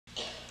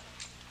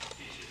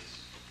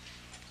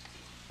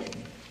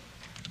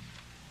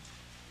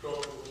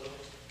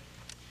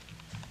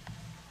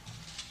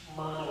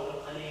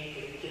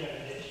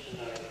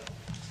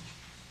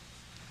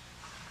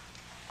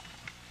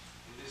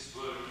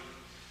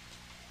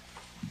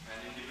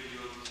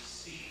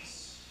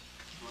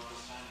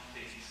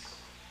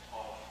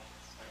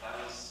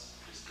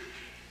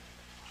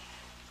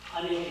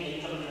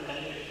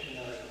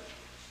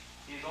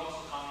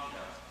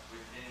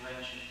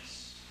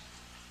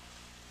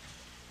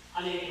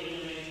అనేక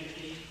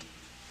విధమైనటువంటి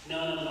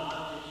జ్ఞానం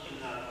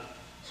ఆర్జించుతున్నాడు.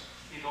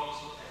 He is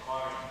also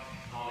acquiring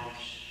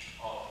knowledge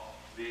of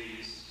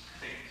various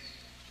things.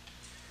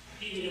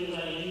 ఈ విధంగా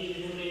ఎన్ని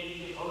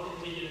విధమైనటువంటి భౌతిక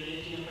విద్యలు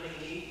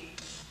నేర్చినప్పటికీ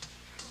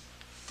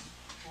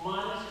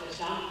మానసిక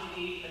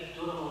శాంతికి అది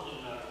దూరం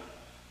అవుతున్నాడు.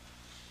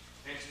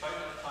 In spite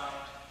of the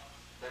fact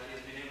that he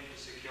has been able to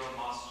secure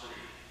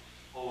mastery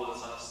over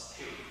such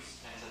skills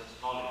and such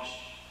knowledge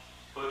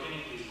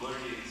pertaining to his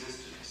worldly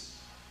existence,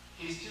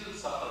 he still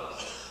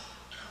suffers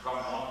from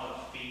want of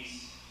peace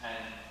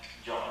and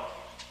joy.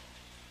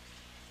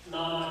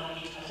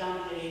 నానాటి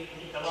అశాంతి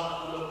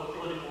ప్రవాహంలో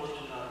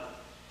కొట్టుకొనిపోతున్నాడు.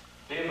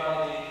 Day by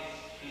day,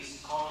 he is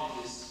caught in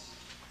this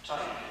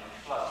tide and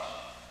flood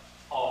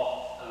of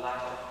a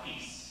lack of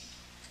peace.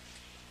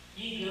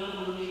 ఈ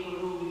జ్ఞానం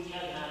కూడా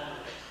మిథ్యా జ్ఞానం.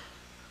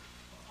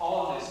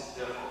 All this,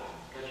 therefore,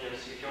 that you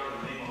have secured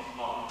in the name of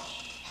knowledge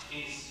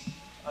is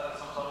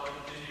some sort of an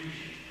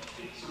illusion of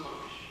the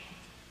superficial.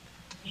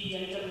 ఈ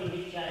యంత్రము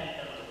మిథ్యా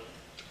యంత్రము.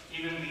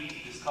 Even the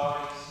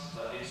discoveries,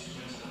 the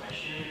instruments and the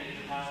machinery that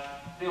you have,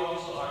 they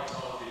also are a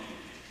sort of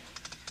illusion.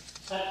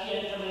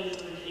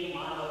 సత్యవంతమైనటువంటి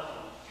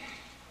మానవత్వం.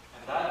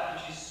 And that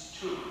which is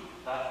true,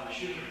 that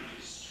machinery which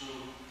is true,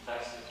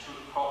 that's the true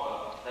proper,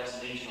 that's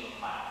the nature of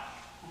man.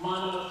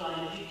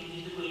 మానవత్వాన్ని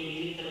తీర్చిదిద్దుకునే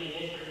నిమిత్తమై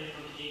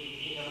ఏర్పడినటువంటి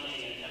దేహమనే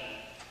యంత్రం.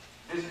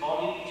 This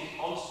body is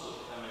also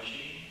a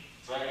machine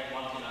where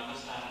one can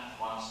understand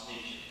one's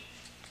nature.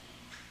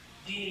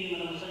 దీనిని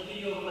మనం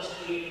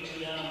సద్వినియోగపరుచుకునే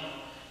విధానం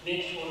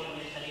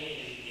నేర్చుకోవడమే సరైన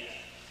విద్య.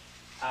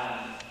 And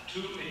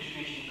true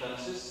education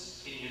consists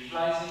in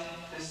utilizing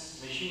this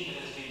machine that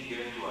has been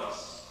given to us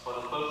for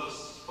the purpose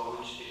for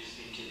which it is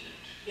intended.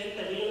 ఎంత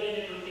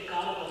విలువైనటువంటి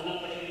కాలం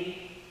కొన్నప్పటికీ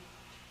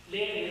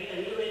లేక ఎంత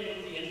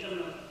విలువైనటువంటి యంత్రం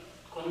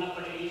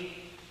కొన్నప్పటికీ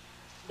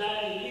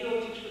దాన్ని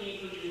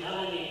వినియోగించుకునేటువంటి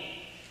విధానాన్ని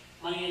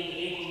మన యందు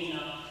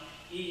లేకుండా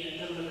ఈ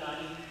యంత్రములు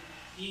కానీ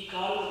ఈ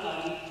కాళ్ళు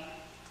కానీ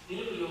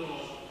నిరుపయోగం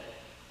అవుతుంటాయి.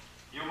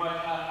 You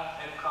might have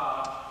a car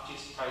which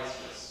is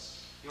priceless.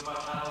 You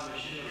might have a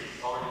machinery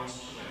or an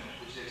instrument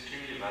which is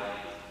extremely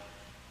valuable.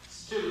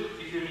 Still,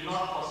 if you do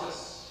not possess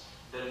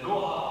the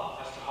know-how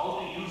as to how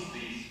to use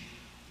these,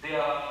 they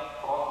are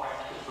for all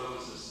practical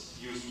purposes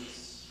useless.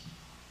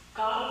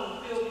 Car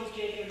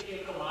ఉపయోగించేటువంటి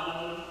యొక్క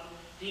మానవులు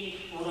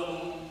దీనికి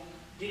పూర్వము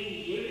దీన్ని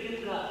ఏ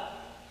విధంగా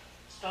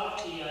start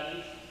చేయాలి,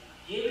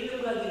 ఏ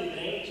విధంగా దీన్ని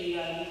drive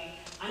చేయాలి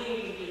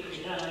అనేటువంటి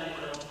విధానాన్ని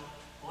కూడా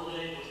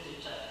మొదలై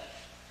గుర్తించాలి.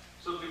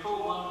 So before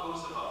one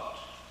goes about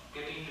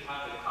getting to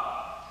have a car,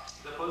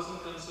 the person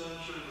concerned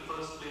should in the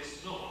first place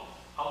know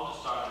how to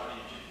start an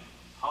engine,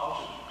 how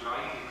to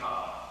drive the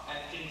car, and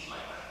things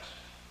like that.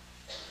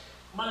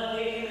 మన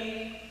దేహమే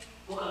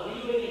ఒక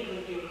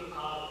విలువైనటువంటి ఒక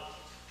car.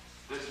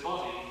 This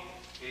body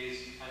is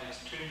an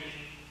extremely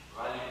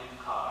valuable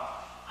car.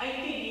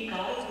 అయితే ఈ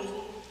కారుకు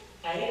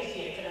tyres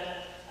ఎక్కడ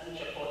అని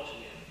చెప్పవచ్చు.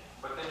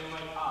 But then you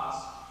might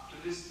ask, to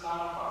this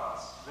car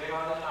parts, where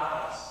are the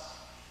tires?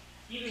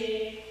 ఇవే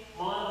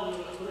మానవుని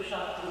యొక్క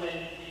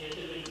పురుషార్థమైనటువంటి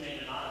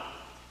ఎదురుమైన నాలుగు.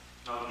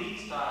 Now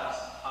these tires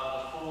are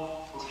the 4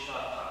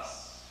 Purusharthas.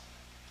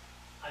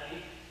 అది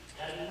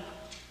ధర్మ,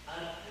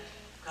 అర్థ,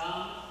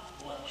 కామ,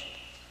 మోక్షం.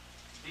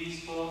 These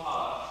 4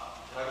 are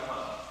dharma,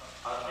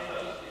 artha,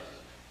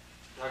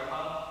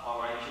 dharma or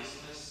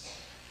righteousness,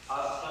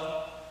 artha,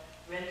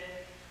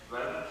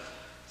 wealth,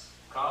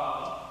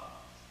 kama,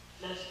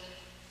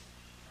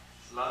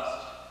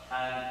 lust,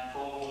 and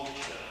 4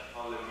 moksha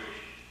or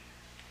liberation.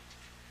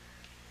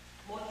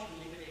 Moksha,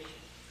 liberation.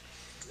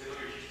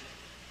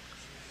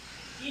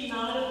 ఈ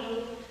నాలుగు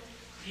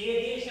ఏ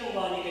దేశం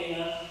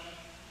వారికైనా,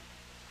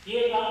 ఏ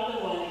ప్రాంతం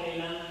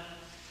వారికైనా,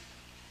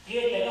 ఏ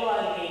తెగ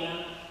వారికైనా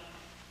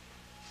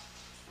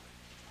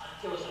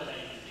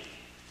అత్యవసరమైనది.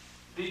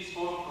 These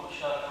 4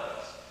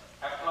 Purusharthas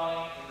apply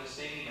in the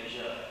same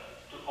measure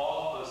to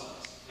all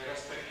persons,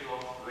 irrespective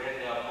of where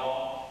they are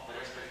born,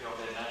 irrespective of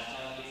their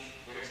nationality,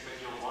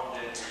 irrespective of what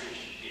their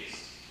education is.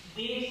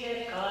 దేశ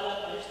కాల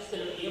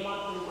పరిస్థితులకు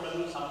ఏమాత్రం కూడా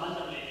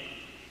సంబంధం లేదు.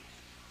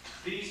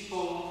 These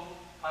 4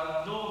 have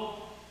no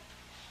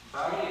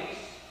barriers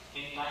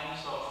in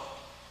times of,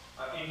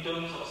 in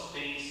terms of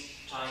space,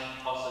 time,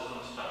 or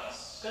circumstance.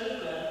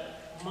 కనుక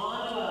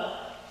మానవ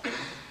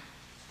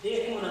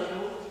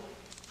దేహమునకు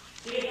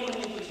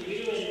దేహమునికి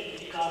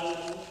విలువైనటువంటి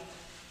కారణము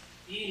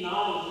ఈ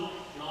నాలుగు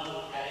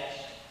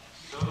tyres.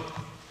 So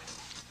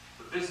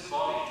this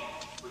body,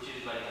 which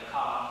is like a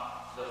car,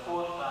 the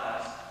 4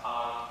 tires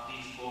are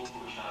these 4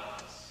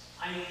 Purusharthas.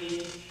 అయితే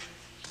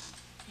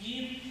ఈ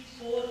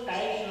 4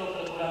 టైర్స్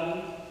లోపల కూడా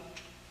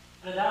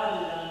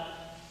ప్రధానంగా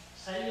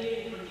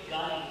సరైనటువంటి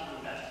గాలి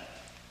ఉండాలి.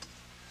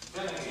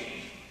 Then again,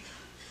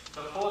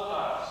 the 4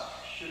 tires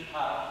should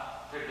have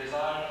the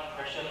desired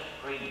pressure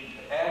range.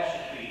 The air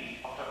should be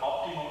of the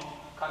optimum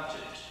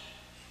content.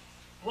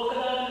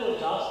 ఒకదానిలో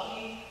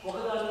జాస్తి,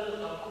 ఒకదానిలో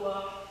తక్కువ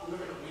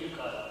ఉండటం వీలు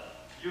కాదు.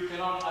 You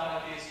cannot have a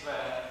case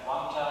where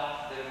one time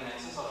there is an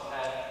excess of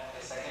air,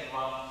 a second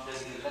one there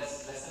is a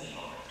lessening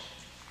of it.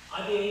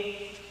 అదే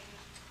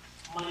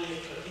మన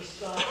యొక్క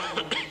విశ్వాసం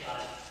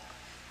ఉండాలి.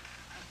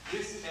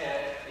 This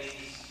air is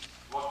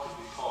what could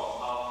be called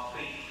our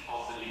faith of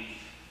belief.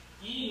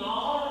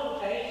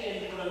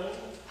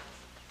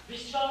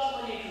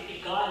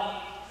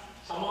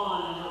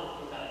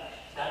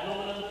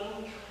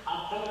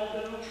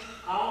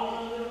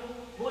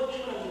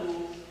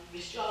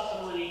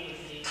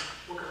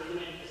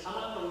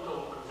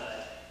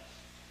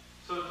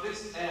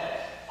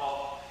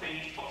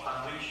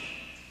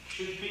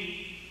 should be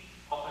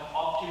of an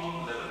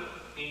optimum level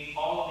in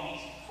all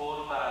these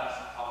four paths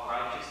of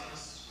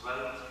righteousness,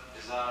 wealth,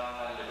 desire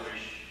and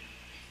liberation.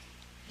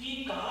 ఈ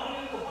car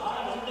యొక్క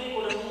భారం అంతా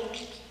కూడా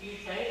ఈ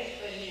టైర్స్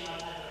పైన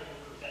ఆధారపడి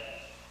ఉంటుంది.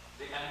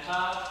 The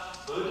entire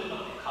burden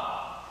of the car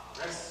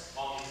rests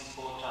on these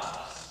four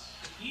tires.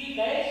 ఈ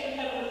టైర్స్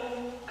అంతా కూడా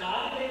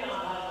కారు పైన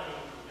ఆధారపడి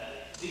ఉంటుంది.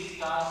 These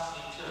tires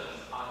in turn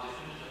are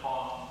dependent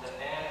upon the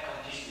air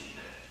contained in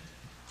them.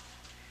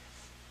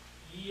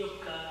 ఈ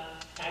యొక్క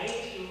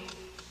టైర్స్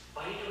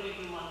బయట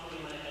వైపు మాత్రమే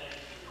మనకు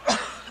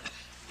కనిపిస్తుంది.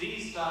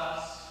 These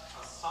tires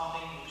are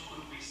something which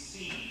could be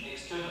seen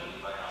externally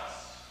by us.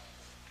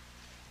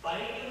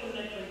 బయట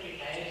ఉన్నటువంటి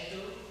టైర్స్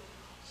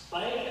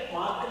బయట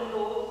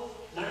మార్గంలో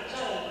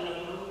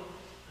నడచాలనుకున్నప్పుడు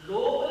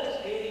లోపల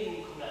స్టీరింగ్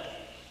ఉండాలి.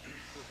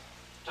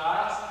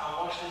 Tires are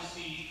what you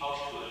see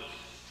outward,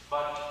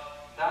 but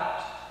that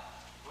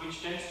which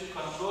tends to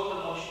control the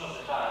motion of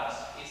the tires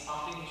is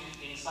something which is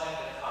inside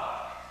the car.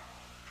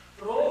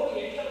 Road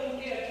ఎట్లా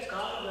ఉంటే అట్లా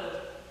car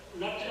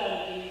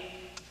నడచడానికి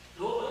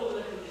లోపల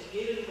ఉన్నటువంటి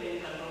స్టీరింగ్ పైన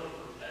కంట్రోల్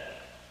ఉంటుంటారు.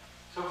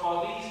 So for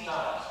these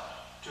tires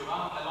to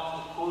run along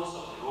the course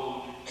of the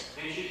road,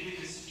 there should be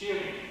the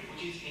steering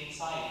which is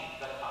inside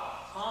the car.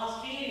 ఆ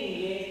steering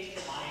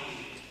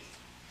mind.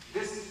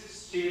 This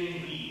steering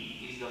wheel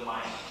is the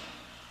mind.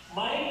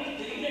 Mind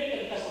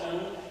తిరిగినట్టంతా కూడా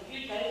ఈ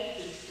tyres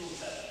తిరుగుతూ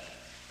ఉంటారు.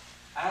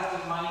 As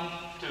the mind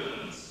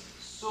turns,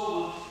 so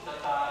would the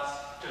tires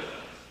turn.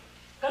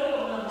 కనుక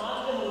మన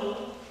మార్గంలో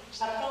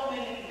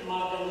సక్రమమైనటువంటి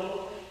మార్గంలో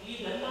ఈ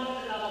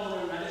ధర్మాంతరాల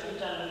మనం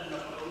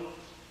నడిపించాలనుకున్నప్పుడు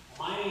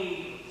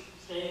మైండ్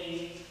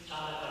స్టీరింగ్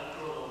చాలా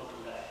కంట్రోల్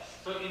ఉంటుంటాయి.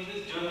 So in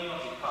this journey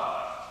of the car,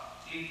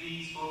 if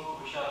these four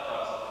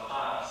pushatas or the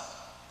tires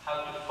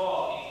have to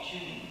fall in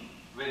tune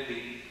with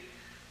the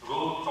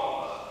road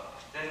proper,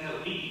 then the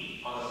wheel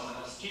or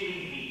the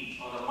steering wheel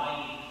or the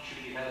mind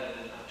should be held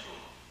under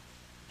control.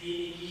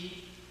 దీనికి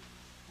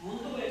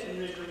ముందు వైపు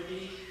ఉన్నటువంటి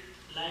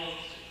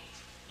lights,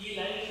 ఈ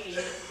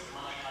lights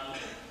మన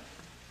కళ్ళు.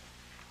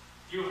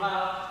 You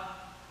have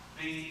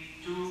the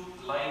two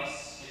lights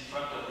in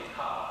front of the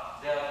car.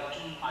 They are the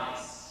two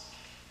eyes.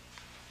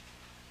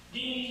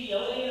 దీనికి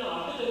ఎవరైనా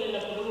అడ్డు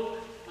తగిలినప్పుడు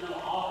మనం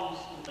ఆఫ్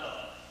చేసుకుంటాం.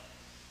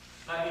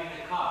 Like if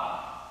the car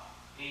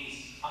is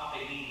up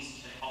against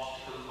an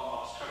obstacle or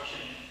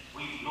obstruction,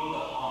 we blow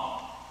the horn.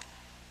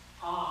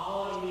 ఆ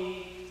హార్న్ని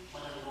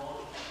మనం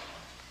నోరు.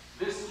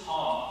 This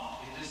horn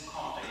in this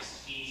context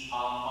is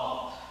our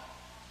mouth.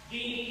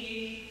 దీనికి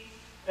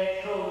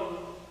పెట్రోల్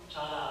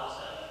చాలా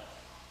అవసరం.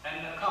 And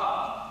the car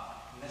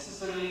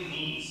necessarily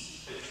needs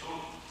petrol.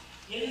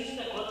 ఎంత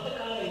కొత్త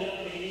car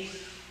అయినప్పటికీ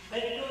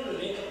petrol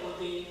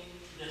లేకపోతే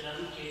ఇది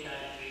రన్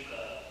చేయడానికి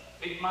కాదు.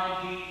 It might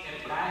be a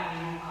brand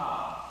new car,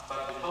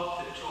 but without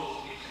petrol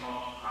it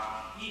cannot run.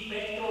 ఈ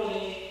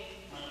పెట్రోలే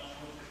మన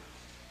food.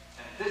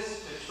 And this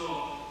petrol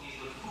is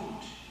the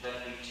food that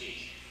we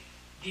take.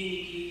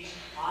 దీనికి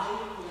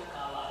ఆయిల్ కూడా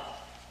కావాలి.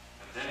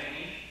 And then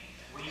again,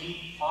 we need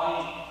oil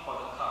for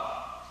the car.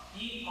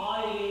 ఈ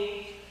oil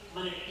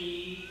మన tea,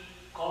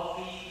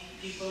 coffee,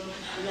 tiffin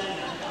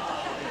ఇలాంటి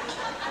oil.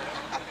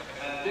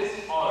 And this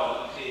oil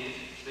is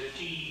the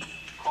tea,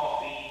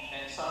 coffee,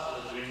 and such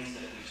other drinks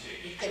that we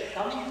take. ఇక్కడ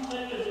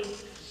comfortable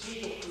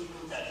seat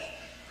ఉంటుంటారు.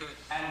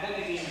 And then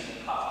again in the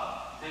car,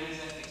 there is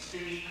an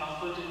extremely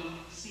comfortable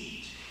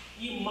seat.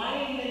 ఈ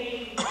mind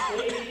అనేది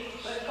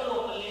పెక్క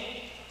లోపలే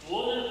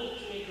owner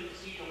కూర్చునేటువంటి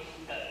seat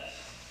ఉంటుంటారు.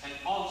 And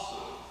also,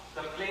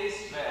 the place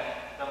where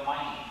the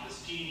mind, the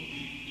steering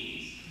wheel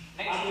is,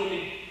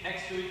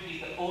 next to it is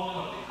the owner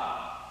of the car.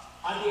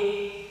 అదే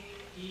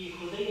ఈ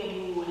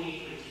హృదయము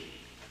అనేటువంటి.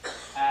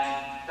 And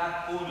that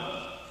owner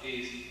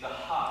is the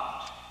heart.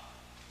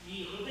 ఈ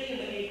హృదయం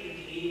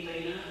అనేటువంటి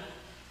దీనిపైన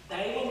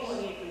దైవం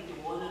అనేటువంటి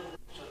owner.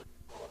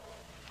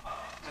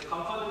 The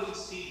comfortable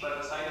seat by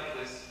the side of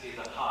this is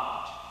the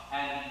heart,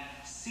 and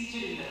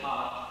seated in the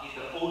heart is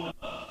the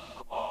owner,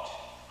 God.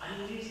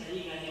 అన్నీ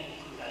సరిగానే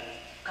ఉంటుంటాయి,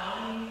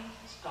 కానీ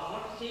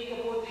స్టార్ట్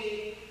చేయకపోతే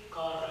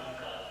కార్ రన్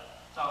కాదు.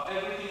 Now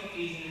everything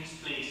is in its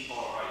place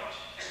all right,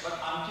 but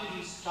until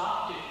you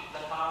start it,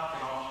 the car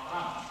cannot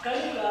run.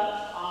 కనుక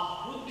ఆ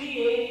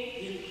బుద్ధియే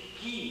దీనికి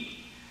key.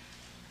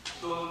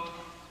 So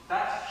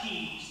that key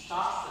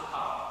starts the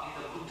car is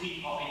the buddhi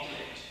or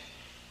intellect.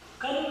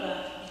 కనుక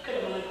ఇక్కడ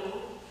మనకు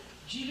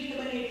జీవితం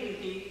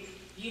అనేటువంటి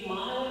ఈ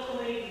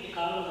మానవత్వమైనటువంటి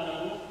కాలం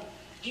మనము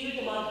జీవిత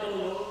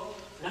మార్గంలో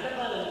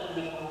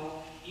నడపాలనుకున్నప్పుడు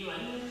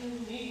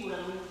ఇవన్నీ కూడా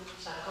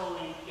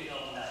సక్రమమైనట్టుగా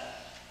ఉండాలి.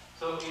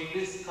 So if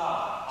this car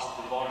of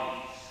the body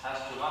has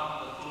to run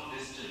the full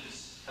distance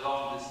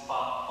along this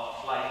path of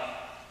life,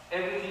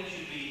 everything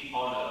should be in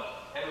order,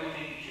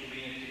 everything should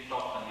be in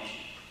tip-top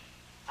condition.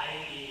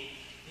 అయితే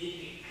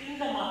దీనికి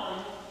క్రింద మాత్రం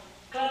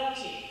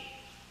క్లచ్,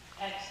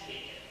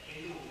 యాక్సిలేటర్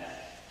రెండు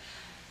ఉండాలి.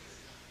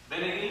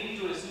 Then again,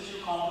 two essential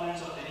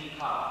components of any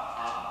car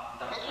are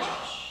the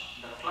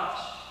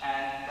clutch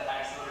and the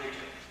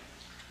accelerator.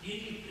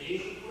 దీనికి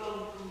break కూడా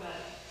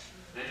ఉంటుండాలి.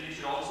 Then you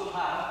should also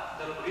have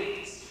the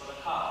brakes for the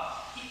car.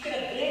 ఇక్కడ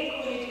బ్రేక్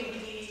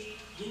అనేటువంటిది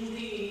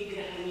ఇంద్రియ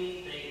నిగ్రహమే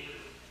break.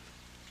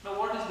 Now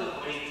what is the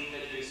brake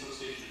that we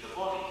associate with the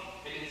body?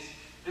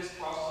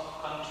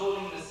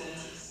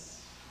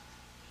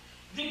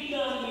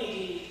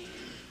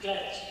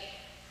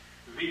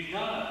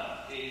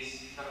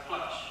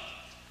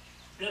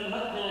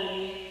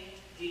 బ్రహ్మజ్ఞానమే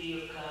దీని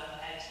యొక్క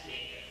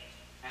accelerator.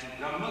 And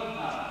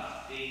Brahmajnana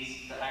is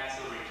the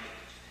accelerator.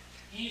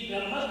 ఈ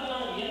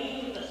బ్రహ్మజ్ఞానం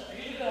ఎంత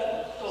స్పీడ్గా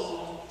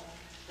వస్తామో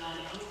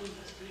దాని అంత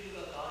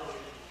స్పీడ్గా కారు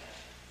వెళ్తుంటారు.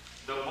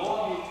 The more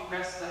you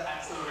press the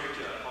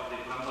accelerator of the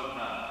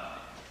Brahmajnana,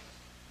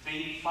 the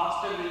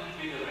faster will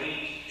be the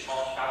rate of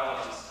travel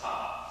of this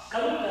car.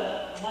 కనుక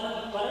మనం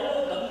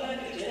త్వరలో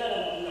గమ్యానికి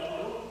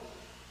చేరాలనుకున్నప్పుడు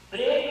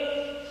బ్రేక్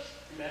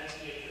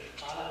యాక్సిలేటర్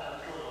చాలా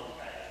కంట్రోల్లో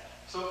ఉంటాయి.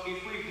 So if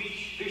we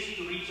wish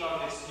to reach our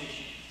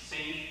destination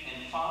safe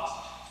and fast,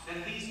 then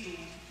these two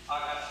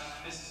are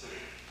absolutely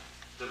necessary.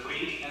 The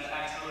brake and the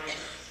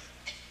accelerator.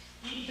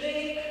 ఈ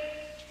break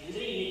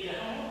ఇంద్రియ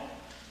నిగ్రహం,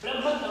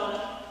 బ్రహ్మజ్ఞాన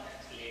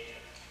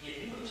యాక్సిలేటర్ ఈ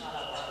రెండు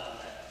చాలా బాగా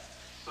ఉంటాయి.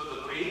 So the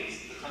brakes,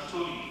 the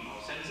controlling of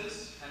senses,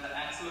 and the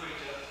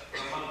accelerator,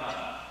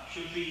 Brahmajnana,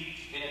 should be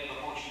in a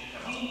proportionate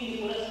amount. దీనిని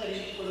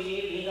పురస్కరించుకొని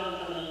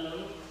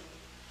వేదాంతములందు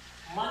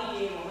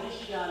మనకి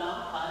మనుష్యానాం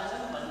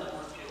కారణం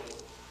బంధమోక్షో,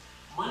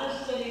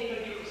 మనస్సు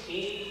అనేటువంటి ఒక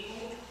శరీరము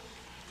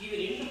ఇవి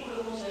రెండు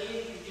కూడా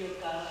శరీరం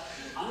యొక్క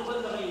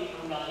అనుబంధమై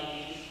ఉండాలి.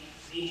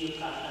 దీని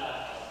యొక్క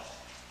అంతరార్థం.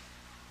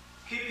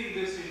 Keeping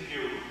this in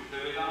view, the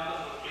Vedanta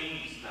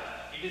proclaims that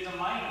it is the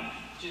mind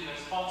which is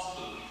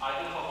responsible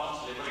either for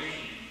one's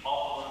liberation or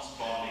for one's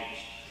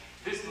bondage.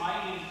 This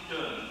mind in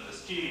turn, the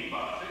steering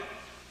part of it,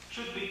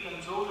 should be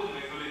controlled and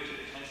regulated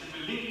and should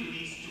be linked to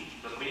these two,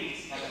 the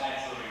brakes and the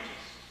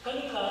accelerators.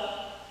 కనుక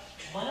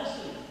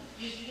మనసు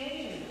ఈ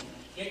steering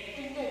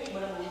ఎట్టింటే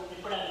మనము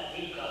తిప్పడానికి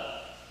వీలు కాదు.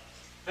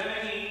 Then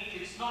again,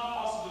 it's not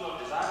possible or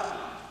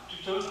desirable to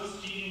turn the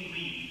steering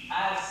wheel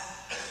as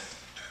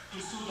to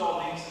suit our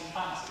whims and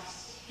fancies.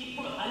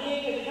 ఇప్పుడు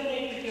అనేక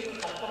విధమైనటువంటి యొక్క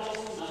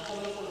కర్తములకు,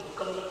 నష్టములకు,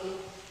 దుఃఖములకు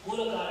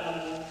మూల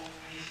కారణము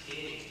ఈ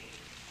steering.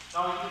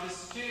 Now it is the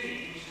steering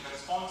which is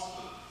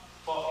responsible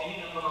for any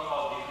number of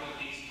our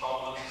difficulties,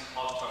 problems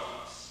or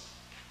troubles.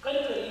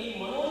 కనుక ఈ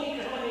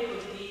మనోనిగ్రహం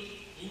అనేటువంటిది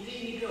ఇంద్రియ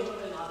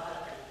నిగ్రహంపై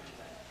ఆధారపడి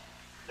ఉంటుంది.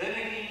 Then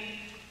again,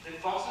 the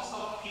process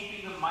of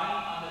keeping the mind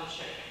under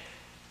check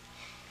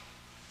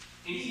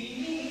ఈ is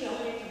ఇంద్రియ నిగ్రహం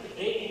అనేటువంటి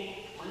బ్రేకింగ్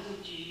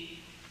మంచి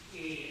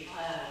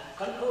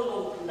కంట్రోల్లో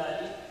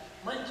ఉండాలి,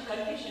 మంచి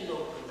కండిషన్లో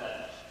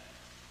ఉండాలి.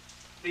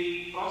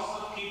 the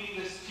process of keeping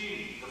the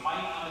steering, the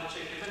mind under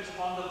check, depends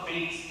upon the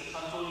brakes, the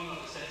controlling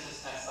of the senses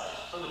as such.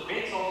 So the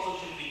brakes also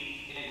should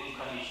be in a good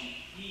condition.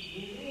 ఈ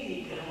ఇంద్రియ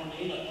నిగ్రహం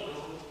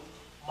లేనప్పుడు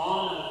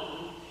మానవుడు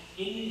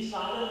ఎన్ని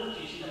సాధనలు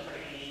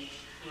చేసినప్పటికీ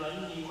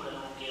ఇవన్నీ కూడా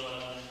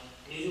కేవలం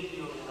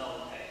నిరుపయోగంగా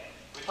ఉంటాయి.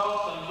 Without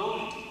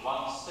controlling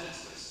one's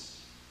senses,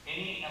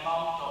 any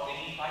amount of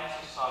any types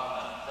of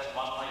sadhana that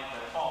one might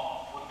perform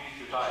would be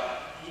futile.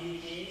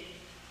 దీనికి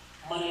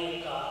మన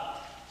యొక్క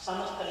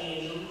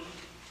సంస్థలను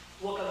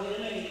ఒక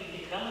విధమైనటువంటి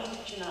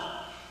క్రమశిక్షణ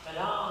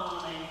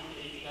ప్రధానమైనటువంటి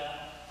రీతిగా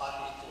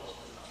పాటిస్తూ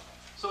వస్తున్నాం.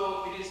 So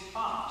it is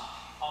part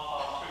of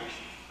our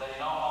tradition that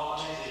in our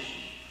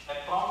organization a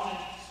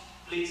prominent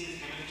place is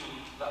given to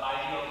the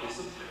idea of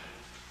discipline.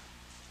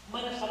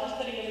 మన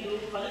సంస్థలందు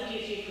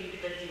పనిచేసేటువంటి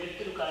ప్రతి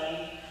వ్యక్తులు కానీ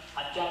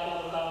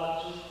అధ్యాపకులు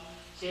కావచ్చు,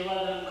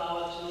 సేవాదళం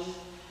కావచ్చు,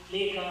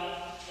 లేక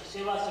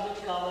సేవా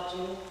సమితి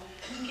కావచ్చు,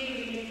 ఇంకే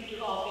విధమైనటువంటి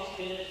ఆఫీస్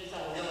పేరెంట్స్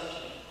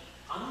ఉండవచ్చు.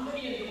 అందరి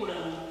ఎందుకు కూడా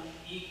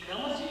ఈ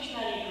క్రమశిక్షణ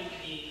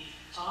అనేటువంటిది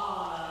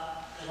చాలా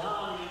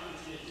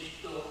ప్రధానమైనటువంటి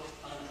దృష్టితో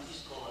మనం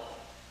తీసుకోవాలి.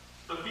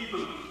 The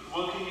people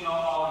working in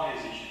our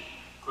organization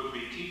could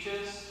be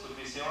teachers, could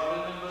be Sevadal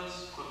members,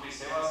 could be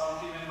Seva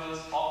Samiti members,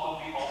 or could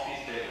be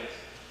office bearers.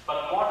 But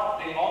what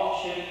they all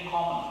share in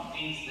common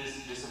is this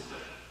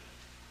discipline.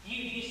 ఈ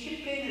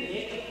discipline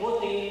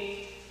లేకపోతే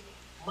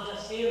మన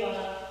సేవ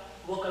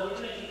ఒక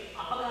విధమైన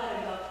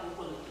అపకారంగా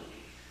రూపొందుతుంది.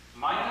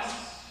 Minus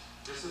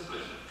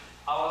discipline,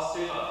 our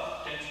seva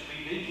tends to be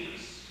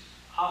dangerous,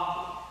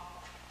 harmful.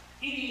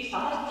 ఇది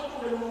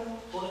సంస్థకులను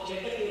ఒక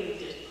చెడ్డ పేరు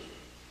చేస్తుంది.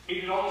 It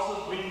will also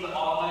bring the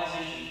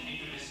organization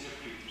into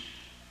disrepute.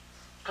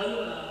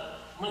 కనుక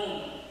మనం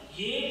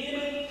ఏ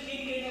విధమైన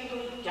తీరికైనా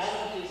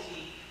త్యాగం చేసి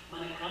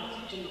మన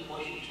క్రమశిక్షణను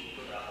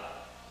పోషించుకుంటూ రావాలి.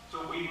 So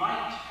we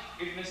might,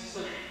 if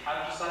necessary, have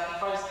to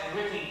sacrifice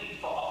everything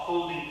for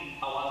upholding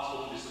one's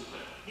own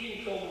discipline.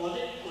 దీంట్లో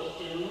మొదటి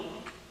క్వశ్చన్,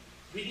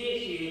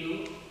 విదేశీయులు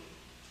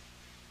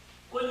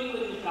కొన్ని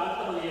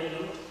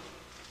ప్రాంతములలో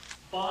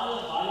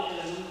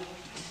బాలికలను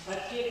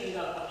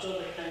ప్రత్యేకంగా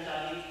కూర్చోబెట్టడం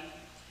కానీ,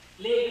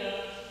 లేక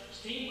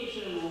స్త్రీ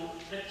పురుషులను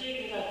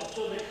ప్రత్యేకంగా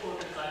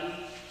కూర్చోబెట్టుకోవటం కానీ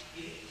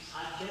ఇది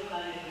సాధ్యం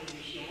కానిటువంటి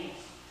విషయము.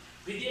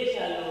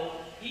 విదేశాల్లో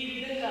ఈ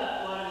విధంగా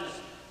వారిని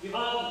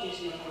విభాగం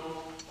చేసినప్పుడు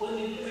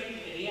కొన్ని విధమైన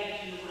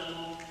రియాక్షన్లు కూడా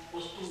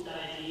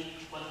వస్తుంటాయని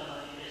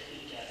కొంతమంది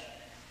ప్రశ్నించారు.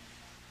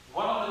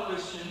 One of the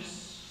questions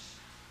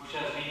which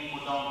has been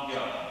put down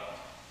here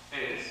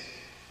is,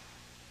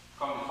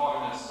 from the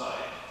foreigner's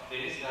side,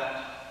 is that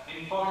in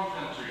foreign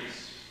countries,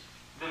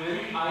 the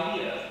very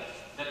idea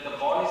that the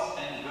boys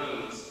and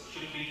girls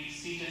should be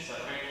seated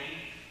separately,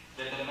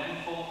 that the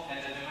menfolk and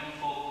the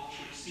womenfolk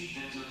should seat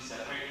themselves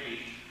separately,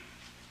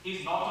 is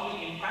not only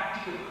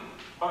impracticable,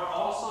 but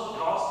also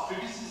draws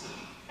criticism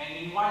and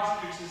invites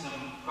criticism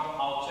from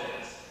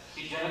outsiders.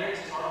 It generates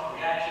a sort of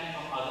reaction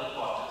from other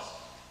quarters.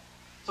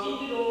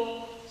 ఇందులో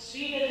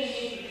Sweden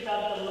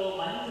ప్రాంతంలో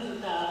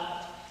మరింత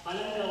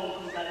బలంగా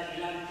ఉండడానికి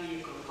ఇలాంటి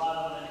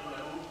విభాగాలని కూడా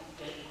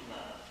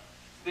తెలుసుకున్నారు.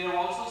 They have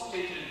also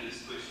stated in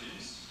these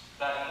questions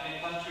that in a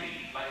country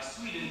like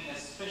Sweden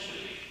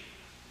especially,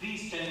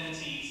 these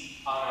tendencies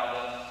are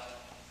rather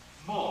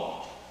more,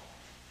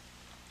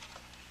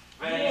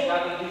 where it's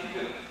rather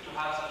difficult to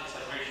have such a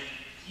separation.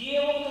 ఏ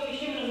ఒక్క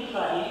విషయం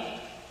కానీ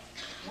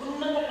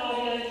ఉన్నత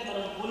కార్యాలయానికి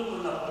మనం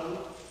పూనుకున్నప్పుడు,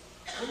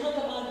 ఉన్నత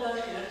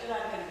మార్గానికి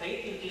నచ్చడానికి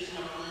ప్రయత్నం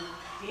చేసినప్పుడు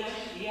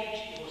ఇలాంటి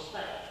రియాక్షన్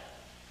వస్తాయి.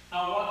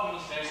 Now what you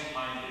must bear in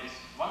mind is,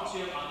 once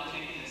you have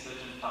undertaken a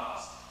certain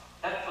task,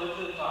 that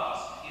particular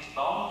task is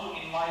bound to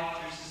invite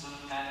criticism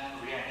and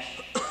reaction.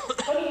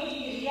 కానీ ఈ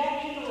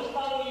రియాక్షన్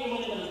వస్తాయో ఏమో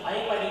మనం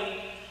భయపడి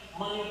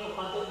మన యొక్క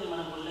పద్ధతిని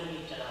మనం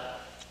ఉల్లంఘించాలి.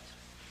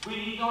 We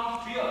need not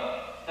fear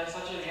that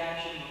such a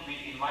reaction would be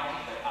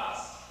invited by us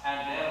and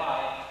thereby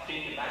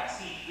take a back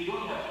seat. We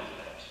don't have to do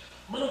that.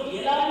 మనం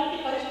ఎలాంటి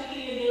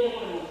పరిస్థితులు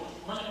ఎదురైనప్పుడు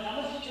మన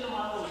క్రమశిక్షణ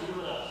మాత్రం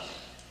విడుదల.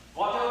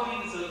 Whatever be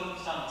the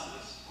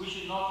circumstances, we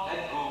should not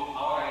let go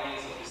our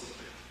ideas of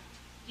discipline.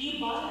 ఈ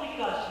బాల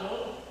వికాసంలో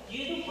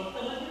ఏదో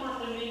కొంతమంది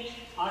మాత్రమే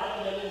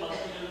ఆడపిల్లలు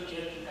మగపిల్లలు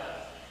చేరుతుంటారు.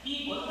 ఈ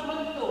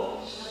కొంతమందితో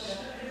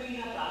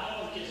క్రమక్రమంగా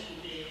ప్రారంభం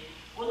చేసుకుంటే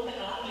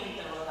కొంతకాలం అయిన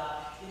తర్వాత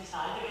ఇది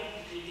సాధ్యమైన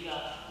రీతిగా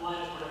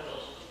వారికి కూడా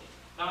వస్తుంది.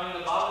 Now in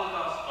the Baba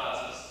class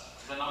classes,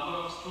 the number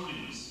of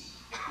students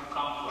who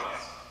come to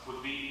us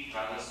would be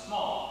rather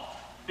small.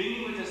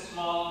 Beginning with a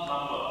small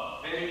number,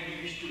 where we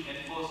wish to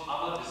enforce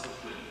our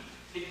discipline,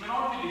 it may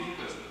not be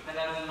difficult that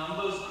as the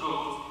numbers grow,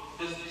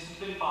 this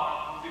discipline part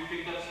would be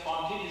picked up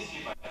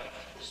spontaneously by us.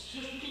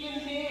 సృష్టి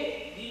అంటే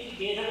దీనికి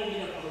భేదం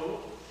ఉండినప్పుడు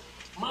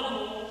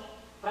మనము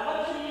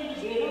ప్రవర్తన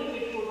భేదం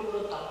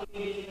పెట్టుకోవడంలో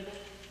తప్పేది కదా.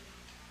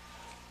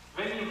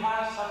 When you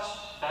have such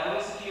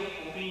diversity of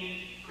opinion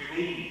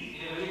prevailing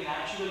in a very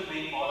natural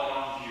way all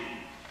around you,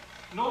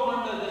 no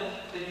wonder then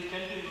that you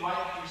tend to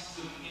invite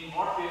criticism in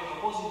what we are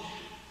proposing to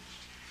do.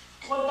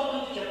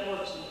 కొంతమంది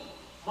చెప్పవచ్చు,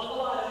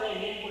 మగవాళ్ళనే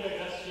నేను కూడా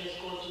dress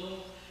చేసుకోవచ్చును,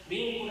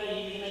 మేము కూడా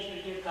ఈ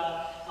విధమైనటువంటి యొక్క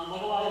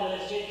మగవాళ్ళ వల్ల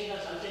స్వేచ్ఛగా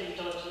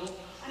సంచరించవచ్చును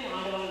అని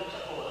ఆడవాళ్ళు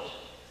చెప్పవచ్చు.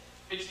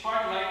 It's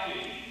quite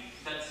likely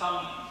that some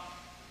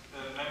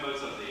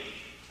members of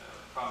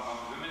from the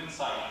women's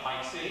side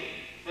might say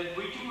that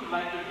we too would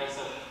like to dress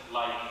up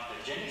like the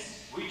gents,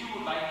 we too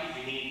would like to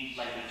behave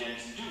like the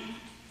gents do.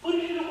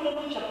 పురుషులు కూడా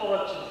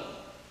చెప్పవచ్చు,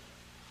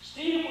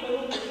 స్త్రీలు కూడా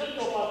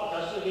పురుషులతో పాటు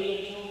డ్రెస్సులు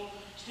వేయవచ్చును,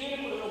 స్త్రీలు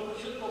కూడా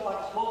పురుషులతో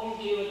పాటు స్మోకింగ్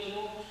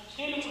చేయవచ్చును,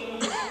 స్త్రీలు కూడా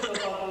పురుషులతో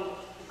పాటు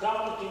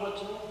గ్రాఫ్లు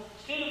తీయవచ్చును,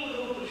 స్త్రీలు కూడా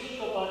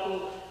పురుషులతో పాటు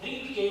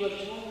డ్రింక్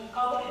చేయవచ్చును.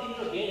 కాబట్టి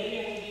దీంట్లో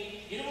భేదమే ఉంది,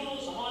 ఇరువురు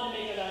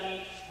సమానమే కదా అని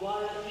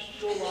వాళ్ళ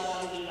దృష్టిలో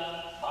వారాలుగా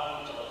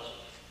భావించవచ్చు.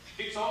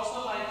 It's also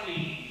likely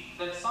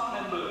that some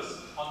members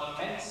on the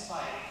men's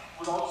side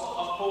would also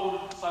uphold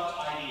such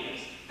ideas.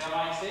 They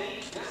might say,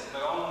 yes,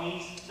 by all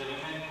means, the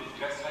women could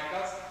dress like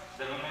us,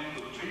 the women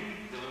could drink,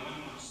 the women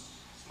could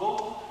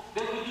smoke,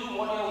 they could do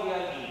whatever we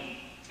are doing.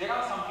 There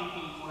are some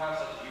people who have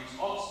such views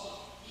also.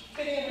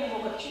 ఇక్కడే మనం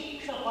ఒక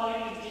చిన్న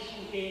point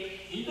తీసుకుంటే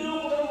ఇందులో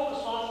కూడా ఒక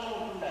స్వార్థం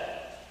ఉంటుండాలి.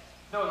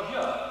 Now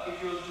here, if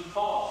you were to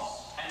pause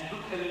and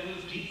look a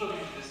little deeper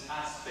into this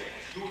aspect,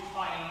 you would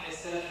find a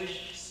selfish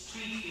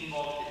streak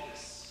involved in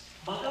this.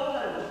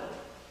 మగవారు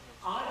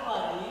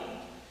ఆడవారిని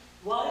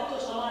వారితో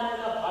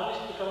సమానంగా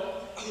భావించడం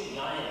ఇది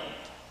న్యాయం.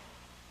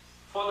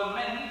 For the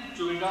men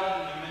to regard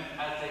the women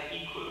as their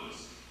equals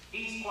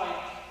is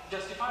quite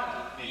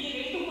justifiable. ఈ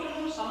రెండు కూడా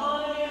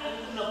సమానమే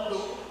అనుకున్నప్పుడు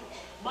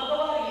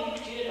మగవారు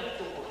ఎందుకు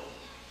చేయలేకపోకూడదు?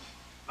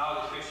 Now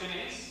the question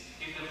is,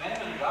 if the men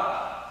regard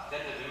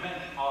that the women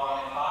are on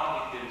a par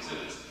with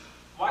themselves,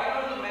 why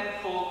don't the men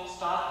folk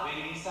start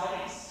wearing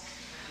sarees?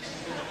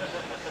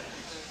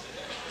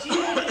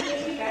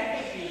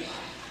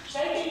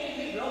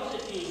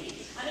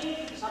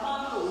 అనేక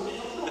సమానంలో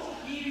ఉండినప్పుడు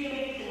ఈ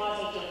విధమైన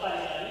మాటలు చెప్పాలి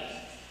కానీ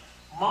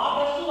మా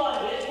డ్రెస్సు వారు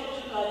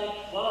వేసుకోవచ్చు కానీ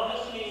వారి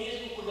డ్రెస్సు మేము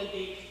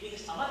వేసుకోకూడదంటే ఇది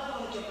సమర్థం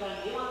అని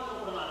చెప్పడానికి ఏమాత్రం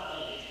కూడా నాకు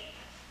అర్థం లేదు.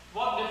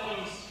 What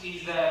difference is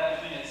there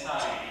between a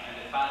saree and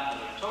a pant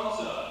or a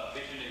trouser,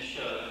 between a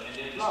shirt and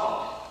a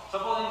blouse?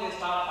 Supposing they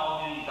start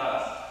arguing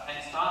thus and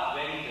start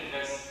wearing the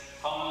dress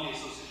commonly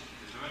associated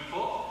with women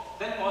folk,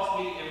 then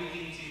possibly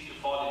everything seems to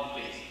fall in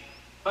place.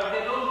 But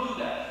they don't do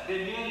that. They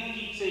merely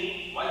keep saying,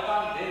 why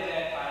can't they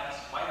wear pants?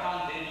 Why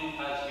can't they do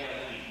as we are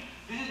doing?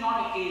 This is not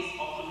a case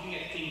of looking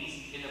at things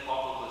in the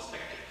proper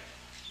perspective.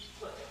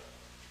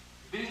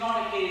 This is not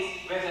a case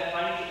where they are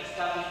trying to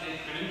establish their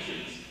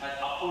credentials as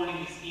upholding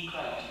this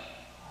equality.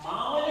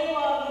 మామూలే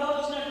వారు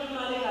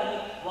ఉండవలసినట్టున్నారే కానీ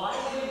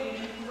వారిపై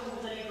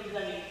ఉండకూడదని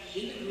దాన్ని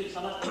ఎందుకు మీరు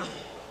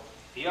సమర్థించారు?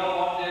 Here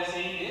what they are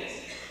saying is,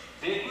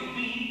 they could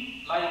be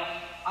like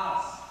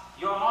us.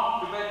 You are not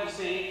prepared to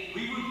say,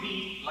 we would be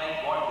like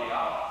what they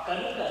are.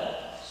 కనుక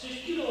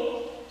సృష్టిలో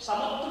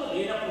సమర్థులు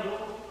లేనప్పుడు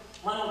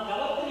మనం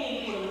ప్రవర్తన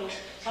ఎందుకు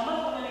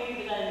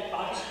సమర్థమైనటువంటి దాన్ని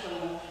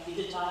పాటించడము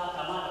ఇది చాలా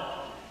ప్రమాదం.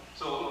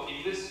 So in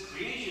this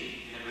creation,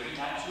 in a very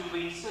natural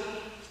way itself,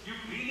 you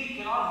really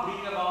cannot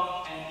bring about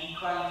an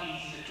equality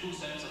in the true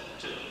sense of the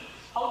term.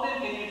 How then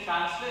can you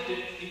translate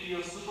it into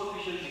your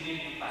superficial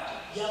behavioral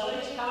patterns?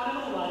 ఎవరి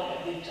స్థానము వారికి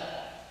అందించాలి.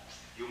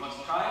 You must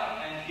try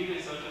and give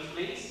a certain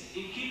place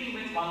in keeping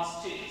with one's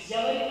status.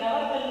 ఎవరి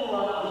ప్రవర్తనను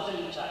వారు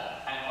అనుసరించాలి.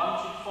 And one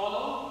should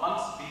follow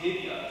one's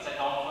behavior set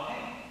out for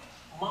him.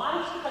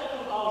 మానసిక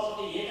తత్వం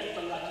కావాల్సింటే ఏ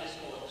తత్వంగా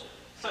చేసుకోవచ్చు.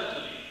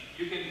 Certainly,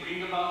 you can bring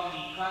about an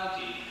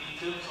equality in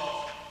terms of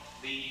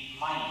the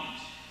mind.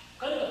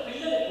 కనుక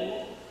పిల్లలకు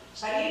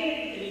సరైన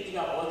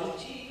రీతిగా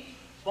బోధించి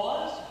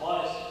boys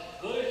boys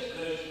girls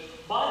girls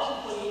boys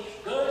పోయి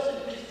గర్ల్స్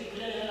అని పిలిస్తే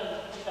పిల్లలు ఎలా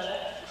అనుకుంటారా?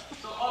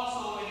 So also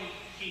when you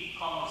keep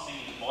conversing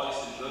with boys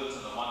and girls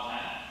on the one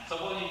hand,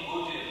 suppose you go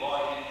to a boy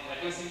and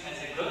address him as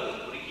a girl,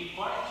 would he keep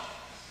quiet?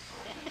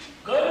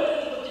 Girl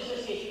దగ్గరికి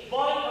వచ్చేసేసి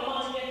bye కమా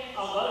అంటే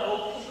ఆ girl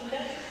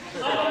ఒప్పుకుంటుందా?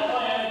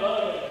 Bye and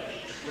girl.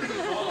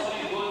 So also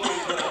you go to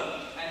a girl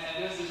and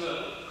address the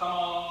girl, come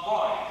on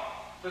boy.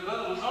 The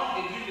girl would not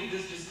agree with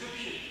this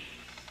description.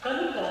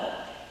 కనుక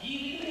ఈ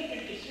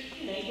విధమైనటువంటి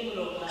సృష్టి నైజం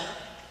లోపల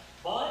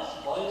boys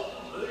boys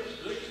girls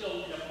girls గా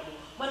ఉన్నప్పుడు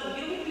మనం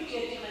నిర్మించి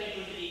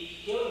చేర్చమనేటువంటిది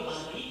కేవలం మన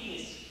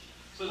వీక్నెస్.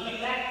 So మన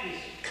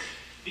practice.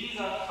 these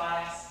are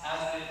facts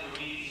as they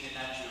proceed in a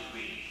natural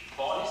way.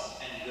 Boys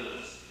and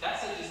girls.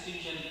 That's a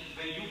distinction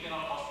where you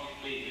cannot possibly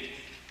play with.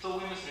 So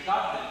we must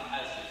regard them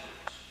as different.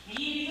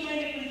 ఈ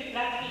విధమైనటువంటి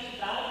practice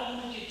ప్రారంభం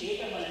నుంచి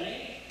చేయటం వల్లనే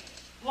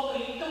ఒక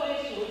యుక్త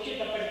వయస్సు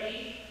వచ్చేటప్పటికి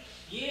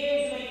ఏ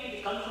విధమైనటువంటి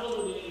కంట్రోల్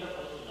లేకుండా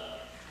పోతున్నారు.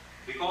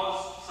 Because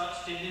such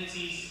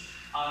tendencies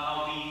are now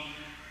being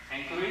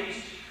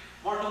encouraged,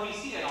 what do we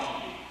see around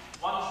you?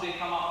 Once they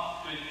come up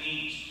to an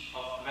age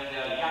of when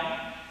they are young,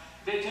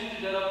 they tend to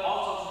develop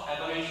all sorts of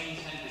aberrations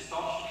and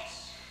distortions.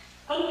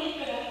 కనుక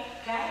ఇక్కడ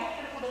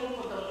character కూడా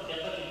కొంతవరకు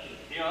దెబ్బతింటుంది.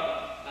 Here,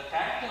 the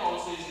character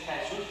also is a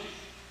casualty.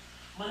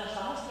 మన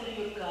సంస్థల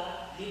యొక్క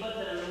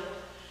నిబంధనలు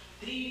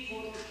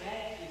 3/4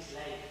 character is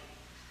life.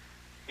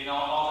 In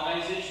our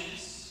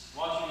organizations,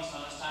 what you must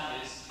understand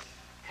is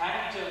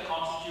character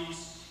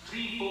constitutes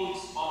 3/4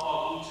 of our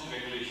rules and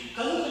regulations.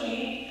 కనుకని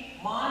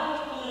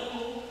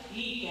మానవులకు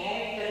ఈ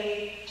క్యారెక్టరే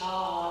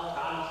చాలా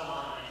ప్రాణ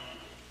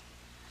సమానమైనది.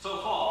 So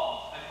for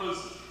a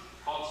person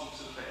calls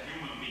himself a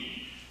human being,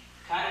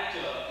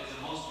 character is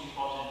the most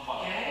important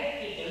part.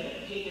 Character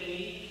develop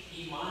చేయడమే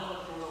ఈ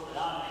మానవత్వంలో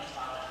ప్రధానమైన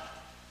సాధన.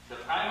 The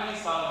primary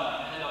sadhana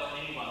ahead of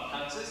anyone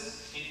consists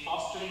in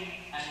fostering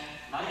and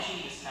nourishing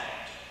this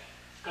character.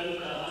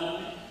 కనుక మనం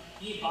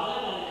ఈ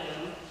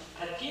బాలబాలికలను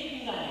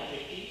ప్రత్యేకంగానే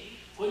పెట్టి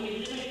కొన్ని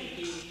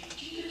విధమైనటువంటి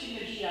చిన్న చిన్న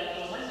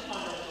విషయాలతో మంచి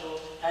మాటలతో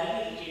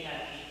తరబేతి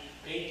చేయడానికి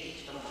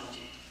ప్రయత్నించడం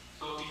మంచిది.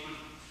 So it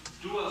would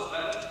do us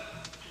well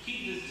to keep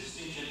this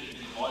distinction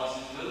between boys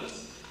and girls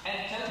and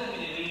tell them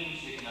in a way in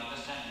which they can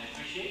understand and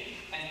appreciate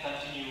and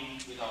continue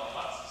with our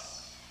classes.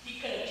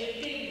 ఇక్కడ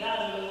చెప్పే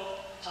విధానంలో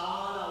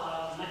చాలా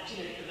వాళ్ళకి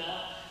నచ్చినట్టుగా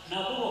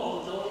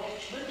నవ్వుతో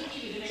మంచి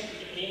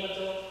విధమైనటువంటి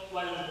ప్రేమతో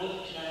వాళ్ళని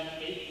బోధించడానికి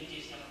ప్రయత్నం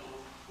చేసినప్పుడు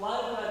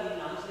వారు కూడా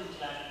దీన్ని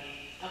అనుసరించడానికి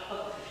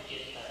తప్పక కృషి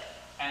చేస్తారు.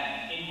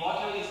 And in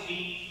whatever is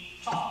being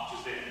taught to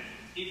them,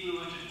 if we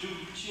were to do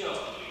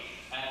cheerfully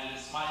and with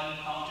a smiling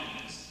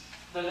countenance,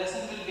 the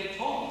lesson will get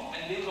home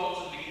and they will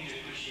also begin to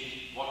appreciate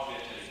what we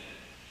are telling them.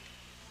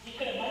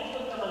 ఇక్కడ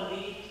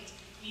మరికొంతమంది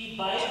ఈ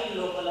Bible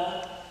లోపల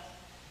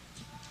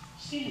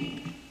sin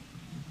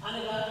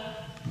అనగా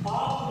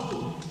పాపులు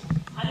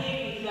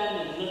అనేటువంటి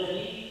దాన్ని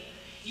ఉన్నదని,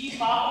 ఈ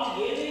పాపం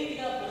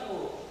ఏదైనా మనకు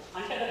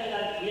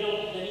అంటగట్టడానికి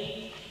వీలవుతుందని,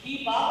 ఈ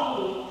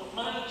పాపములు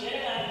మనకు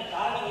చేరడానికి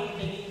కారణం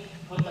ఏంటని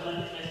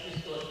కొంతమంది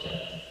ప్రశ్నిస్తూ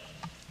వచ్చారు.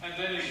 And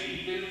then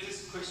there is this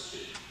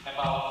question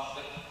about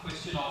the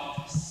question of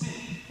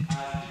sin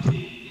as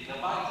detailed in the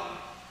Bible.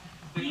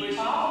 ఈ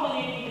పాపం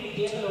అనేటువంటిది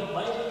కేవలం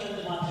బైబిల్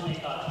నందు మాత్రమే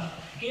కాదు,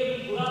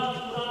 కేవలం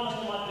పురాణం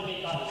నందు మాత్రమే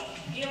కాదు,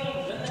 కేవలం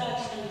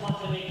గ్రంథరాజ్యం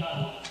మాత్రమే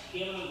కాదు,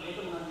 కేవలం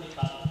వేదం నందే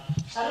కాదు,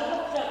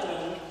 సర్వత్రా కూడా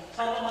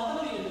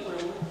సర్వమతములు ఎందుకు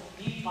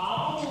ఈ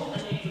పాపము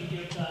అనేటువంటి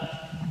యొక్క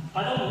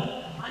పదము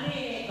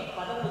అనేక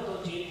పదములతో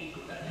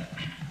చేరుకుంటుంటారు.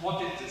 What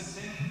is this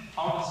sin?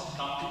 How does it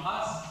come to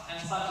us? And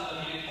such other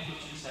related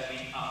questions have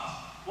been asked.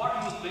 What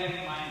you must bear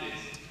in mind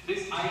is,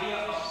 this idea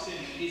of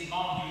sin is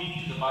not unique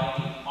to the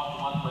Bible or to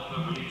one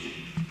particular religion.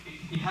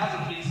 It has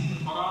a place in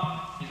the Quran,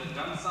 in the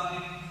Granth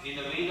Sahib, in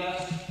the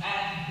Vedas,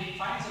 and it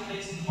finds a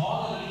place in all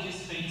the religious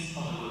faiths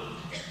of the world.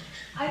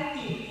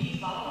 అయితే ఈ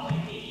పాపం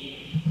అంటే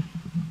ఏమిటి?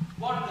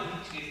 What then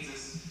is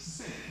this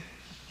sin?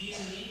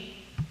 దీనిని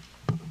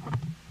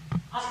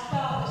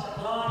అష్టాదశ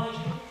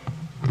పురాణేషు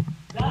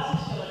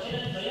వ్యాసస్య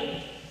వచనద్వయం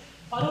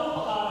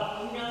పరోపకార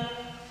పుణ్యాయ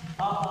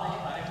పాపాయ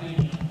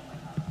పరపీడనం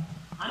అన్నారు.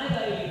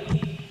 అనగా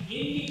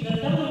ఎన్ని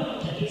గ్రంథములను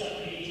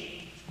చదివినప్పటికీ,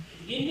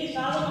 ఎన్ని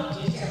సాధనలు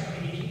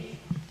చేసినప్పటికీ,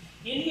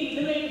 ఎన్ని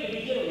విధమైన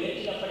విద్యలు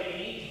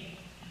నేర్చినప్పటికీ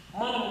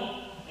మనం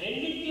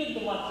రెండింటి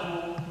యందు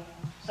మాత్రము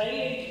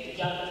సరైన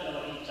జాగ్రత్తలు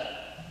వహించాలి.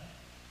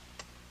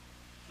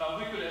 Now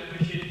we could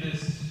appreciate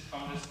this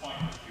from this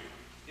point of view.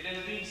 It has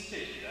been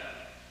stated that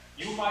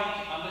you might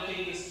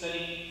undertake the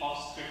study of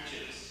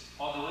scriptures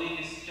or the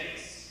various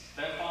texts,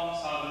 perform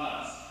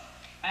sadhanas,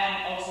 and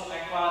also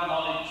acquire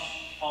knowledge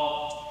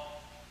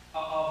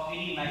of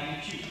any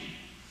magnitude.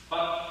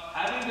 But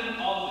having done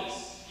all this,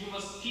 you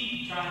must keep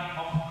track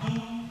of two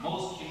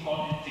most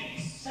important things.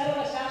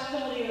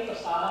 సర్వశాస్త్రముల యొక్క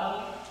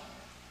సారాన్ని,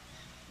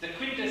 The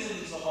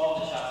quintessence of all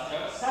the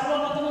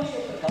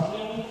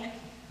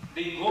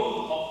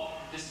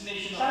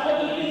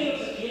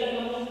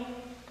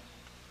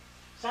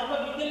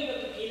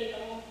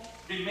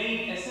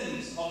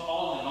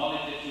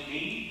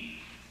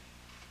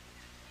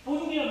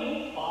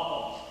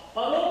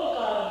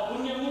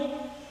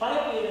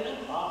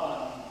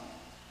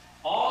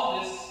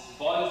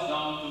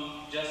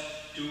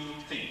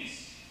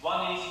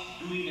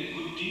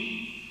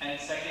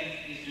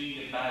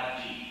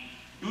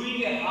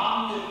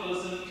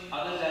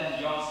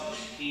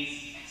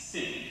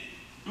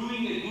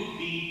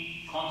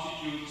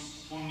constitutes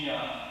punya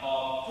or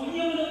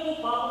పుణ్యములకు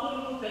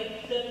పాపములకు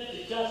పెద్ద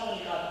వ్యత్యాసం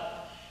కాదు.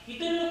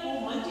 ఇతరులకు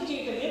మంచి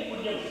చేయటమే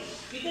పుణ్యం,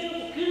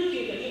 ఇతరులకు కీడు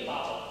చేయటమే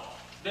పాపం.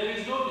 There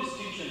is no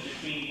distinction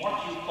between what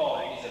you call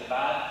is a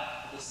bad,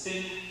 the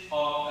sin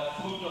or a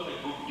fruit of a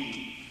good deed.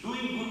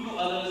 Doing good to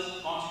others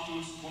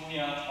constitutes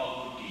punya or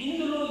good deed.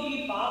 ఇందులో ఈ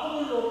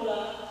పాపము లోపల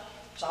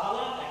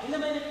చాలా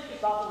కఠినమైనటువంటి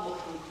పాపం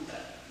ఒకటి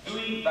ఉంటుంటారు.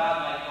 Doing bad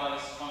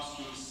likewise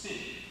constitutes sin.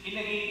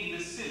 Again, in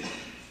the sin,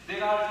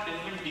 there are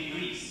different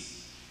degrees.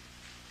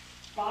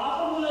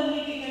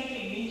 పాపములన్నిటికంటే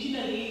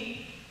మించినది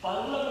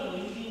పరులను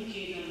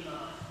నిందించేదన్నా,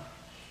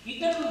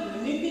 ఇతరులను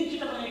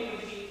నిందించడం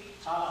అనేటువంటి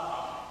చాలా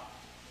పాపం.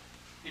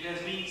 It has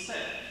been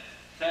said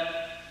that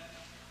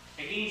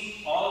against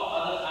all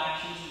other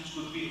actions which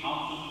could be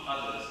harmful to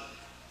others,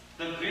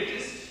 the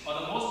greatest or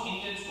the most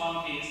intense one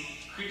is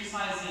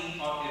criticizing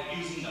or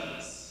abusing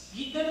others.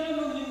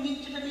 ఇతరులను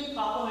నిందించడమే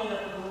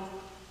పాపమైనప్పుడు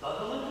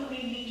భగవంతుని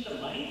నిందించడం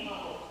మరీ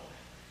పాపం.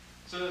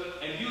 So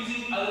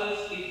abusing others,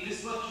 if this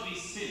were to be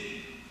sin,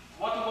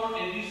 what about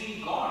abusing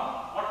God?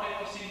 What type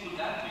of sin could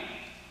that be?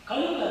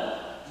 కనుక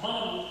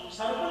మనం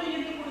సర్వుల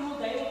ఎందుకు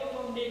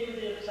దైవత్వం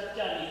ఉండేటువంటి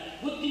సత్యాన్ని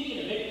గుర్తించిన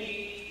వ్యక్తి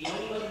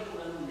ఎవరిని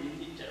కూడా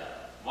నిందించరా.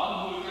 One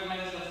who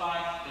recognizes the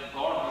fact that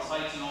God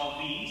resides in all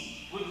beings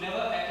would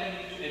never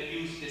attempt to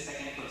abuse a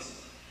second person.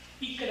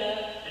 ఇక్కడ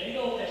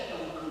రెండవ ప్రశ్న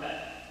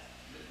ఉండాలి.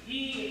 ఈ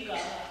యొక్క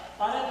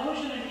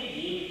పరదోషం అంటే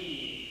ఏమిటి?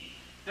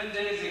 Then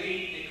there is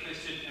again a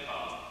question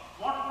about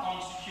what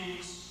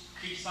constitutes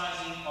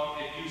criticizing or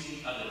abusing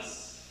others.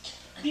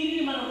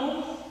 దీన్ని మనము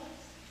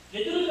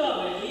ఎదురుగా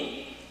వెళ్ళి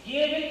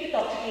ఏ వ్యక్తి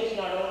తప్పు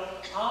చేసినాడో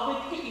ఆ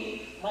వ్యక్తికి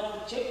మనం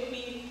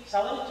చెప్పి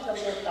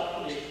సవరించడంలో తప్పు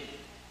లేదు.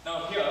 Now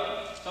here,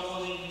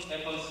 supposing a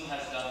person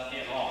has done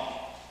a wrong,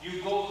 you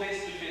go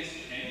face to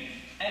him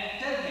and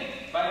tell him,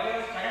 by way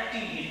of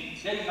correcting him,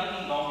 there is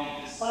nothing wrong in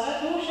this.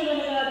 పరదోషం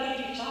అనేది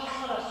దీనికి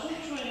చాలా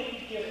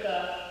సూక్ష్మమైనటువంటి యొక్క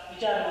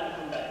విచారం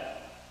ఉండాలి.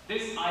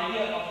 This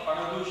idea of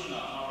paradoshna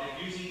or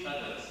abusing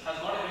others has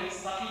got a very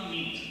subtle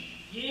meaning.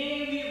 ఏ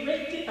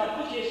వ్యక్తి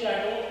తప్పు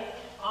చేశాడో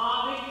ఆ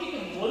వ్యక్తికి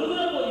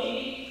మొరుగున పోయి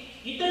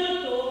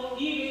ఇతరులతో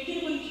ఈ వ్యక్తి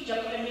గురించి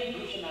చెప్పడమే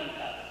దూషణ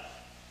అంటారు.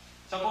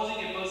 Supposing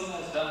a person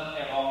has done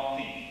a wrong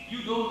thing, you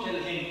don't tell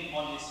him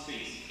on his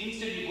face.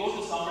 Instead, you go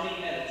to somebody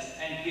else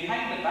and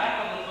behind the back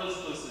of the first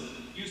person,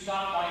 you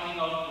start pointing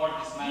out what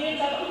this man has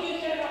తప్పు done.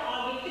 చేశాడో ఆ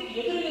వ్యక్తికి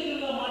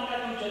ఎదురుగా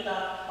మాట్లాడడం చేత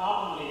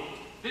పాపం లేదు.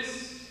 This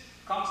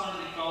comes under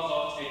the clause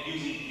of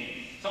abusing him.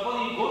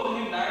 Supposing you go to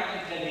him directly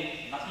and tell him,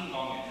 nothing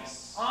wrong in this.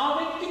 ఆ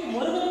వ్యక్తికి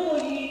మొరుగున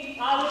పోయి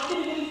ఆ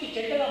వ్యక్తిని గురించి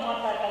చెడ్డగా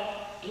మాట్లాడటం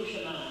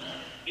దూషణ అన్నారు.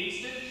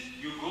 Instead,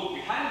 you go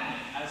behind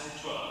him as it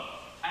were,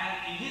 and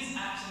in his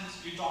absence,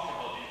 you talk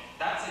about him.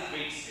 That's a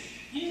great sin.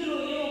 ఇందులో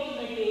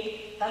ఏమవుతుందంటే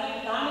తనకి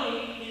తానే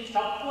ఇది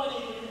తప్పు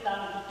అనేటువంటి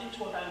తాను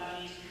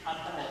గుర్తించుకోవడానికి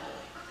అర్థమవుతుంది.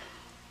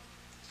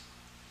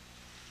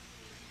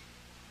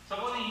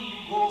 Supposing you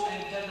go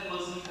and tell the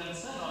person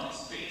concerned on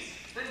his face,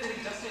 then there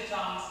is just a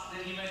chance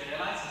that he might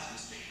realize his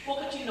mistake.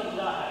 ఒక చిన్న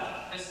ఉదాహరణ,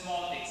 A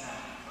small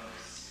example for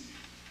this.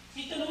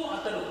 ఇతను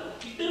అతను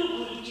ఇద్దరు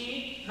గురించి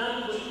నన్ను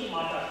గురించి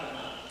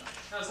మాట్లాడుతున్నారు.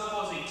 Now,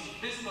 supposing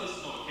this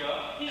person over here,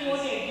 ఇది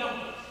only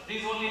example. this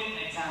is only an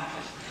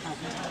example.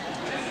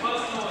 This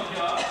person over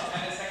here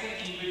and a second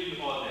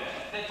individual over there,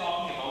 they're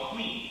talking about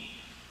me.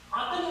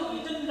 అతను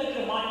ఇతని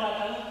దగ్గర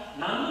మాట్లాడటం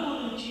నన్ను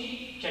గురించి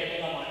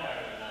చెడ్డగా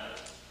మాట్లాడుతున్నారు.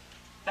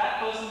 That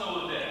person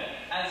over there,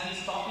 as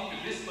he's talking to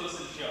this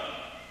person here,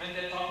 when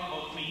they're talking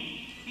about me,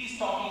 he's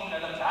talking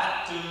at a bad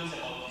terms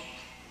about me.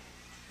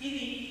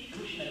 ఇది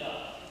దూషణగా.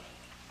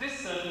 This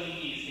certainly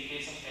is a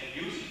case of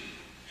abusing.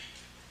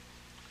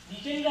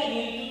 నిజంగా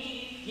నేను చూసి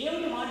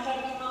ఏమిటి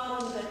మాట్లాడుతున్నారు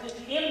అంటే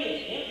ఏం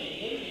లేదు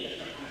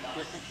అనుకుంటా.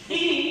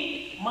 ఇది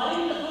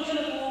మరింత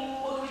దూషణకు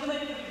ఒక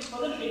విధమైనటువంటి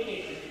మొదలు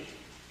పెట్టేటువంటి.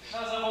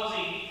 Now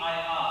supposing I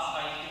ask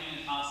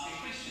a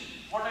question,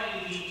 what are you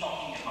being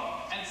talking about?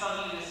 And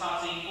suddenly they start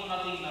saying, oh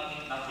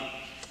nothing.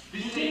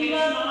 This is a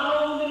నిజంగా case. నాలో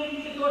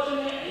ఉండేటువంటి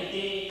దోషమే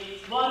అయితే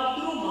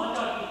వారిద్దరూ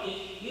మాట్లాడుతుంటే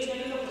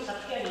ఏదైనా ఒక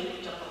సత్యాన్ని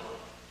చెప్పకూడదు.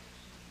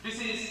 This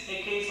is a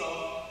case of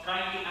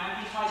trying to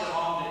amplify the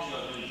wrong that you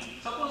are doing.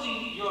 Supposing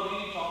you are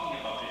really talking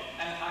about it,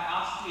 and I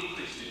ask you a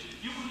question,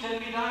 you could tell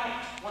me that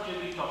what you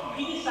have been talking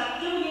ఇది about.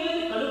 సత్యం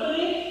లేదు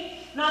కనుకనే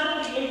నాకు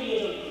ఏం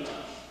లేదు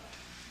అనుకున్నాను.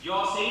 You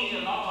are saying you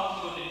are not talking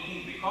about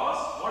anything because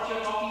what you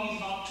are talking is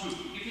not true.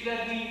 If it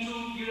had been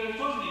true, you would have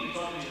told me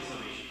without any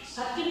reservations.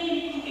 సత్యమే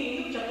అనుకుంటే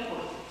ఎందుకు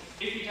చెప్పకూడదు?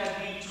 If it had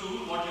been true,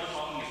 what you are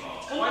talking about,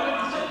 కనుక why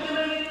not say it?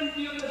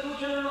 అసత్యమైనటువంటి యొక్క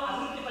దూషణను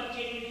అభివృద్ధి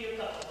పరిచేటువంటి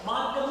యొక్క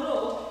మార్గంలో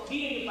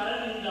దీనిని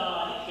పరనింద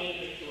అని పేరు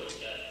పెట్టి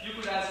వచ్చారు. You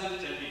could as well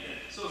tell me that.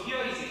 So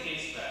here is a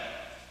case where,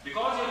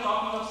 because you are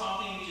talking about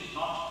something which is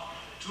not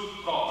truth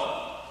proper,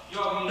 you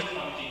are really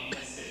committing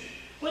a sin.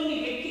 కొన్ని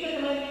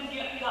వ్యక్తిగతమైనటువంటి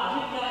యొక్క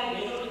అభిప్రాయ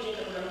భేదాల చేత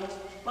కూడాను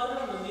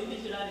పరులను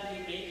నిందించడానికి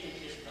ప్రయత్నం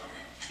చేస్తాం.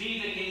 This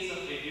is a case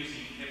of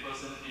abusing a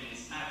person in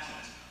his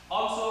absence.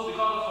 Also,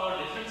 because of our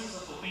differences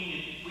of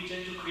opinion, we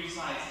tend to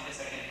criticize a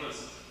second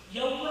person.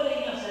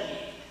 ఎవరైనా సరే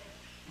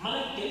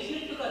మనకు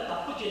తెలిసినట్టుగా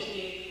తప్పు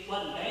చేస్తే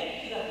వారు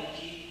డైరెక్ట్గా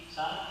తెచ్చి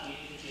సార్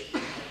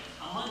చేస్తున్నారు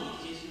అమ్మ నీకు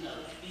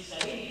చేస్తున్నారు ఇది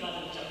సరైనది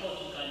కాదని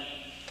చెప్పవచ్చు, కానీ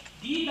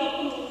ఈ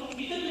తప్పును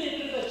ఇతరులు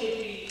ఎదురుగా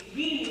చెప్పి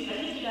వీరిని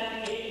ఖండించడానికి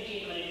ప్రయత్నం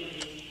చేయడం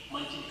అనేటువంటి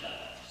మంచిది కాదు.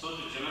 So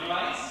to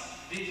generalize,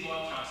 this is what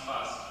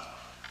transpires.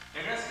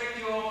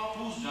 Irrespective of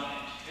who's done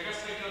it,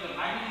 irrespective of the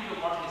magnitude of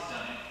what he's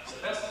done it, the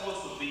best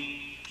course would be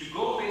to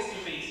go face to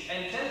face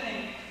and tell him,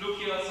 look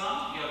here son,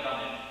 you have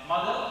done it,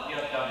 mother, you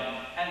have done it,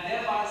 and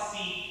thereby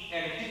see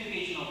a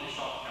rectification of the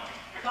shortcoming.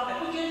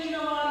 తప్పు చేసిన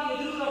వారి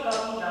ఎదురుగా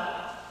కాకుండా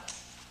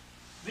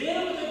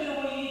వేరొక దగ్గర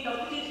పోయి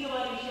తప్పు చేసిన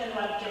వారి విషయాన్ని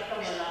వారికి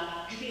చెప్పడం వల్ల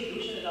ఇదే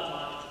దూషణగా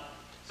మారుతుంది.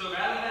 So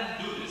rather than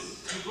do this,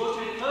 you go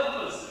to a third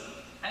person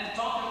and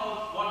talk about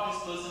what this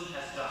person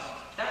has done.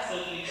 That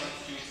certainly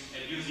constitutes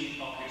abusing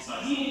or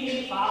criticizing. దీనిని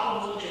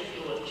పాపము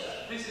చెప్తూ వచ్చారు.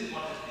 This is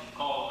what has been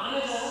called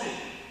sin.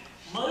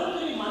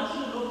 మరొకరి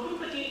మనసును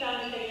నొప్పింప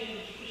చేయడానికి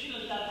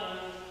కృషులంతా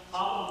తాను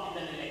పాపం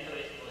కిందని లెక్క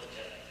వేస్తూ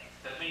వచ్చారు.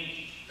 That means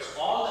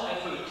all the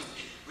effort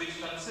which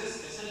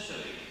consists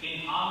essentially in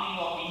harming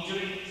or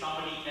injuring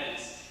somebody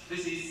else,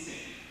 this is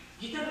sin.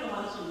 ఇతరుల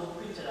మనసును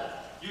నొప్పించరా?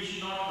 You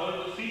should not hurt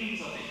the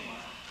feelings of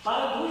anyone.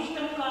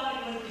 పరదూషణం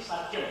కానిటువంటి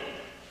Satyam.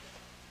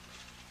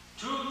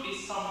 Truth is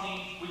something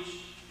which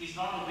is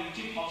not a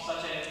victim of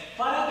such a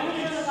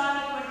పరదూషణ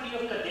కానిటువంటి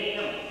యొక్క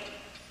దేహం.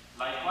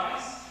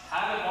 Likewise,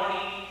 have a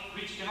body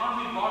which cannot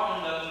be brought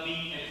under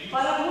being abused.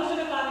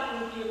 పరదూషణ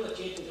కానిటువంటి యొక్క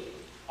చేతులు.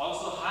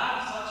 Also have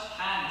such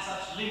hands,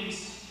 such limbs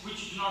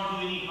which do not do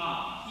any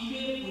harm.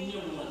 ఇవే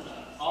పుణ్యము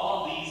అంటారు. All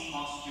these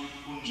constitute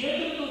punya.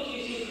 చేతులతో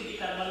చేసేటువంటి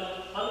కర్మలు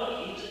పనులు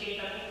హింస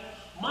చేయటం,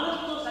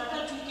 మనసుతో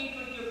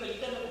సంకల్పించేటువంటి యొక్క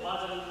ఇతరులకు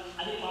బాధలు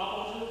అది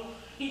పాపము.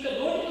 ఇంకా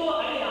నోటితో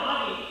ఆడి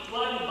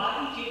వారిని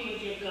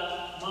బాధించేటువంటి యొక్క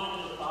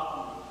మాటలు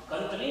పాపము.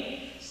 కనుకనే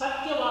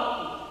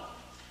సత్యవాక్కు,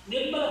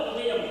 నిర్మల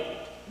హృదయం,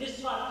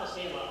 నిస్వార్థ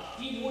సేవ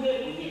ఈ మూడే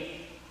పుణ్యం.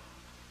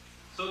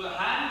 So the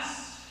hands,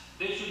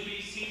 they should be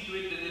seen to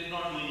it that they do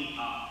not do any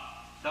harm.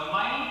 The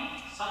mind,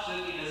 such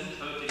that it doesn't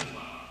hurt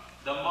anyone.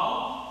 The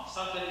mouth,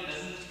 such that it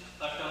doesn't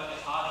utter a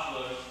harsh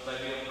word by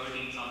way of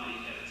hurting somebody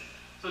else.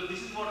 So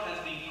this is what has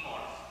been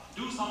called.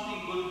 Do something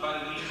good by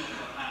the means of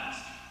your hands.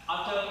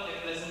 Utter a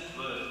pleasant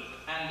word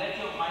and let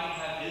your mind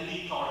have healthy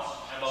thoughts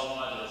about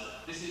others.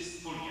 This is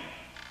punya.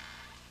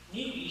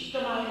 నీకు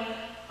ఇష్టమైన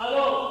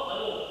hello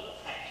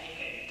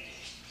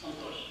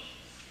సంతోషం.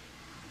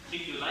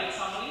 If you like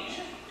somebody,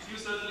 you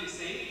certainly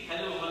say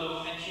hello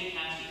and shake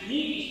hands with him.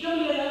 నీకు ఇష్టం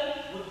లేదా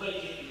good bye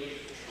చెప్పి.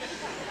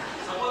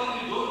 Supposing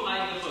you don't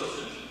like the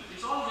person,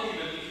 it's all very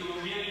well if you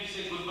merely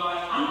say goodbye.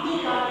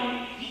 అంతేకాని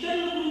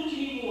ఇతరుల గురించి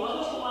నీవు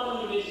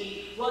ఆలోచనలు వేసి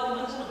వారి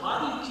మనసును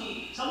బాధించి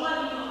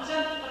సమాజంలో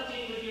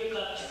అశాంతిపరిచేటువంటి యొక్క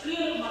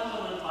క్రియలకు మాత్రం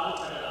మనం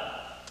పాల్పడరా?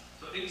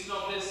 So instead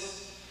of this,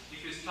 if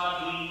you start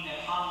doing a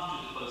harm to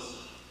the person,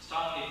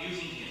 start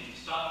abusing him,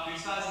 start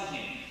criticizing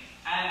him,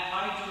 and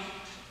try to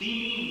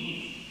demean him,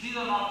 these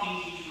are not things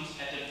which you must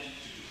attempt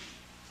to do.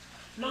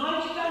 నా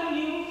ఇష్టాన్ని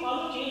నీవు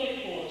follow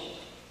చేయలేకపోవచ్చు.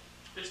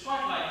 It's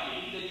quite likely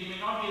that you may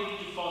not be able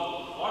to follow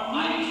what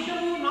నీ I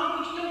ఇష్టం నాకు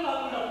ఇష్టం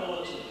కాకుండా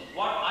పోవచ్చు.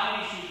 what I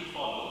wish you to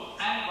follow,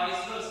 and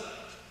vice versa.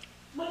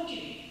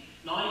 మంచిది.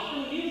 నా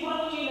ఇష్టం నీవు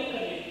ఫాలో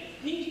చేయలేకలేదు,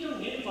 నీ ఇష్టం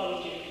నేను ఫాలో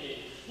చేయట్లేదు.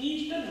 నీ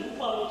ఇష్టం నువ్వు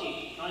ఫాలో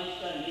చేయి, నా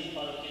ఇష్టాన్ని నేను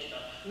ఫాలో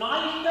చేస్తాను. నా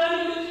ఇష్టాన్ని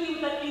గురించి నీవు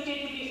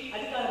తగ్గించేటువంటి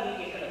అధికారం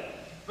నీకు ఎక్కడ?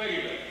 Very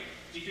well.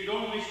 If you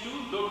don't wish to,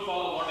 don't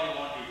follow what I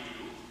want you to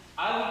do.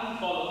 I wouldn't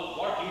follow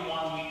what you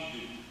want me to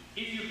do.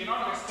 If you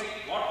cannot respect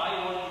what I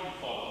want you to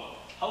follow,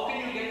 how can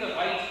you get the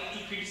right to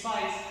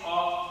criticize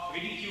or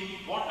ridicule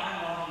what I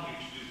am wanting you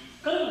to do?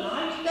 కానీ నా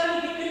ఇష్టాన్ని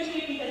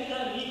ధిక్కరించేటువంటి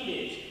అధికారం నీకు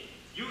లేదు.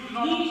 You do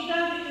నీ not.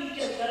 ఇష్టాన్ని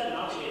ధిక్కరించే అధికారం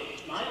నాకు లేదు.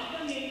 నా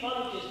ఇష్టం నేను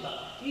ఫాలో చేస్తా,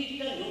 నీ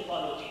ఇష్టాన్ని నువ్వు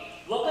ఫాలో చేయి.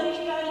 ఒకరి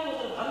ఇష్టానికి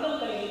ఒకరు భంగం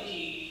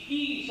కలిగించి ఈ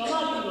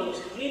సమాజంలో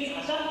నేను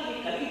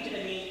అశాంతిని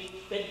కలిగించడమే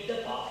పెద్ద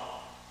పాపం.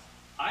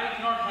 I do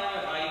not have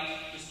a right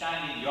to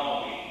stand in your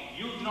way.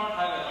 You do not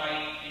have a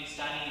right in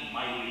standing in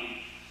my way.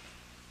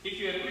 If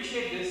you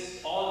appreciate this,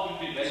 all will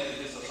be well with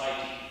this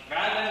society.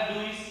 Rather than do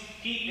is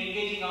keep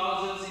engaging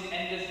ourselves in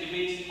endless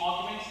debates and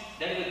arguments,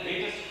 that is the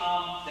greatest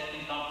harm that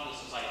can come to the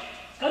society.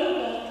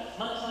 కనుక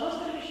మన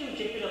సమస్త విషయం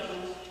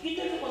చెప్పినప్పుడు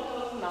ఇతరులు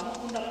కొంతవరకు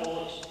నమ్మకుండా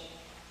పోవచ్చు.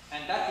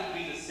 And that would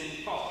be the sin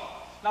problem.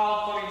 Now,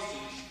 for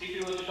instance, if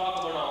you were to talk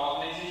about our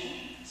organization,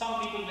 some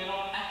people may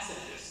not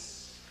accept this.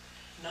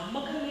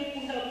 నమ్మకం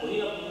లేకుండా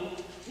పోయినప్పుడు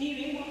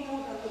నీవేమవుతావు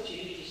నాకు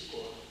చర్య తీసుకో.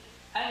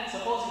 And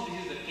supposing this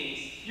is the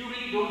case, you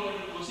really don't have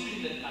to proceed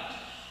in that manner.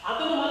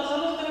 అతను మన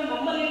సంస్థను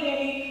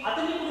నమ్మలేదని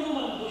అతన్ని కూడా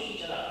మనం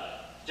దూషించరాదు.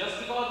 Just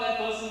because that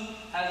person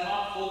has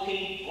not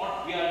okayed what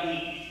we are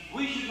doing,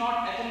 we should not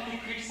attempt to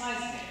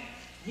criticize them.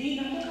 నీ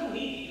నమ్మకం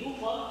నీది, నువ్వు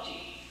ఫాలో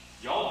చేయి.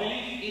 Your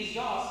belief is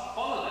yours,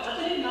 follow that.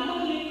 అతని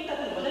నమ్మకం లేకపోతే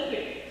అతను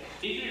వదిలిపెట్టు.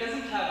 If he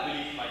doesn't have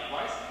belief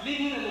likewise,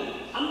 leave him alone.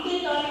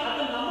 అంతేకాని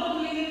అతను నమ్మకం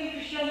లేని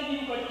విషయాన్ని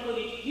నీవు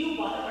పట్టుకొని నీవు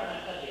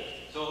బాధపడక్కర్లేదు.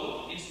 So,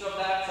 instead of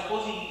that,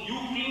 supposing you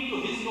cling to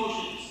his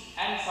notions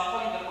and suffer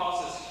in the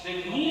process, then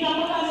నీ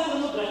నమ్మకాన్ని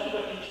నువ్వు భ్రష్టు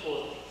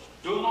పట్టించుకోవద్దు.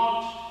 do not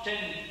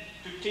tend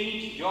to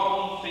taint your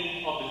own faith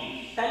or belief.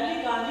 తల్లి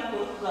కానీ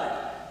కొడుకు కానీ,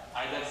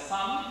 Either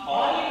son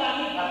భార్య or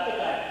కానీ భర్త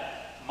కానీ,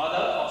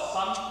 mother or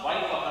son,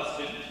 wife or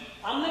husband,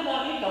 అన్న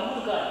కానీ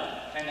తమ్ముడు కానీ,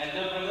 an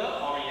elder brother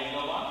or a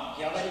younger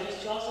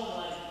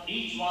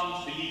one's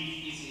belief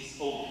is his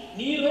own.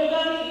 నీ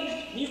రోగానికి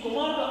నీ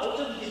కుమారుడు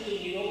ఔషధం ఇస్తే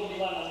నీ రోగం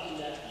నివారణ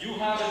అవుతుందా? You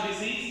have a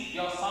disease,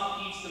 your son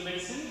eats the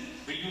medicine,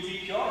 will you be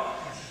cured?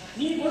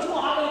 నీ కొడుకు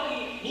ఆకలికి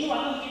నీ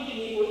అన్నం తింటే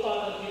నీ కొడుకు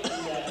ఆకలి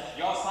తీరుతుందా?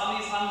 Your son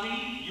is hungry,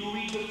 you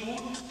eat the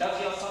food, does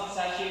your son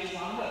satiate his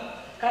hunger?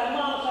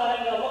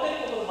 కర్మానుసారంగా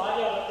ఒకరికొకరు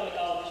భార్యాభర్తలు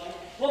కావచ్చు,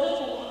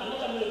 ఒకరికి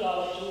అన్నతమ్ములు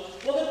కావచ్చు,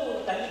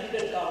 ఒకరికి తల్లి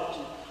బిడ్డలు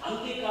కావచ్చు.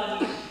 అంతేకాని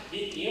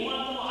దీనికి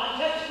ఏమాత్రం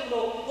ఆధ్యాత్మికంలో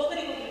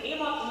ఒకరికొకరు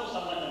ఏమాత్రం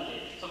సంబంధం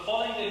లేదు. So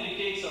following the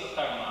dictates of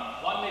karma,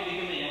 one may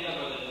become a younger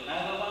brother to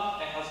another one,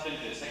 a husband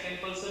to a second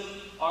person,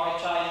 or a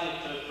child to a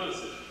third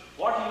person.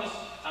 What you must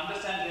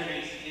understand here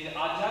is, in the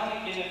Adhyatmic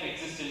plane of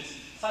existence,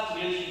 such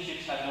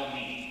relationships have no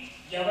meaning.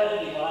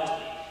 ఎవరిది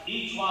వారిది.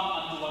 Each one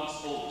unto one's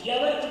own.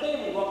 ఎవరి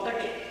హృదయం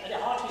ఒక్కటే, అది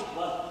heart is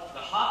one.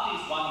 The heart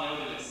is one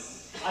nevertheless.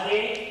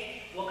 అదే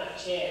ఒక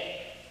chair.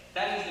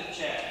 That is the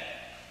chair.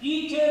 ఈ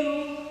chair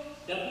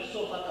double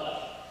sofa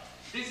కాదు.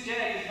 This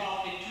chair is not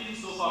a twin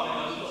sofa or a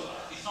double sofa.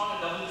 It's not a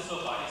double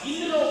sofa.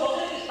 ఇందులో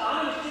ఒకరికి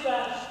స్థానం ఇచ్చిగా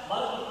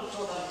మరొకరు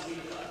కూర్చోవడానికి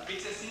వీలు కాదు.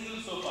 It's a single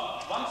sofa.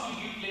 Once you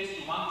give place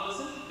to one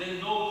person, there is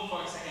no room for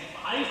a second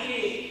one. అయితే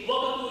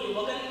ఒక తూరి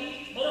ఒకరికి,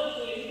 మరొక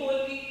తూరి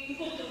ఇంకొకరికి,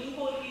 ఇంకొక తూరి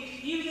ఇంకొకరికి,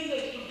 ఈ విధంగా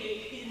ఇస్తుంటే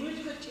ఇది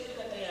మ్యూజికల్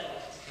చైర్గా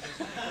తయారవుతుంది.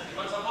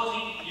 But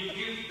supposing you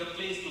give the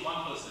place to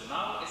one person,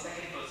 now a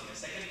second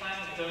time,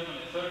 a third one,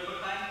 a third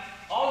time,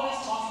 all this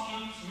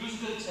constitutes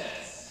musical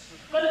chairs.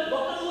 కానీ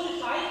ఒక తూరి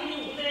స్థాయికి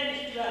నీవు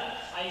ఉదయాన్నిగా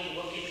ఆయన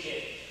ఒకే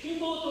చైర్,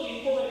 ఇంకొక తూరి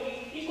ఇంకొకరికి,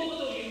 ఇంకొక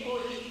తూరి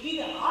ఇంకొకరికి,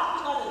 ఇది ఆర్ట్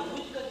కాదు,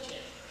 musical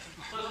chair.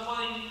 So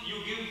supposing you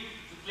give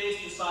the place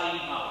to Sai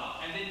now,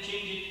 and then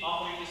change it,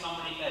 offer it to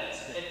somebody else,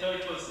 a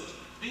third person.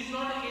 This is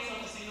not a case of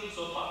a single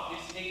sofa.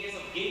 It's a case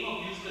of game of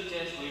musical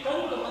chairs going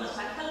కనుక on. మన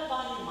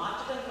సంకల్పాన్ని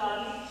మార్చడం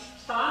కానీ,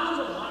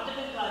 స్థానంలో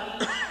మార్చడం కానీ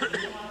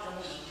ఏమాత్రము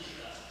మంచిది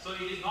కాదు. So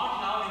it is not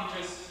in our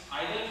interest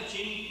either to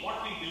change what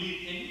we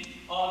believe in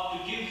or to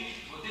give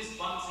this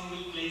one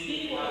single place that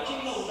దీనికి we ఒక have.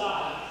 చిన్న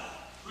ఉదాహరణ.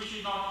 We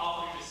should not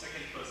offer it to a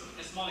second person.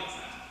 A small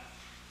example.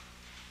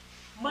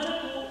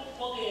 మనకు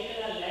ఒక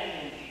ఎకరా land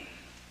ఉంది.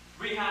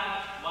 We have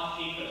 1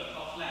 acre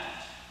of land,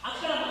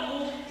 అక్కడ మనము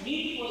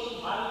నీటి కోసం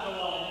బావి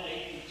తవ్వాలని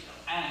ప్రయత్నించాం.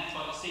 and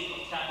for the sake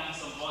of tapping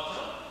some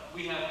water,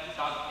 we have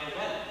dug a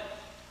well.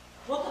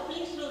 ఒక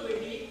ప్లేస్ లో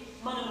వెళ్ళి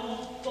మనము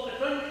ఒక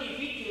 20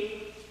 feet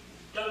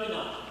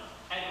తవ్వినాం.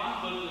 At one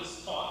particular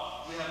spot,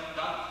 we have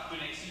dug to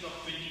an extent of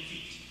 20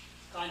 feet,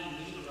 కానీ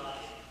నీరు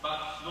రాలేదు.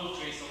 but no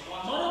trace of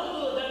water. మరొక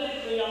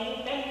దగ్గరికి పోయాము,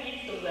 10 feet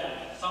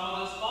తవ్వాము. Some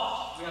other spot,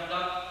 we have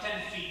dug 10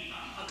 feet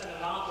now, అక్కడ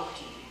రాక్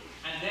వచ్చింది.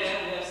 and there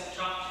we have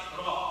struck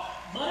rock.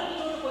 మరొక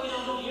చోట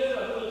పోయినాము, 7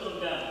 అడుగులు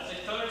తవ్వాము. The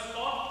third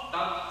spot,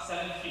 dug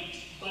 7 feet,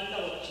 బండ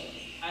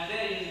వచ్చింది. and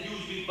there is a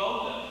huge big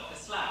boulder, a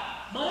slab.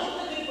 మరొక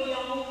దగ్గరికి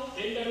పోయాము,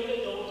 2 అడుగులే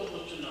తవ్వుతూ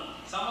కూర్చున్నాము.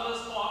 Some other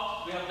spot,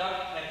 we have dug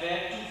a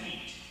bare 2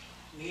 feet.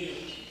 నీరు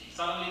వచ్చింది.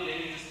 Suddenly there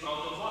is this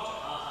sprout of water.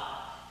 ఆహా,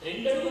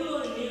 2 అడుగుల్లో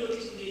నీరు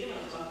వచ్చింది అని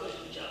మనం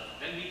సంతోషించాము.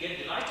 Then we get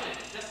delighted.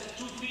 Just at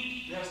 2 feet,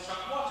 we have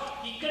struck water.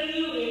 ఇక్కడ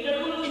నీవు 2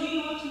 అడుగుల్లో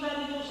నీరు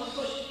వచ్చిందని నువ్వు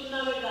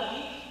సంతోషిస్తున్నావే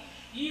కానీ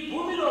ఈ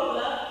భూమి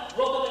లోపల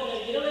ఒక దగ్గర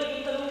 20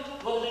 గుంటలు,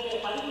 ఒక దగ్గర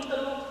 10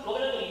 గుంటలు, ఒక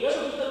దగ్గర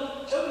 7 గుంటలు,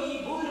 ఈ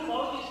భూమిని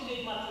పాడు చేసింది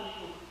మాత్రం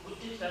నీకు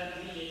గుర్తించడానికి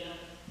వీలు లేదా?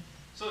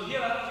 So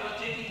here you are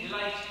taking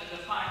delight at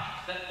the fact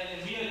that at a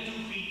mere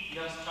 2 feet you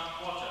have struck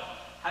water.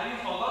 Have you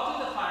forgotten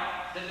the fact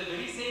that the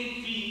very same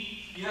feet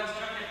you have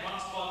struck at one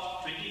spot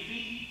 20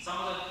 feet, some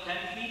other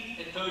 10 feet,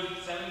 a third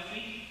 7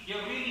 feet? You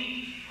have really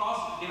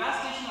caused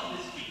devastation of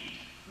this feet.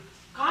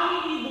 కానీ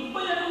ఈ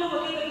 30 అడుగులు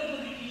ఒకే దగ్గర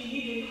పెట్టి ఈ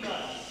నీరు ఎందుకు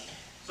రాదు?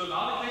 So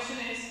now the question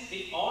is,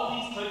 if all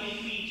these 30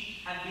 feet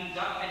had been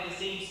dug at the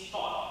same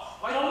spot,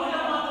 why could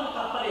round మాత్రం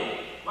తప్పలేదు.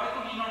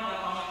 we not have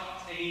come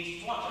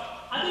against water?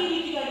 అదే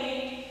రీతిగానే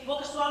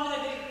ఒక స్వామి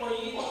దగ్గరికి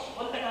పోయి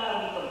కొంతకాలం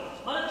ఉంటాం,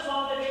 మరొక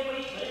స్వామి దగ్గరికి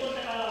పోయి మరి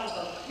కొంతకాలం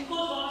ఉంటాం, ఇంకో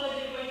స్వామి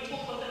దగ్గరికి పోయి ఇంకో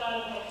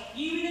కొంతకాలం ఉంటాం.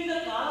 ఈ విధంగా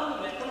కాలం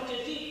వ్యక్తం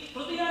చేసి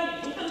హృదయాన్ని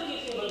గుంటలు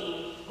చేసే బదులు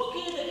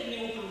ఒకే దగ్గర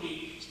ఉంటుంది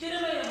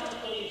స్థిరమైన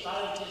మనతో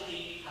సాధన చేసి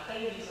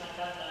అక్కడి నుంచి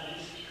సాక్షాత్కారాన్ని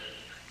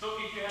So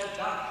if you had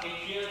dug a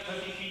clear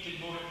 30 feet and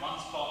more at one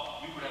spot,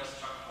 you could have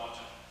struck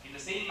water. In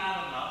the same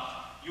manner now,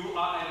 you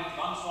are with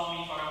one Swami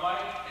for a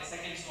while, a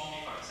second Swami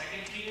for a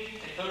second period,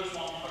 a third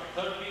Swami for a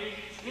third period.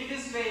 In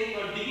this way, you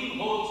are digging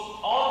holes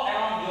all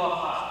around your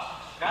heart.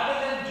 Rather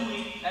than do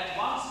it at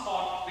one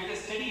spot with a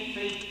steady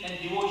faith and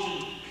devotion,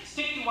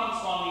 stick to one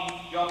Swami,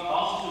 you are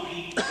bound to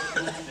reap the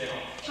fruits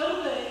thereof.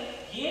 కనుక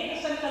ఏక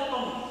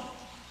సంకల్పం,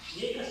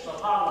 ఏక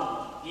స్వభావం,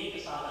 ఏక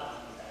సాధన.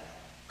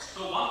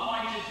 So one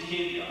pointed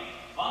behavior,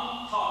 one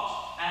thought,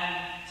 and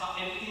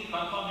everything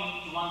conforming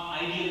to one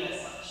ideal as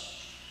such.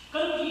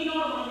 కనుక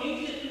ఈనాడు మనం ఏం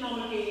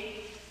చేస్తున్నామంటే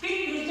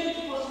క్విక్ రిజల్ట్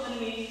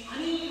కోసమని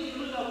అనేక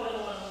విధులుగా కూడా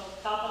మనం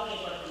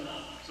తాపత్రయపడుతున్నాం.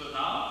 So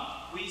now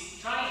we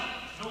strive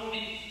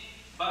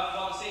but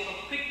for the sake of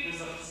quick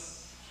results.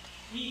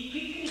 ఈ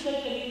క్విక్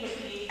రిజల్ట్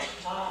అనేటువంటి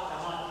చాలా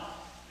ప్రమాదం.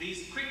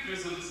 These quick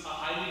results are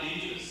highly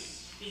dangerous.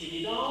 ఇది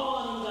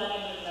నిదానంగానే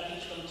మనకు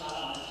లభించడం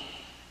చాలా మంచిది.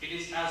 It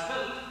is as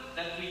well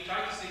that we try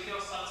to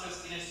secure success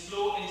in a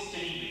slow and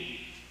steady way.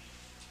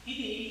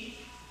 ఇది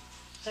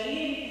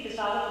సరైన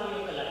సాధన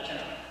యొక్క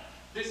లక్షణం.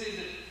 This is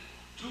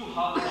true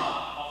hatma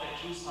of a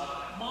true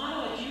sadhana.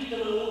 మానవ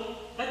జీవితంలో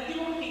ప్రతి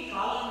ఒక్కటి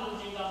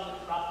కాలానుగుణంగా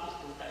మనకు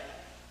ప్రాప్తిస్తుంటాయి.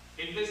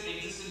 In this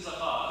existence of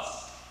ours,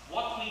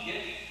 what we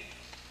get,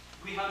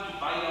 we have to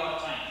buy our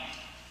time.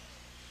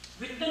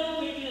 విత్తనం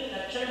పెట్టిన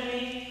తక్షణమే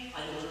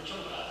అది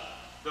వృక్షం కాదు.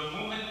 The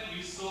moment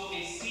you sow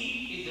a seed,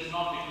 it does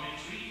not become a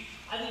tree.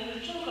 అది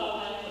వృక్షం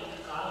కావడానికి కొంత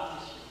కాలం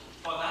తీసుకుంటుంది.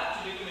 For that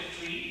to become a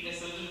tree, a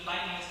certain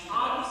time has to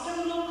ఆ pass.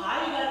 వృక్షంలో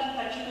కాయ కాసిన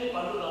తక్షణమే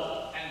పండు రాదు.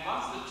 And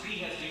once the tree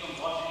has become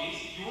what it is,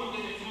 you won't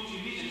get a fruit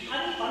immediately.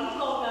 అది పండు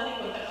కావడానికి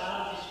కొంత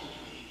కాలం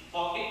తీసుకుంటుంది.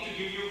 For it to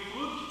give you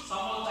fruit,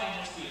 some more time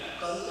has to elapse.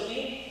 కనుకనే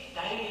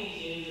time is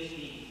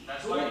everything.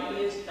 That's don't why-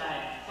 waste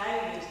time. Time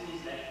waste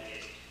is like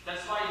waste.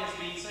 That's why it has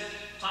been said,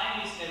 time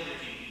is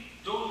everything.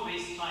 Don't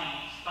waste time.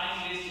 Time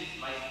waste is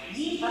life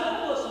నీ waste. ఫలం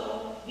కోసము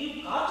నీవు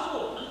కాచుకో,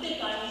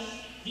 అంతేకాని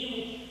నీవు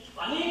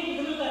అనేక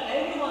విధములుగా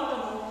టైంని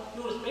మాత్రము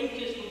నువ్వు స్పెండ్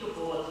చేసుకుంటూ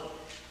పోవద్దు.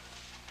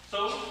 So,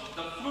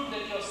 the fruit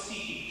that you are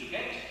seeking to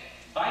get,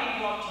 bide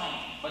your time,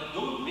 but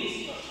don't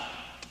waste your time.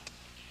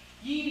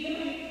 ఈ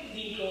విధమైన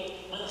దీంట్లో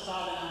మన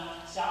సాధన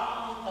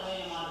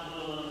శాంతమైన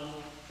మార్గంలో మనము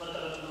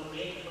కొంతవరకు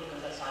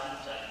ప్రయత్నపూర్వకంగా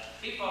సాధించాలి.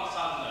 If our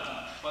sadhana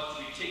was to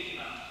be taken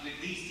up with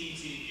these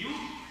things in view,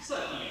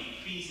 certainly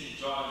peace and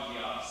joy will be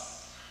ours.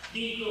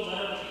 దీంట్లో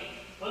మరొకటి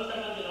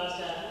కొంతమంది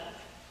రాశారు,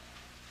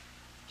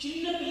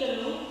 చిన్న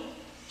పిల్లలను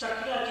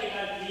చక్కగా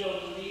చేయడానికి వీలు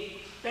అవుతుంది,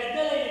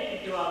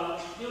 పెద్దలైనటువంటి వారు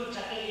మేము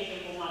చక్కగా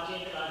చేయటం మా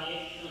చేతి రానే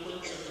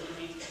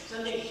కొంతమంది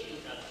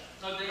సందేహిస్తుంటారు.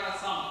 Now there are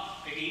some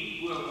again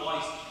who have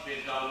voiced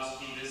their doubts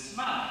in this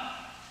manner.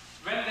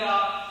 When they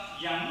are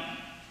young,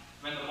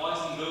 when the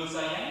boys and girls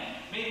are young,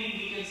 maybe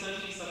we can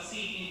certainly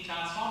succeed in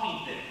transforming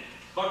them.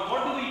 But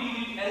what do we do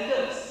with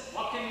elders?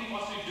 What can we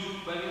possibly do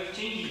by way of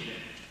changing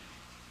them?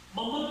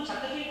 మమ్మల్ని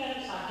చక్క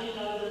చేయడానికి సాధ్యం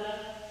కాదు కదా.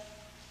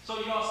 So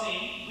you are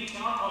saying we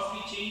cannot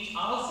possibly change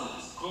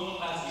ourselves, grown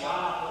up as we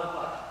చాలా are.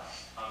 పొరపాటు.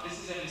 This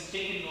is a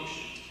mistaken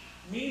notion.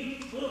 మీరు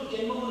పూర్వ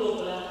జన్మము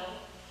లోపల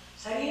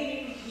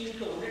సరైనటువంటి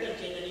దీంట్లో ఉండటం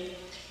చేతని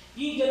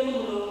ఈ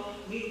జన్మములో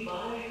మీరు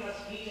బాగా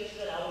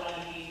స్పీకర్స్గా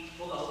రావడానికి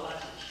ఒక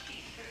అవకాశం ఇస్తుంది.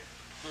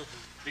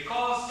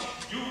 Because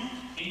you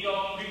in your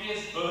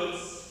previous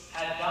births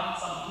had done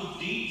some good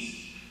deeds,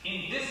 in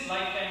this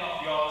lifetime of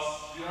yours,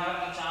 you have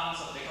the chance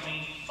of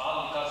becoming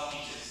Balavikas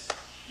teachers.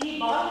 ఈ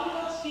బాలిక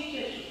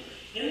స్పీకర్స్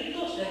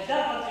ఎంతో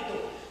శ్రద్ధాభక్తితో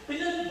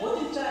పిల్లల్ని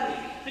బోధించాలి,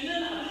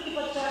 పిల్లల్ని అభివృద్ధి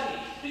పరచాలి,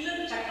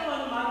 పిల్లల్ని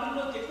చక్కమైన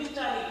మార్గంలో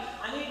తెప్పించాలి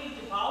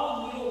అనేటువంటి భావం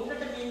మీలో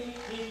ఉండటమే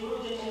మీ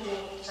పూర్వజన్మంలో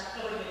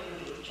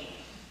చక్కబడినటువంటి వృక్షం.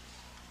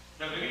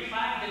 The very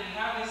fact that you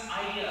have this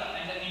idea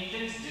and the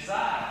intense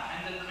desire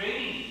and the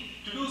craving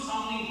to do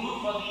something good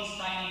for these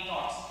tiny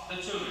thoughts, the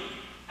children,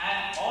 and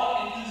all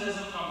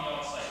enthusiasm from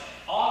your side,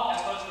 all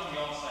efforts from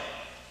your side,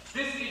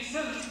 this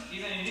itself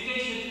is an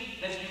indication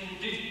that you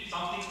did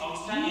something మీరు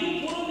outstanding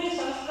పూర్వమే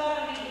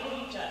సంస్కారాన్ని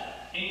అనుభవించాలి.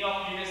 in your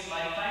previous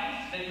lifetime,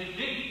 that you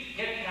did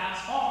get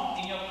transformed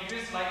in your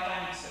previous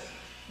lifetime itself.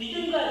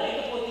 నిజంగా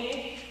లేకపోతే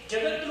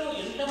జగత్తులో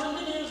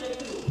ఎంతమంది లేని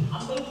వ్యక్తులు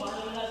అందరూ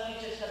బాలిక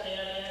టీచర్స్గా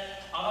తయారయ్యారు.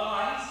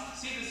 Otherwise,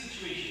 see the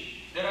situation.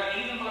 There are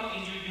any number of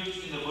individuals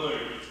in the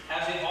world.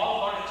 Have they all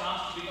got a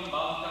chance to become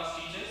Balavikas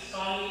teachers?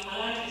 కానీ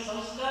అలాంటి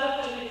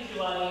సంస్కారపరమైనటువంటి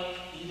వారే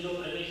ఇందులో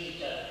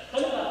ప్రవేశించారు.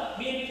 కనుక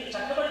మీరు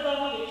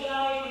చక్కబడతాము ఎట్లా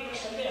అనేటువంటి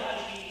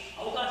సందేహానికి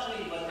అవకాశం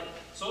ఇవ్వదు.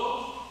 So,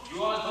 you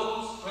are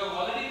those who have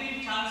already been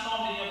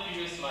transformed in your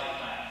previous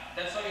lifetime.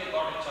 That's why you have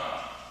got a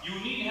chance. You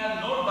need have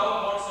no doubt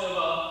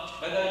whatsoever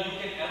whether you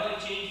can ever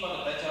change for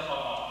the better or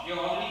not. You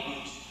are already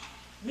good.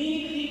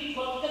 మీకు దీన్ని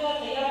కొత్తగా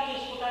తయారు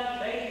చేసుకోవడానికి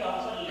training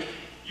అవసరం లేదు.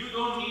 You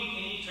don't need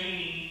any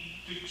training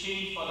to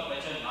change for the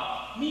better now.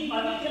 మీ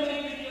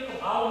పవిత్రమైనటువంటి యొక్క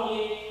భావమే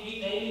ఈ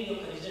ట్రైనింగ్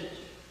యొక్క result.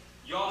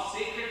 Your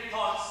sacred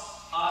thoughts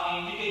are an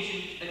indication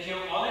that you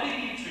have already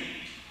been trained.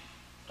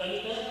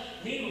 కనుక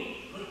మీరు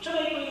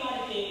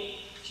వృక్షమైపోయినారంటే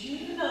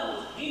చిన్న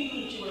దీని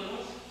నుంచి మనము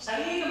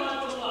సరైన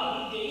మార్గంలో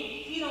అభివృద్ధి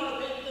ఈనాడు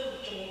పెద్ద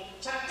వృక్షము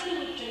చక్కని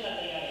వృక్షంగా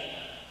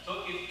తయారైనారు. So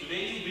if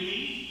today you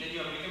believe that you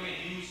have become a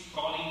huge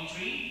sprawling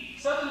tree,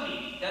 certainly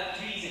that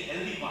tree is a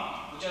healthy one,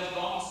 which has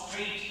gone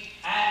straight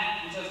and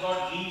which has got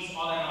leaves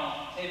all around,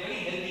 a very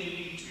healthy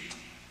looking tree.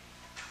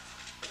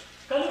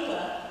 కనుక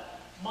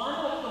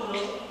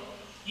మానవత్వంలో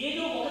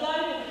ఏదో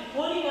ఒకదాని ఒకటి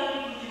పోలి కానీ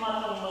వృద్ధి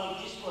మాత్రం మనం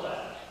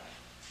తీసుకోవాలి.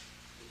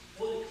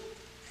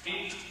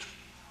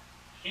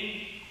 In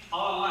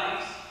our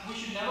lives, we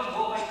should never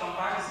go by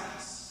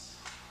comparisons.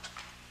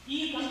 ఈ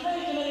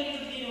కంపారిజన్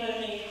అనేటువంటి దీని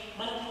వల్లనే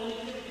మనకు కొన్ని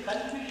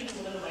కన్ఫ్యూజన్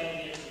కూడా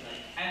బయలుదేరుతున్నాయి.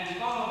 And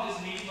because of this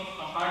meaning of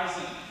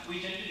comparison, we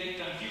tend to get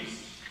confused.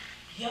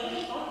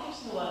 ఎవరి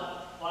కాన్ఫిడెన్స్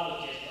ఫాలో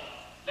చేస్తాం.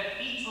 Let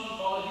each one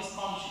follow his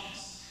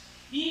conscience.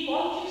 ఈ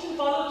కాన్ఫిడెన్స్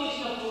ఫాలో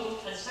చేసినప్పుడు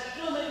అది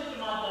సక్రమమైన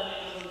మార్గాన్ని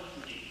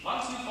అనుకుంటుంది.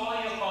 Once you follow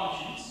your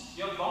conscience,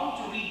 you are bound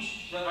to reach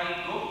the right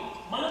goal.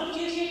 మనం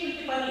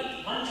చేసేటువంటి పని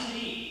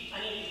మంచిది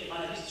అనేటువంటి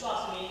మన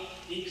విశ్వాసమే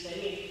దీనికి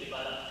సరైనటువంటి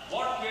బలం.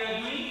 What we are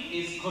doing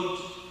is good.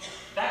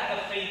 That is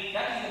the faith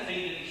that we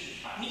should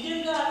have.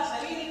 నిజంగా అది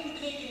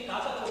సరైనటువంటి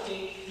కాకపోతే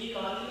మీకు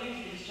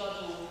అందులోని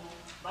విశ్వాసం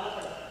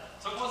బలపడదు.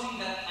 Supposing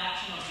that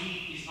action or deed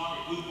is not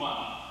a good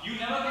one, you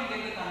never can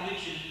get the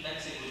conviction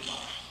that's a good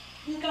one.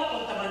 ఇంకా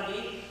కొంతమంది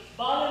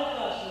బాలక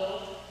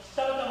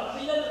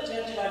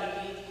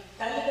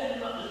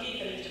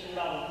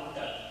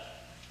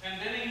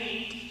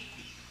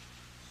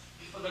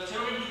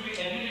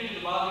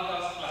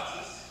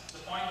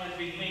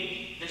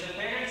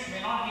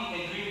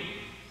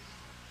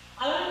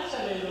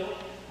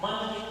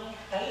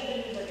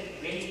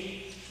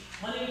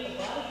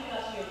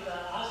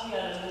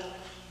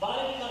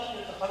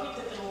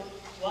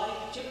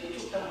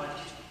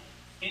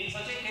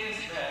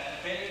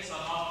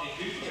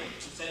people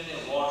to send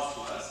their wards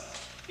to us,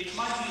 it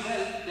might be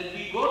well that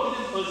we go to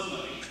them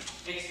personally,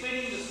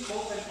 explaining the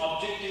scope and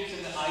objectives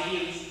and the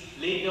ideals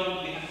laid down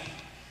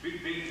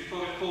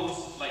before a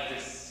course like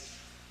this.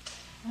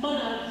 మన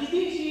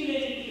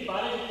విదేశీయులైనటువంటి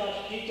Bala Vikas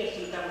teachers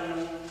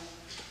ఉంటాము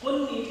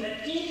కొన్ని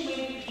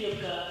ప్రత్యేకమైనటువంటి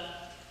యొక్క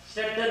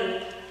శ్రద్ధను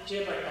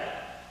చేపట్టారు.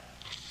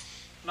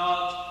 Now,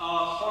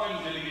 foreign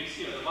delegates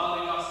here, the Bala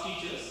Vikas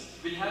teachers,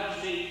 will have to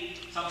take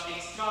some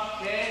extra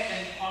care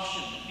and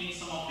caution in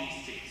some of these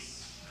things.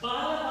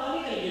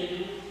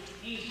 బాలికలు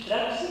ఈ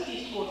drugs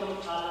తీసుకోవటం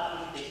చాలా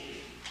అరుదైంది.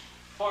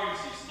 For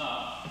instance, now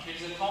it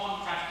is a common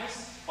practice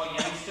for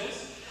youngsters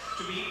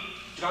to be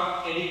drug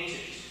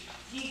addicted.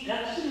 ఈ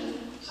drugs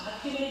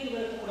సాధ్యమైనంత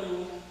వరకు కూడా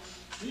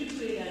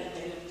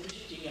నిలిపివేయడానికి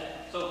కృషి చేయాలి.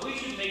 So we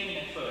should make an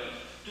effort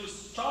to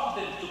stop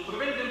them, to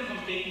prevent them from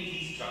taking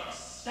these drugs.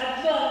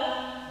 తద్వారా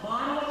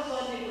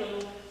మానవత్వాన్ని కూడా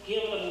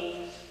కేవలం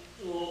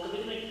ఒక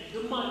విధమైన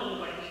దుర్మార్గం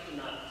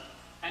పట్టిస్తున్నారు.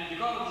 And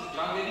because of this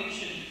drug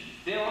addiction,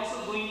 they are also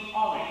going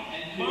awry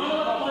and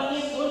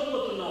మానవత్వాన్ని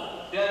కోల్పోతున్నారు.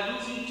 they are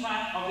losing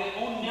track of their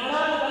own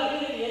నరాల nature.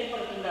 బలహీనత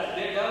ఏర్పడుతున్నారు.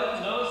 They develop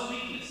nervous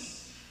weakness.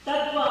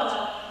 తద్వారా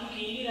ఇంక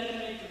ఇన్ని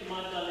రకమైనటువంటి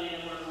మార్గాలు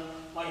లేనప్పుడు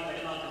వాడి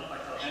పరిమాణం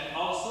పట్టవు. And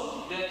also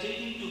they are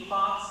taking to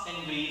paths and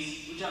ways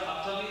which are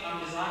utterly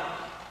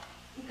undesirable.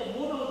 ఇంకా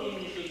మూడవది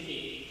ఏంటంటే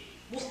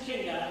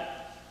ముఖ్యంగా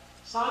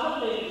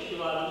సాధకులైనటువంటి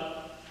వారు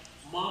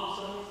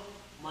మాంసం,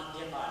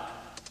 మద్యపానం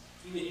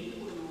ఇవి రెండు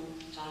కూడా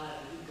చాలా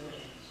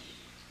విరుద్ధమైనవి.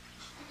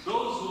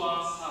 Those who are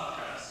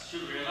sadhakas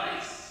should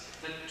realize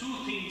that two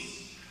things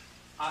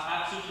are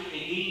absolutely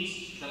against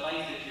the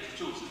life that you have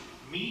chosen: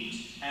 meat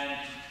and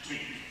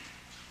drink.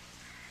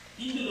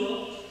 ఇందులో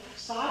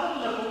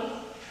సాధకులకు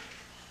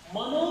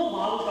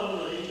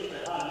మనోమాంసములు రెండు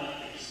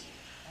ప్రధానమైనవి.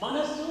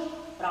 మనస్సు,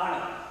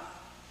 ప్రాణం.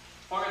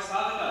 For a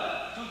sadhaka,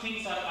 two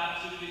things are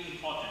absolutely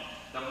important: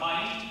 the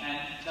mind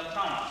and the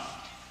prana.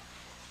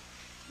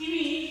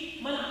 ఇవి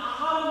మన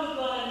ఆహారం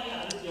ద్వారానే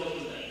అభివృద్ధి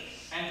అవుతున్నాయి.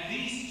 And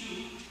these two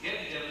get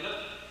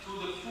developed through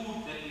the food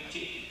that we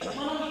take.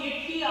 మనం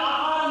ఎట్టి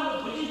ఆహారం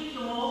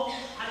భుజిస్తున్నామో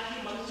అది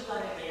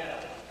మనసుగానే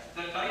తయారవుతుంది.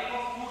 The type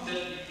of food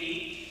that we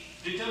take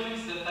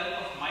determines the type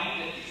of mind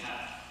that we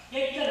have.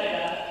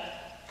 ఎట్లనగా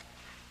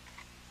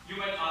You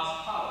might ask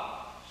how.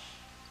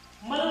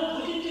 మనం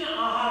భుజించిన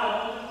ఆహారం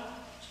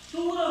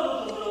స్థూల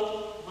రూపంలో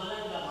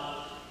మలంగా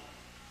మారుతుంది.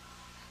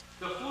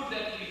 The food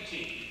that we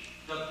take,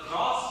 the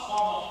gross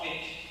form of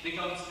it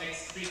becomes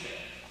excreted.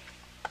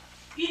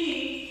 ఇది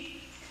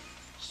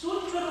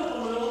సూక్ష్మ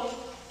రూపంలో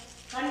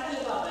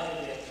కంటలుగా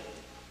బయలుదేరుతుంది.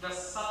 The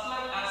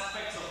subtler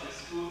aspects of this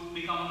food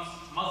becomes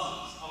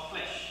muscles or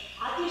flesh.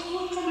 అతి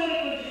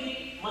సూక్ష్మమైనటువంటిది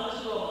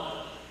మనసులో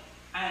మారుతుంది.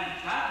 And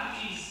that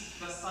which is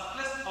the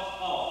subtlest of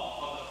all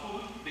of the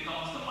food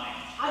becomes the mind.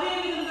 అదే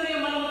విధంగా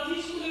మనం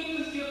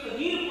తీసుకునేటువంటి యొక్క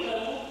నీరు కూడా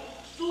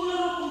స్థూల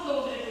రూపంతో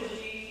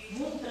ఉండేటువంటిది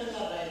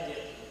మూత్రంగా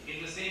బయలుదేరుతుంది. In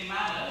the same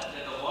manner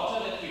that the water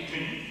that we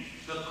drink,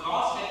 the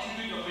gross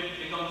attribute of it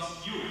becomes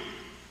urine.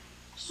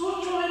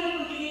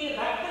 సూక్ష్మమైనటువంటిది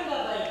రక్తంగా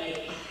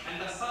బయలుదేరుతుంది. And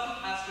the subtle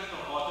aspect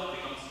of water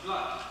becomes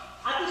blood.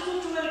 అతి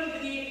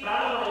సూక్ష్మమైనటువంటిది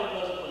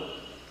ప్రాణవాయువుగా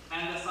రూపొందుతుంది.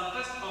 And the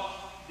subtlest of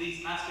these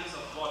aspects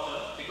of water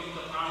becomes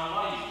the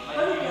pranavayu, the life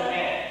కనుక giving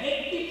air.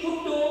 ఎట్టి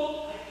food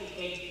అట్టి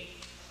head.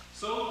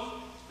 So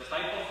the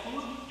type of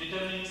food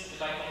determines the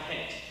type of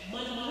head.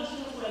 మన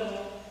మనసును కూడా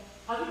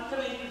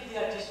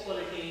పవిత్రమైనదిగా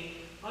చేసుకోవాలంటే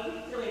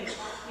పవిత్రమైన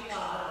సాత్విక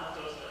ఆహారం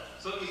అవసరం.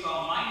 So if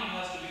our mind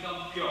has to become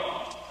pure,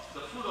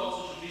 the food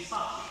also should be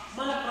sattvic.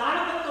 మన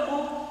ప్రాణతత్వము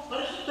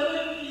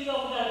పరిశుద్ధమైనదిగా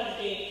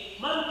ఉండాలంటే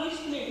మనం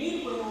తీసుకునే నీరు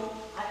కూడా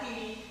అతి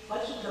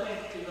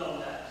పరిశుద్ధమైనదిగా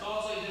ఉండాలి. So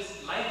also in this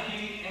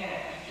life-giving air,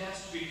 it has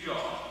to be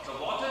pure. The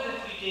water that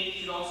we take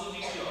should also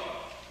be pure.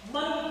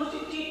 మనం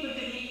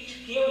భుజించేటువంటిది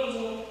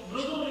కేవలము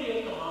మృగముల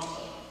యొక్క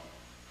మాంసం.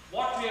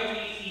 What we are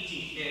really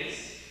eating is,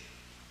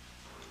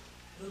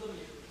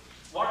 మృగములు.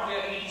 what we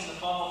are eating in the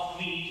form of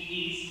meat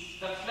is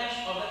the flesh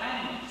of the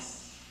animals.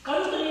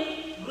 కనుకనే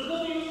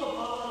మృగము యొక్క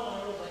భావన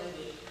మనలో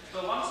బయలుదేరుతుంది. So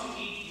once you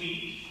eat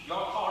meat,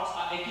 your thoughts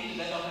are akin to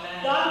that of an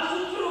animal. దాని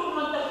సూక్ష్మ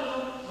రూపమంతా కూడా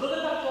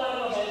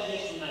మృగతత్వాలుగా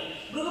బయలుదేరుతున్నాయి.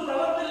 మృగ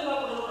ప్రవర్తనగా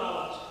కూడా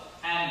రావచ్చు.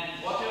 And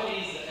whatever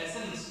is the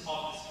essence of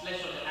this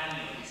flesh of the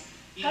animals,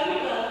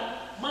 కనుక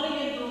మన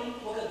యందు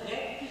ఒక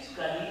గ్రాఫిక్స్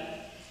కానీ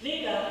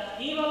లేక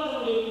ఈ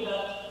మాత్రం లేకుండా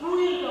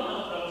క్రూయల్గా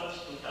మనం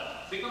ప్రవర్తిస్తుంటాం.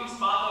 becomes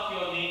part of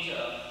your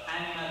nature,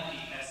 animality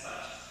as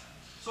such.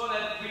 So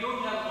that we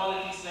don't have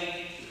qualities like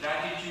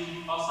gratitude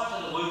or such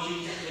other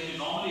virtues that you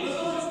normally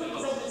associate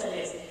with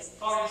us.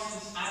 For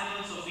instance,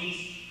 animals or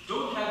beasts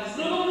don't have this.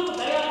 మృగములకు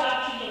దయా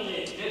దాక్షిణ్యం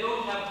లేదు. They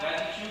don't have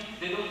gratitude,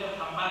 they don't have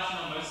compassion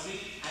or mercy.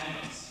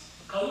 Animals.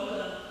 కనుక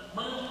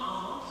మనం ఆ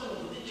మాంసము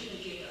భుజించడం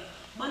చేత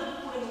మనకు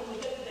కూడా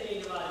కృతజ్ఞత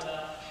లేని వారుగా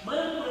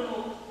మనం కూడా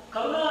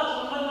కరుణా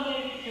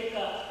సంబంధమైన యొక్క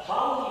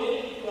భావం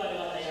లేని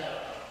వారుగా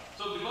తయారవుతాం.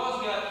 So because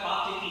we are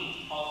partaking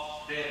of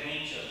their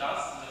nature,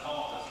 thus in the form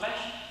of the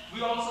flesh, we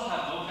also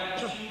have no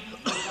gratitude,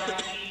 no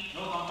charity,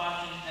 no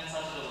compassion and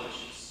such other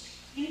virtues.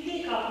 ఇంతే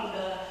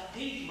కాకుండా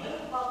దీనికి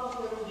మరొక పాపం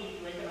కూడా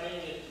దీనికి వెంట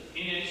బయలుదేరుతుంది.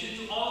 In addition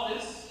to all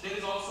this, there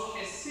is also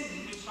a sin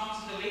which comes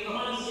in the wake of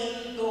మనం this.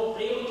 ఎంతో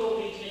ప్రేమతో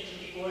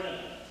పెంచినటువంటి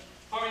కోడలు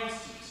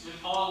with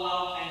all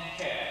love and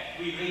care.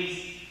 We raise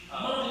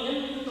మనం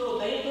ఎంతో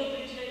దయతో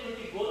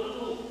పెంచినటువంటి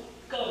గోరును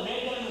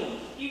మేకలను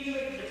ఇవి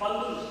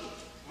పందులు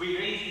we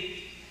raise the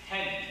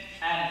hen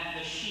and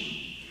the sheep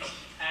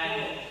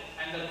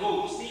and the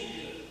goats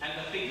and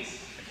the pigs.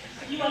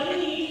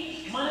 ఇవన్నీ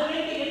మన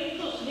వెంట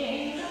ఎంతో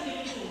స్నేహంగా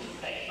తిరుగుతూ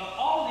ఉంటాయి. Now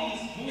all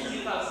these move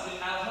with us with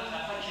as much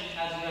affection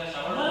as we have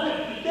showered. మన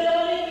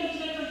బిడ్డలనే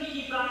పెంచినటువంటి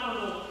ఈ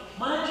ప్రాణులను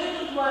మన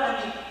చేతుల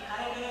ద్వారానే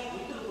కరకర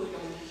గుర్తులు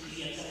పోయటం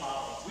ఇది ఎంత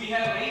పాపం. We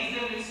have raised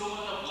them with so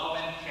much of love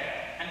and care,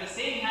 and the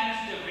same hands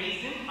that have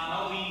raised them are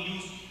now being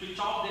used to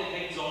chop their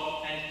heads off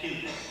and kill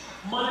them.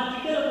 మన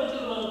బిడ్డల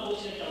గుర్తులు మనం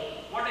పోసినట్టు అవుతుంది.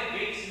 What a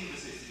great sin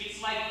this is! It's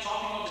like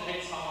chopping off the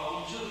heads of our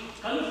own children.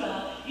 కనుక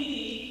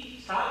ఇది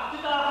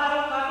సాత్విక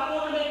ఆహారం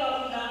కాకపోవడమే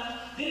కాకుండా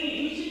దీన్ని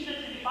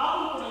హింసించినటువంటి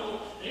పాపం కూడా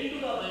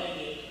రెండుగా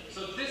బయలుదేరు.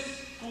 So this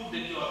food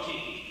that you are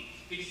taking,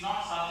 it's not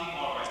sattvic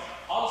or right.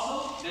 Also,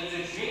 there is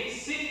a great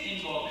sin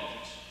involved in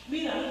it.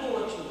 మీరు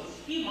అనుకోవచ్చు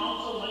ఈ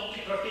మాంసం మంచి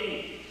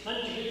ప్రోటీన్,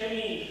 మంచి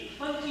విటమిన్,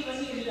 మంచి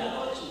ఇవన్నీ మీరు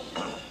అనవచ్చు.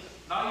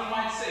 Now you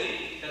might say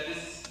that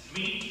this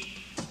meat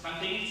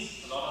contains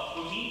a lot of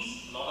proteins,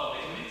 a lot of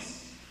vitamins.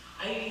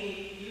 అయితే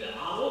ఇవి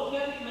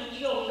ఆరోగ్యానికి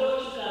మంచిగా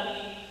ఉండవచ్చు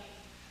కానీ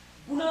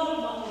గుణాలు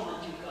మాత్రం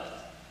మంచివి కాదు.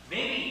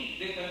 Maybe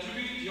they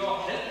contribute to your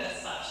health as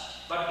such,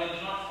 but they do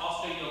not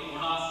foster your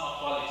gunas or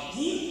qualities.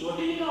 నీ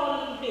ప్రోటీన్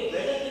కావాలనుకుంటే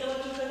బెడ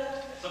తినవచ్చు కదా,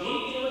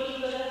 మీట్ తినవచ్చు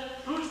కదా,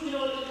 ఫ్రూట్స్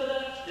తినవచ్చు కదా,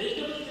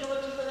 వెజిటబుల్స్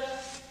తినవచ్చు కదా.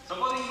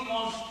 Supposing you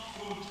want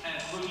fruit and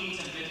proteins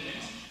and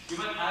vitamins, you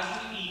will as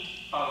well eat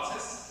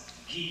pulses,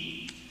 ghee,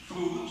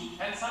 fruit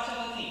and such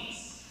other things.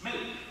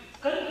 Milk.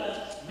 కనుక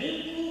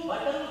మిల్క్,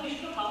 బటర్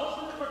దీంట్లో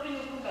పవర్ఫుల్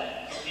ప్రోటీన్ ఉంటాయి.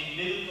 In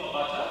milk or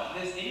butter,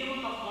 there is any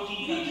amount of protein.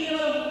 ఇది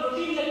కేవలం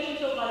protein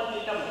లక్ష్యంతో కాదు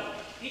తింటాము,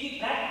 ఇది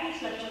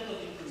practice లక్ష్యంతో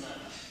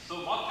తింటున్నాను. So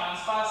what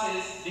transpires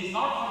is, this is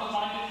not from the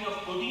point of view of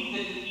protein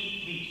that you eat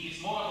meat.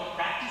 It's more of a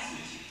practice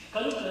with you.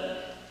 కనుక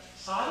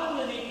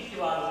సాధకులు అనేటువంటి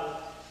వారు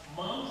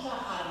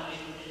మాంసాహారం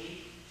అనేటువంటిది,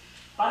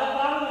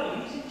 పరప్రాణులను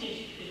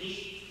హింసించేటువంటిది,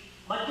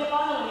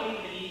 మద్యపానం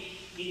అనేటువంటిది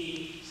ఇది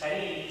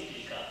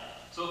సరైనటువంటిది కాదు.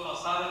 So for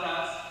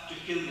sadhakas to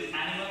kill the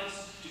animals,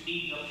 to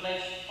eat the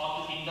flesh or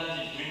to indulge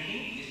in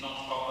drinking is not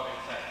proper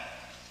in fact.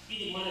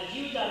 ఇది మన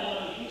జీవితాన్ని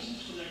మనం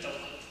హింసించుకున్నట్టు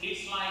అవుతుంది.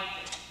 It's like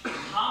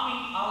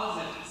harming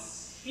ourselves.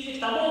 ఇది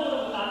తమో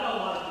గుణం తాండవం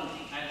మారుతుంది.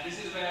 And this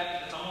is where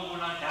the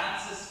tamoguna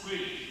dances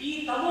freely. ఈ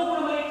తమో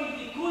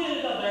గుణమైనటువంటి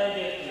క్రూయల్గా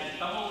బయలుదేరుతుంది. And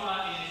tamoguna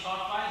in a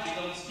short while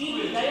becomes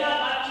దీనికి cruel. దయా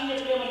దాక్షిణ్య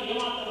ప్రేమ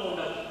ఏమాత్రం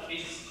ఉండదు.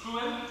 It's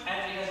cruel and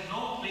it has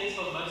no place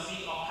for mercy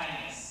or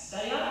kindness.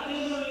 దయా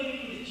ప్రేమలో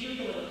లేనటువంటి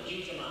జీవితం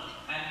జీవితమా?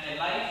 And a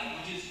life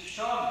which is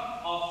short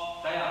of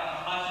daya,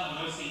 compassion and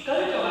mercy.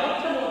 కనుక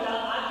మొట్టమొదట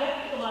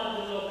ఆధ్యాత్మిక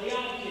మార్గంలో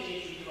ప్రయాణం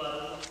చేసేటువంటి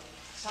వారు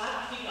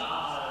సాత్విక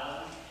ఆహారం,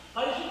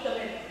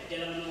 పరిశుద్ధమైన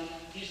జలమును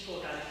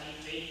తీసుకోవడానికి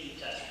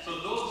ప్రయత్నించాలి. So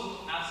those who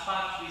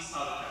aspire to be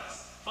sadhakas,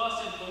 first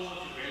and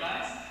foremost should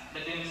realize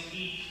that they must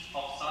eat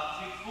of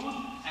sattvic food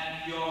and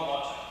pure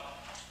water.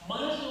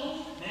 మనసు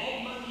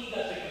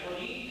మ్యాగ్మంటీగా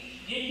పెట్టుకొని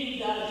ఎన్ని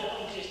విధాల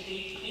జపం చేస్తే,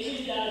 ఎన్ని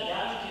విధాల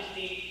ధ్యానం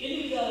చేస్తే, ఎన్ని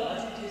విధాల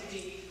భజన చేస్తే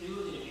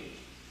ప్రయోజనం.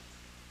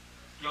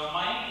 Your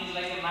mind is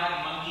like a mad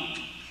monkey,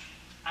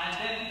 and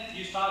then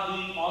you start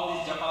doing all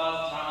these japas,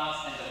 dhyanas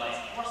and the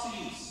like. What's the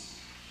use?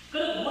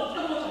 కనుక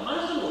మొట్టమొదటి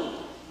మనసును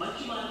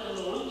మంచి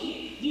మార్గంలో ఉంచి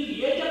నీవు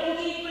ఏ జపం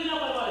చేయకపోయినా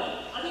పర్వాలేదు,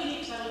 అదే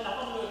నీకు సర్వ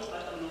తపంలో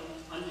ఫలితమును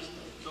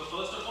అందిస్తుంది. So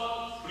first of all,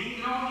 bring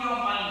down your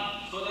mind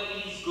so that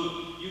it is good.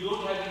 You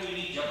don't have to do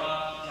any japa,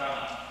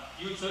 dhyana.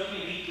 You will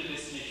certainly reach the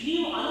destination.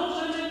 నీవు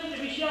అనవసరమైన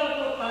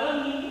విషయాలతో తరం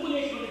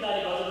నింపుకునేటువంటి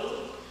దాని బదులు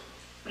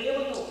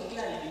ప్రేమతో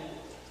హృదయాన్ని నింపు.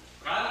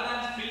 Rather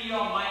than fill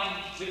your mind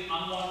with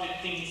unwanted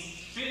things,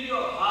 fill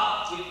your heart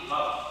with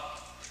love.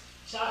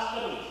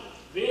 శాస్త్రము,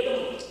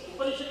 వేదము,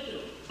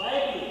 ఉపనిషత్తులు,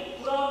 బైబిల్,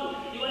 పురాణాలు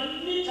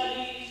ఇవన్నీ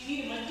చదివి ఈ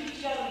మంచి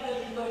విషయాలంతా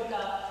ఇంకా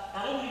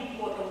తరం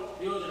నింపుకోవటం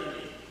ప్రయోజనం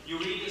లేదు. You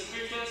read the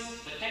scriptures,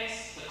 the text,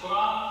 the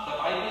Quran, the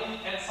Bible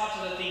and such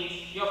other things.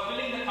 You are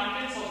filling the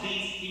contents of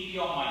these into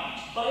your mind.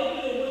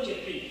 Bible ఏమో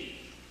చెప్పింది,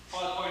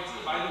 For instance,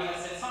 the Bible has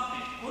said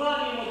something.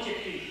 పురాణం ఏమో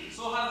చెప్పింది,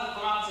 So has the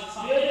Quran said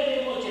something. వేదం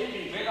ఏమో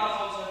చెప్పింది. Vedas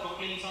also have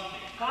proclaimed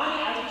something. కానీ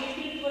అది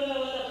చెప్పిన వల్ల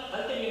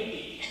ఫలితం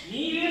ఏంటి?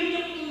 నీవేం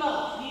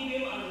చెప్తున్నావు,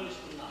 నీవేం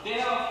అనుభవిస్తున్నావు. They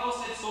have of course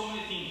said so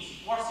many things.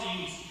 What's the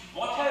use?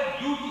 What have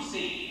you to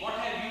say? What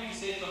have you to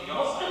say from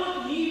your side?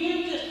 మొట్టమొదటి నీవేం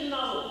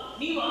చేస్తున్నావో,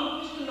 నీవు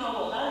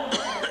అనుభవిస్తున్నావో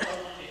దాన్ని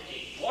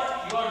What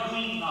you are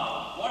doing now,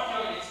 what you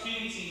are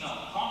experiencing now,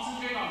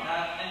 concentrate on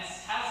that and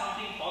have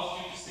something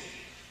positive to say.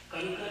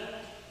 కనుక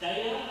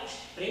దయ,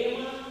 ప్రేమ,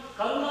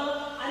 కరుణ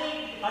అనే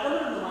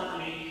పదములను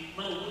మాత్రమే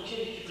మనం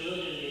ఉచ్చరించి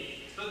ప్రయోజనం లేదు.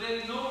 So there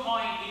is no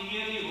point in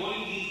merely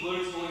rolling these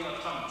words over your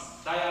tongues.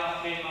 Daya,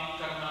 prema,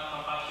 karuna,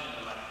 compassion and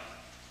the like.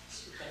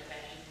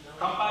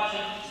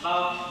 Compassion,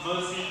 love,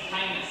 mercy,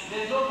 kindness.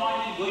 There is no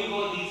point in going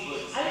over these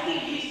words. అయితే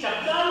ఈ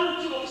శబ్దాల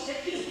నుంచి ఒక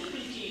శక్తిని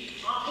గుర్తించి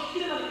ఆ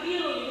శక్తిని మన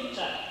క్రియలో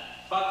నిలిపించాలి.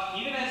 But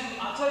even as you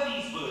utter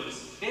these words,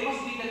 there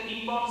must be that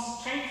inborn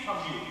strength from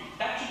you.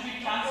 That should be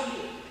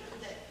transmitted.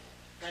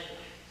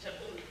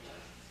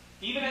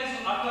 Even as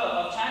you utter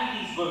or chant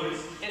these words,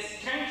 a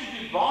strength should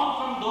be born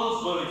from those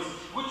words,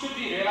 which should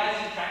be realized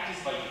in practice.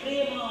 practice by you.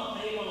 ప్రేమ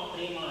ప్రేమ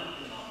ప్రేమ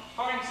అంటున్నాం.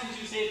 For instance,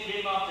 you say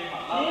prema, prema,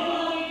 Prema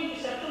love. అనేటువంటి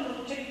శబ్దం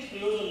ఉచ్చరించి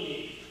ప్రయోజనం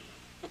లేదు.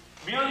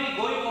 Merely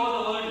going over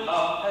the word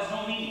love has no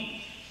meaning.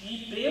 ఈ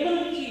ప్రేమ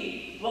నుంచి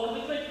ఒక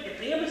విధమైన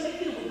ప్రేమ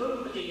శక్తిని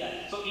ఉపయోగింప చేయాలి.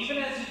 So even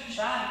as you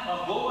chant or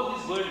go over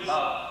this word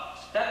love,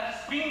 that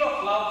spring of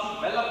love should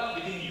well up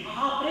within you.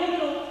 ఆ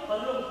ప్రేమను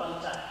పరులకు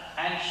పంచాలి.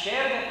 And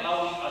share that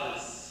love with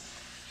others.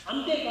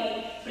 అంతేకాదు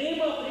ప్రేమ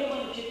ప్రేమ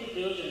అని చెప్పి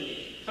ప్రయోజనం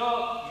లేదు. So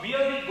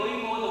merely going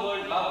over the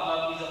word love,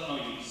 love is of no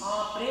use. ఆ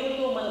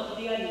ప్రేమతో మన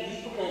హృదయాన్ని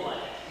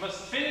నింపుకోవాలి. You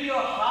must fill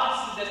your hearts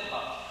with that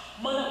love.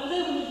 మన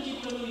హృదయం నుంచి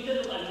మనం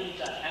ఇతరులకు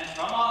అందించాలి. And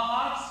from our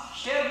hearts,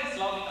 share this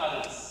love with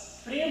others.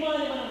 ప్రేమ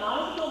అని మన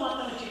నాలుగుతో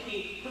మాత్రమే చెప్పి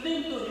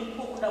హృదయంతో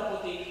నింపుకోకుండా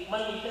పోతే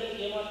మనం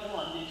ఇతరులకు ఏమాత్రం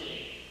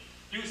అందించలేము.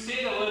 You say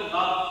the word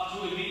love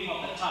through the medium of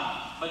the tongue,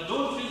 but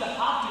don't fill the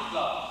heart with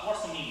love.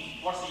 What's the meaning?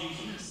 What's the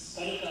use of this?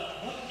 కనుక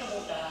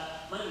మొట్టమొదట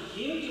మనం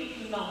ఏమి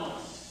చెప్తున్నామో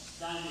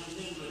దాన్ని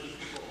హృదయంలో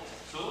నింపుకోవాలి.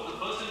 So the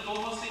first and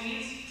foremost thing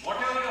is,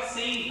 whatever you are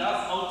saying does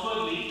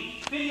outwardly,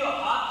 fill your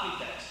heart with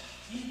that.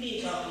 ఇంతే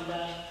కాకుండా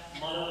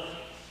మరొకటి.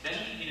 Then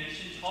in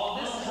addition to all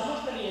this,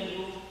 సమస్తని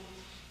యందు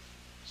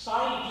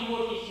సాయి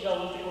డివోటీస్గా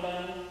ఉండి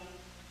కూడాను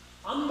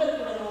అందరు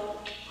కూడాను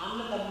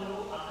అన్నదమ్ములు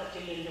అక్క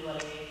చెల్లెళ్ళ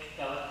వలె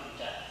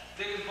ప్రవర్తించాలి.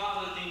 there is one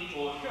other thing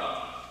over here.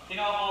 In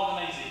our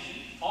organization,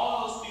 all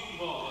those people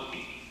who are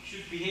working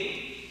should behave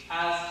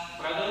as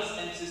brothers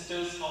and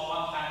sisters of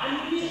one family.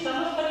 అన్ని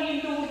సమస్తని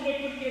యందు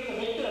ఉండేటువంటి యొక్క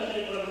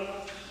వ్యక్తులందరూ కూడాను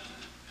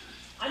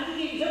అన్ని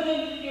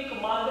విధమైనటువంటి యొక్క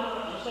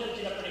మార్గాలను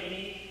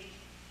అనుసరించినప్పటికీ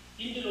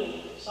ఇందులో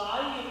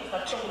సాయి యొక్క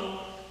తత్వమును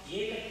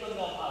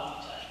ఏకత్వంగా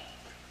భావించాలి.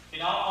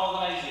 In our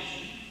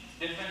organization,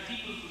 different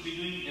people will be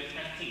doing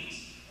different things.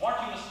 What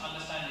you must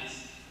understand is,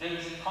 there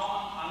is a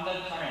common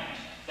undercurrent,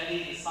 that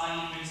is the Sai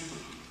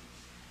principle.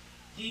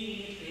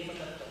 దీనిని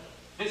ప్రేమతత్వం.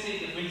 This is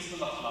the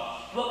principle of love.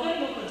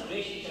 ఒకరినొకరు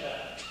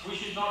ద్వేషించరాదు. We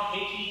should not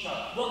hate each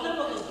other.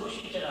 ఒకరినొకరు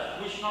దూషించరాదు.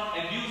 We should not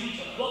abuse each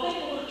other.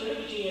 ఒకరినొకరు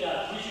చెడు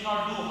చేయరాదు. We should not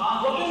do harm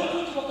to each ఒకరి other.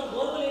 గురించి ఒకరు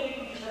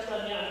ఓర్వలేనటువంటి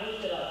సత్యాన్ని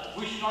అనుభవించరాదు.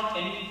 We should not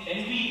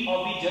envy or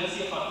be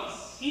jealousy of others.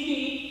 ఇది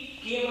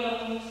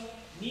కేవలం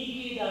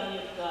నీకే దాని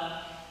యొక్క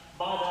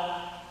బాధ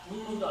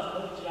ముందు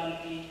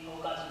అనుభవించడానికి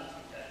అవకాశం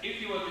ఉంటుంది. If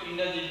you were to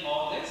indulge in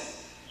all this,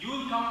 you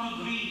will come to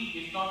grief,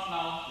 if not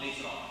now,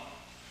 later on.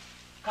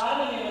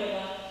 కారణం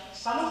ఏమనగా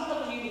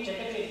సంస్థకు నీవు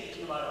చెడ్డ పేరు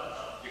తెచ్చిన వాడు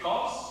అవుతావు.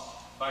 Because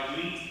by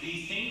doing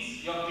these things,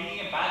 you are bringing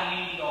a bad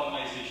name to the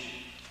organization.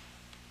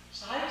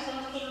 Sai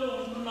సంస్థల్లో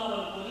ఉంటున్నావు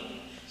అనుకుని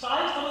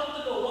సాయి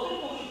సంస్థలో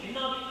ఒకరికొకరు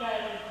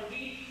భిన్నాభిప్రాయాలు అనుకుంటే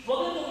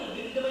ఒకరికొకరు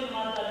విరుద్ధమైన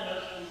మార్గాన్ని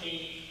నడుచుకుంటే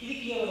ఇది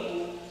కేవలము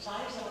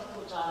సాయి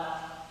సంస్థకు చాలా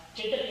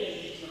చెడ్డ పేరు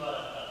తెచ్చిన వాడు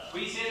అవుతారు.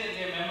 We say that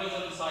we are members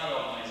of the Sai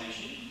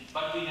organization,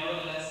 but we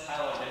nevertheless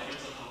have our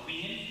difference of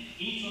opinion.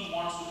 Each one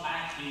wants to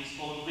act in his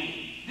own way.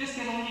 This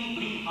can only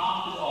bring harm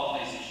to the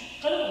organization.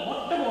 కనుక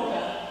మొట్టమొదట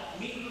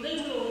మీ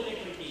హృదయంలో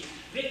ఉండేటువంటి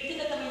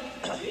వ్యక్తిగతమైన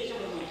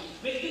ద్వేషములను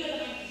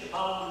వ్యక్తిగతమైన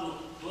భావములను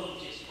దూరం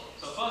చేసుకోవాలి.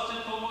 So first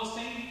and foremost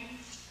thing,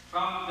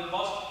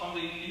 from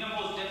the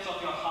innermost depths of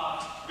your heart,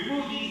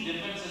 remove these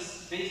differences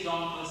based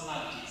on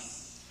personalities.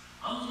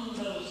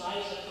 అందరూ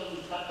సాయి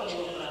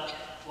తత్వముగా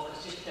ఒక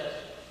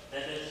సిస్టర్స్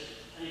బ్రదర్స్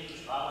అనే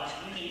భావాన్ని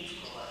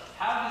నిర్ణయించుకోవాలి.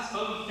 Have this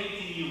firm faith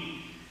in you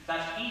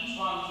that each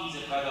one is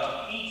a brother,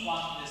 each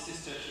one is a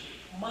sister to you.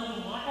 మనం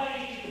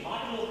మాట్లాడేటువంటి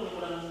మాటలో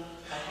కూడా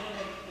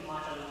కఠినమైనటువంటి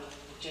మాటలు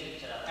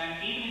ఉచ్చరించాలి. And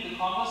even in the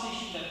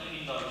conversation that we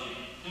indulge in,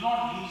 do not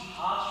use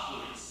harsh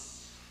words.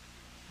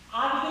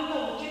 ఆ విధంగా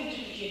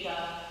ఉచ్చరించడం చేత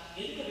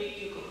ఎదుట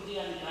వ్యక్తి యొక్క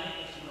హృదయాన్ని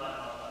గాయపరిచిన వారు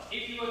అవుతారు.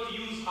 If you were to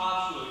use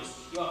harsh words,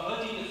 you are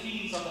hurting the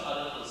feelings of the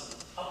other person.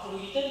 అప్పుడు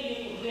ఇతరుల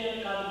యొక్క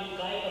హృదయాన్ని కాదు నీవు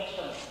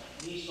గాయపరచడం,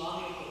 నీ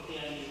స్వామి యొక్క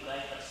హృదయాన్ని నీవు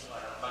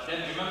గాయపరిచేవాడు. But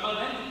then remember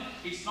then,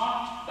 it's not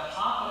the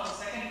heart of the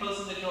second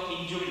person that you are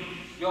injuring.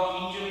 You are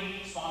injuring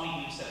Swami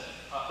himself.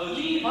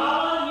 ఈ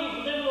భావాన్ని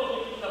హృదయంలో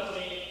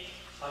పెట్టుకున్నప్పుడే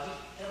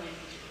పవిత్రమైన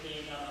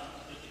హృదయంగా మనం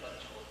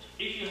తృప్తిపరచుకోవచ్చు.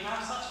 If you have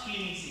such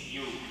feelings in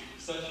you,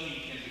 certainly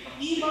you can become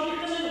ఈ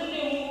పవిత్రమైన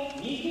హృదయము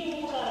నీకే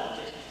ఉపకారం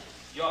చేస్తుంది.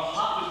 Your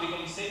heart will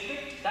become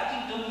sacred. That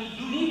in turn will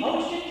do నీ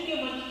భవిష్యత్తుకే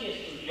మంచి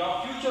చేస్తుంది. Your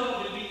future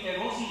will be a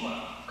rosy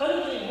one.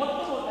 కనుక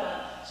మొట్టమొదట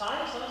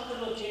సాయి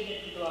సంస్థలో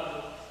చేరినటువంటి వాడు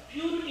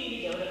ప్యూరిటీని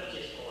డెవలప్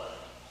చేసుకోవాలి.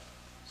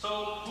 So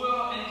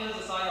whoever enters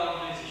the Sai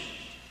organization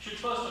should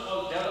first of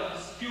all develop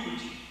this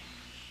purity.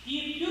 ఈ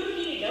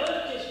ప్యూరిటీని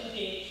డెవలప్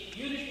చేసుకుంటే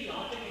యూనిటీ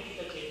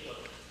ఆటోమేటిక్గా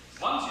చేరుతుంది.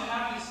 Once you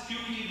have this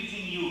purity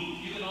within you,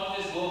 you can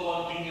always go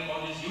about bringing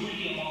about this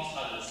unity amongst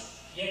others.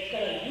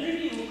 ఎక్కడ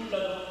unity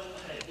ఉంటుందో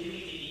అక్కడ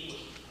divinity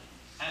వస్తుంది.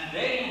 And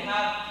where you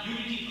have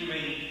unity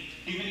prevailing,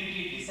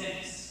 divinity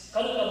descends.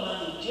 కనుక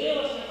మనం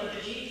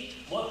చేయవలసినటువంటిది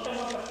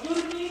మొట్టమొదటి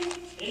ప్యూరిటీ,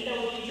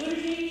 రెండవది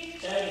యూనిటీ,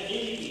 థర్డ్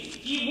డివినిటీ.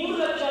 ఈ మూడు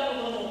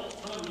లక్ష్యాలను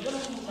మనం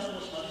నిరంతరం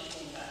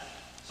స్మరిస్తుంటాం.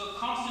 So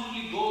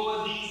constantly go over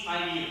these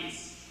ideals.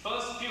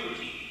 First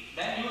purity,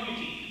 then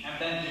unity, and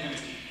then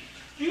divinity.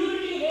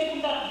 Purity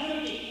లేకుండా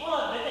unity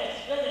brothers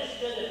brothers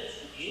brothers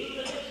A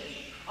brothers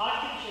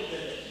artificial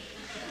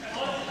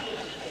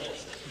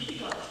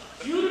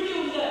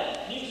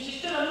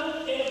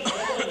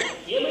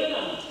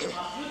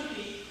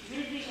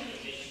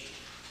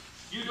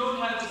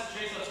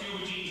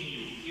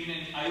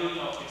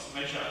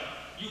measure.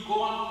 You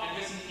go on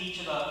addressing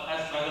each other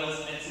as brothers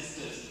and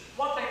sisters.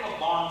 What type of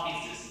bond is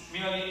this?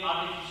 Merely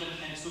artificial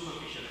and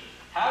superficial.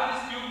 Have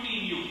this purity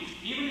in you.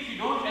 Even if you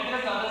don't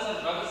address others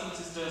as brothers and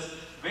sisters,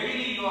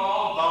 verily you are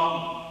all bound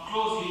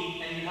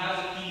closely and you have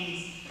the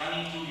feelings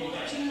running through you.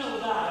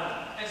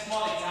 A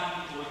small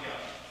example over here.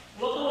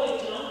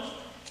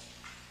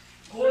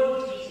 Gold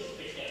pieces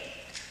పెట్టారు.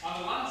 On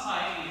the one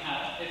side we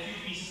have a few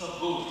pieces of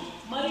gold.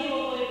 మరి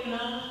ఒక వైపున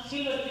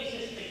silver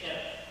pieces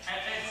పెట్టారు.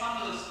 At some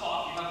other spot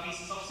you have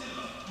pieces of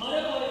silver.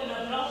 మరొక వైపున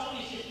brass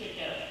pieces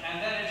పెట్టారు. And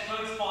then at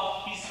third spot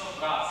pieces of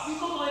brass.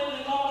 ఇంకొక వైపున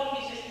copper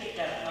pieces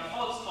పెట్టారు. And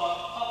fourth spot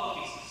copper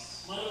pieces.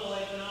 మరొక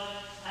వైపున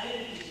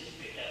ఐరన్ పీసెస్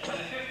పెట్టారు. And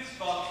the fifth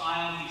spot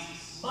iron pieces.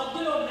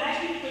 మధ్యలో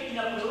మ్యాగ్నెట్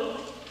పెట్టినప్పుడు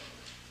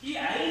ఈ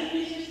ఐరన్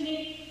పీసెస్ ని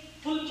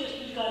ఫుల్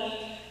చేస్తుంది కానీ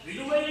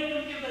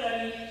విలువైనటువంటి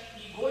కానీ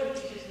ఈ గోల్డ్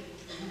పీసెస్ ని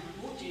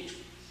మూవ్ చేయదు.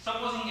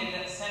 Supposing at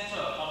the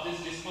center of this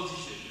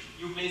disposition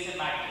you place a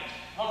magnet,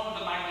 what would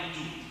the magnet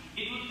do?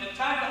 It would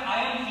attract the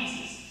iron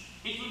pieces.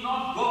 It would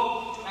not go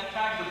to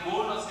attract the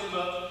gold or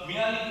silver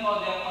merely because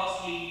they are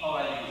costly or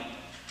valuable.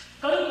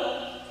 కనుక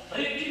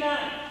rich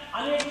man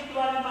అనేటువంటి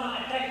వాడిని మనం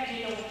attract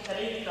చేయడం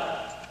సరైనది కాదు.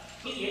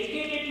 ఈ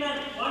educated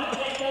man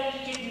వాడిని attract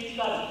చేయడం ఇది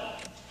కాదు.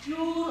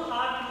 ప్యూర్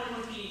హార్ట్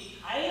ఉన్నటువంటి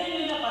ఐరన్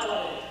అయినా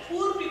పర్వాలేదు,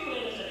 పూర్ పీపుల్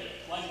అయినా సరే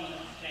వాడిని మనం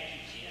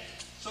అట్రాక్ట్ చేయాలి.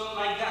 So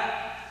like that,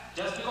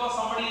 just because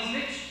somebody is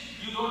rich,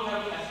 you don't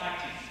have to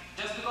attract him.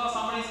 Just because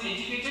somebody is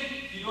educated,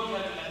 you don't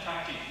have to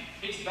attract him.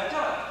 It's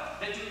better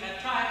that you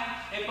attract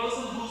a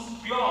person who's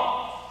pure,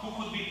 who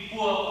could be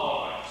poor or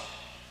rich.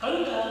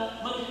 కనుక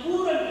మన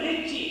poor and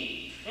rich,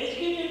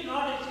 educated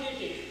not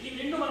educated, ఈ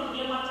రెండు మనం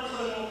ఏమాత్రం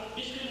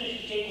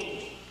discrimination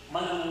చేయకూడదు.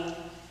 మనము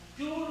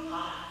pure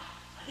heart,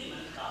 అది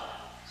మనకు కావాలి.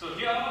 So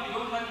here we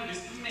don't have to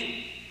discriminate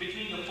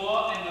between the poor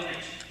and the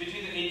rich,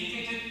 between the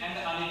educated and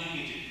the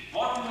uneducated.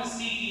 What we must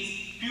seek is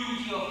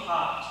purity of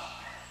heart.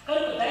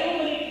 కనుక దైవం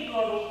అనేటువంటి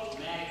వాడు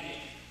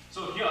magnet. So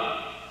here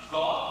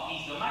God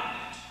is the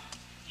magnet.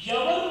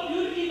 ఎవరు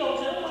ప్యూరిటీగా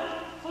ఉంటారో వాడు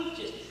full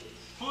చేస్తారు.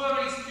 Whoever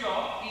is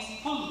pure is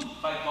pulled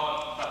by God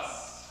thus.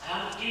 I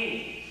am king,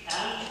 I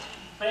am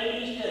prime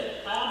minister,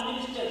 I am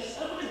minister.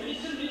 Survey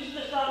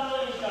minister స్థానంలో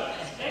ఉంటారు,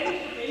 ప్రైమ్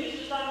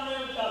మినిస్టర్ స్థానంలో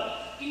ఉంటారు,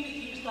 కింగ్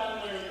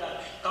స్థానంలో ఉంటారు.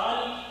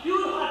 కానీ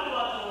ప్యూర్ హార్ట్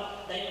మాత్రం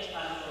దైవ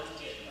స్థానంలో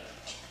చేస్తారు.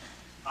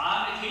 I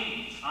am a king,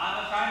 I am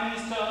a prime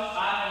minister,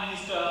 I am a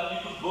minister. You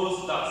could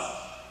boast thus.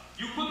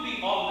 You could be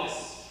all this,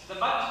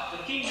 but the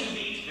king will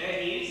be where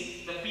he is,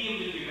 the PM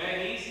will be where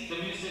he is, the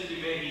minister will be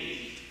where he is.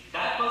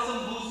 That person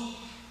who's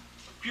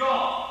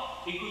pure,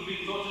 he could be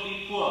totally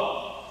poor,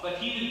 but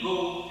he will go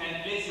and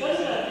place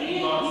himself in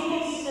God's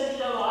place.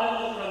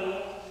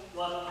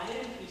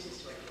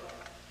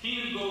 He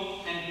will go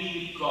and be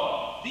with God.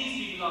 These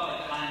people are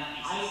like iron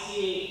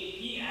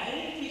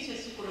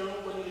pieces.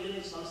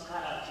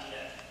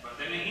 But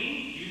then again,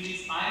 even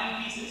these iron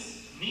pieces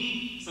need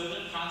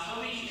certain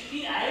transformation.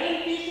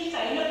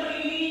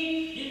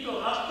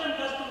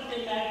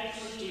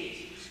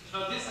 So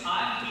this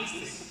iron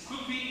pieces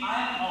could be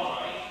iron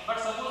alright, but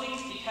supposing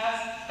it has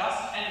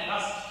dust and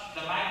rust,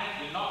 the magnet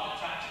will not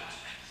attract it.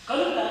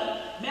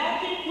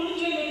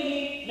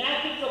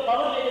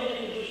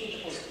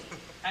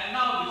 And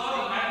now because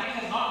the magnet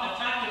has not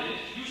attracted it,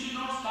 you should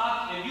not start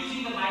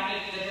abusing the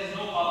magnet that has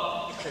no power.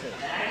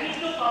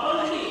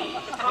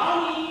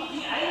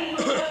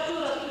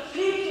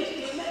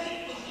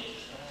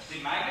 The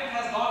magnet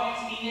has got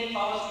its innate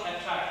powers to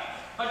attract,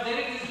 but there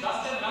is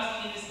dust and rust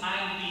in this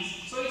iron piece,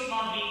 so it's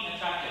not being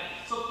attracted.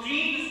 So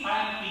clean this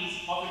iron piece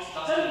of its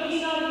dust and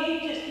rust.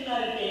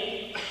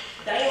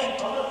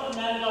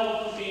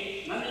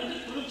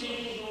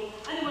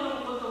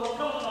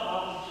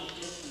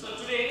 So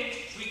today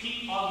we keep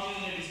arguing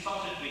in a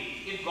distorted way.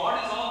 If God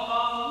is all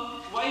powerful,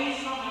 why is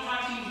He not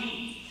attracting me?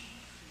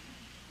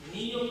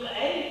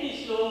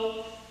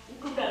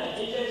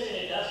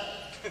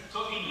 So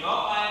in your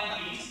iron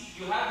piece,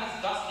 you have this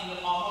dust in the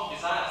form of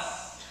desires.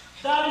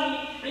 So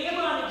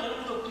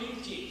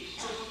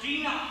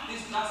clean up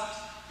this dust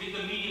with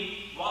the medium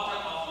water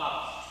of love.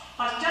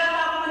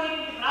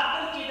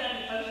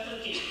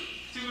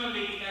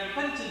 Similarly,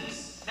 repentance,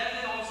 that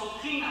will also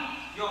clean up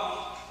your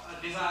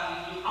desire,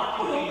 you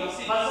output your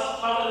sins.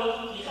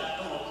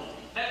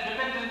 Let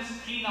repentance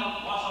clean out,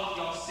 wash out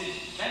your sin.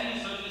 Then you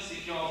certainly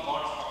secure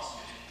God's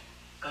proximity.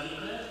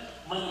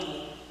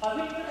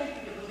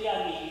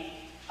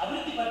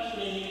 అభివృద్ధి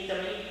పరచుకునే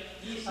నిమిత్తమై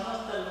ఈ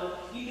సంస్థల్లో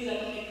ఇన్ని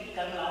రకమైనటువంటి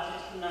కర్మలు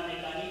ఆచరిస్తున్నామే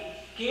కానీ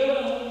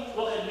కేవలం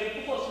ఒక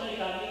మెప్పు కోసమని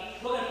కానీ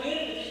ఒక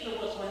పేరు ప్రతిష్ట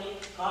కోసమని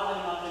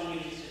కాదని మాత్రం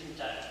మీరు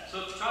విశ్వసించాలి. So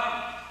try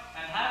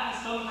and have this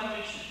firm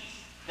conviction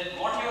that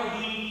what you are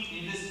doing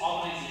in this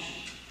organization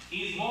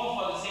is more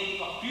for the sake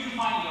of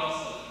purifying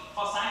yourself,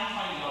 for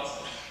sanctifying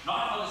yourself,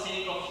 not for the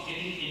sake of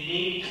getting a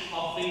name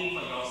or fame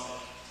for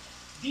yourself.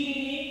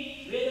 దీనిని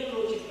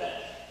వేదంలో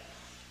చెప్పారు.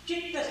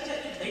 చిత్తస్య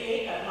శుద్ధయే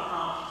కర్మః.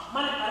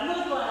 మన కర్మల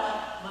ద్వారా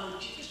మనం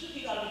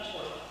చిత్తశుద్ధి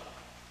గావించుకోవాలి.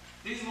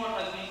 This is what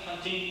has been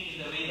contained in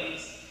the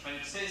Vedas when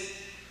it says,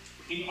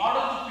 in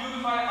order to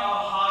purify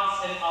our hearts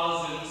and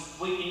ourselves,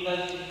 we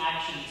indulge in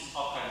actions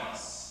of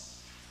karmas.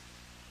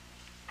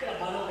 ఇక్కడ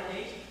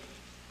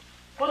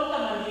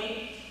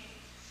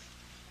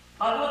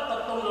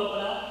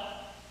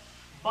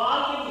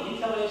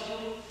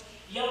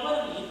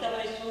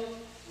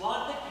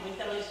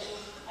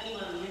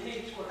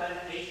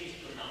ఒకసారి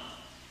ప్రయత్నిస్తున్నాం.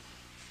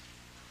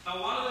 Now,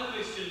 one of the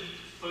questions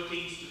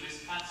pertains to this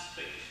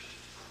aspect,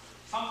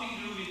 something to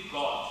do with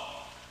God.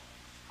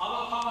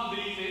 Our common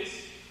belief is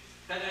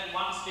that at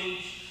one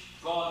stage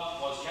God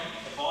was young,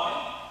 a boy,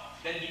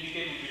 then he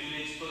became a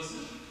middle-aged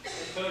person.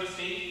 The third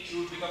stage, he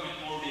would become an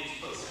old-aged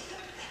person.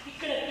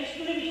 ఇక్కడ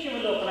కృష్ణుని విషయం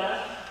లోపల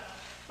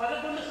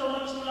 11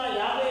 సంవత్సరాల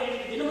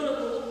 52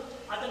 దినములకు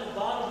అతను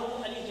బాలుడు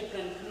అని చెప్పి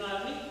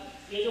అంటున్నారని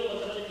ఏదో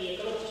కొంతమందికి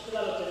ఎక్కడో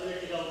పుస్తకాలు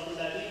చదివినట్టుగా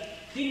ఉంటుందని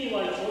దీన్ని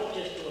వాళ్ళు కోట్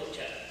చేస్తూ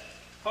వచ్చారు.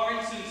 For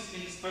instance, in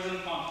this present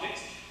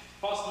context,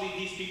 possibly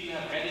these people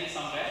have read it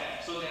somewhere,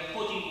 so they are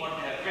quoting what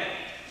they have read.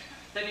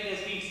 Then it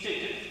has been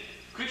stated,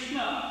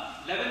 Krishna,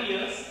 11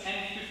 years and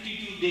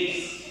 52 days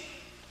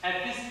at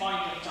this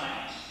point of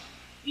time.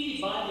 ఇది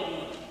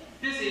బాల్యము.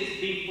 This is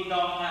being put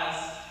down as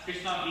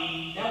Krishna being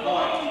a boy.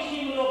 భగవత్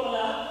విషయం లోపల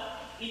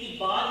ఇది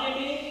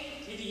బాల్యమే,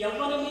 ఇది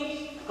యవ్వనమే,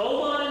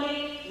 కౌమారమే,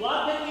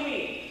 వార్ధక్యమే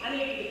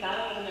అనేటువంటి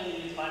తారతమ్యాన్ని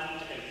నేను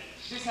పాటించగలను.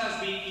 This has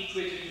been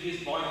equated to his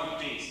boyhood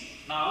days.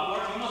 Now,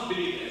 what you must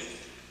believe is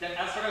that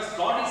as far as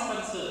God is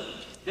concerned,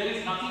 there is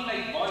nothing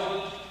like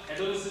boyhood,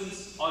 adolescence,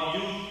 or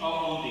youth, or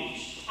old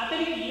age.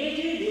 అతనికి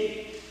AG లేదు.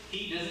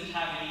 He doesn't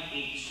have any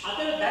age.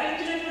 అతను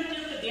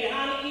ధరించినటువంటి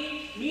దేహానికి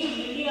మీరు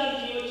నిర్ణయాలు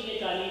చేయవచ్చునే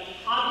కానీ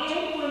ఆ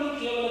దేహం కూడా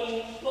కేవలం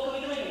ఒక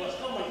విధమైన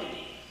వస్త్రం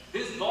వంటిది.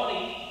 This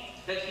body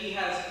that he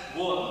has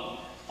worn,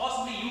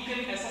 possibly you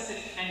can assess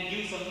it and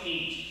give some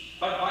age,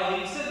 but by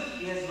himself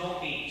he has no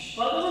age.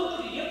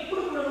 భగవంతుడు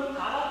ఎప్పుడు కూడా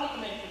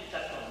కాలాతీతమైనటువంటి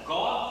తత్వం.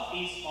 God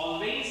is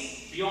always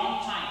beyond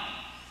time.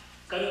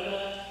 కనుక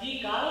ఈ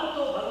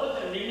కాలంతో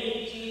భగవంతుడు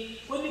నిర్ణయించి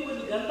కొన్ని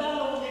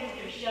గ్రంథాల్లో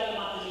ఉండేటువంటి విషయాలు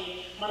మాత్రమే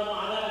మనం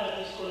ఆధారంగా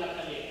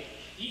తీసుకోనక్కర్లేదు.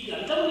 ఈ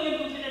గ్రంథంలో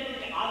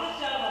ఉంచినటువంటి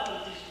ఆదర్శాలు మాత్రం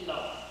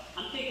తీసుకుందాం,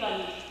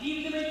 అంతేకాని ఈ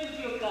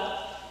విధమైనటువంటి యొక్క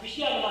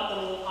విషయాలు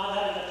మాత్రం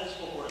ఆధారంగా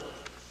తీసుకోకూడదు.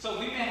 So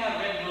we may have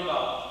read no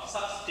doubt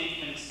such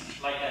statements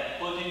like that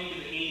pertaining to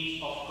the age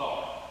of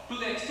God. To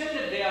the extent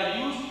that they are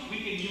used, we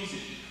can use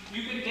it.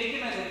 You can take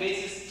them as a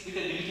basis with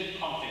a limited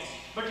context,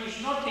 but you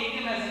should not take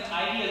them as an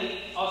ideal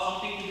or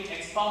something to be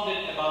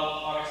expounded about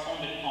or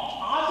expounded on.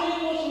 ఆశయం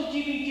కోసం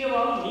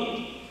జీవించేవాడు నీవు,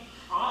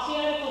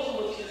 ఆశయాల కోసం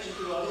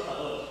వచ్చినటువంటి వాడు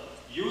భగవంతుడు.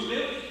 You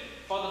live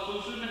for the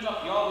fulfillment of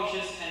your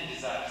wishes and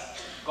desires.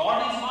 God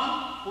is one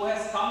who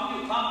has come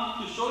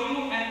to show you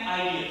an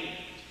ideal.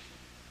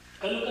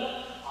 కనుక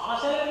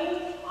ఆశలకు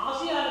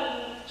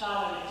ఆశయాలకు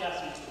చాలా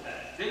వ్యత్యాసం ఉంటుంది.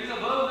 There is a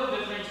world of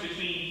difference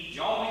between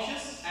your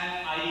wishes and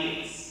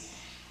ideals.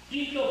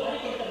 దీంట్లో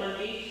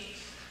మరికొంతమంది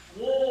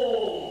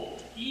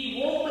ఈ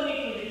ఓం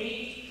అనేటువంటిది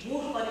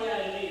 3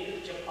 పర్యాయాలు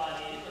ఎందుకు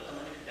చెప్పాలి అని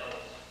కొంతమందికి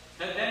doubt.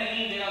 Then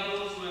again there are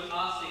those who have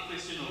asked a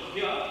question over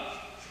here.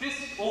 This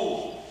Om,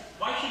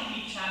 why should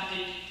we chant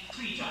it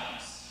 3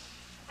 times?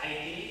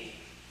 అయితే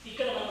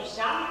ఇక్కడ మనం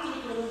శాంతిని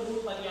కూడా 3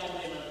 పర్యాయాలు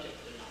మనం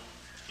చెప్తున్నాం.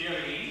 Here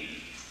again,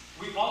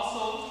 we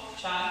also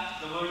chant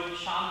the word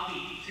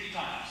Shanti 3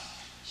 times.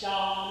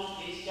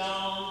 శాంతి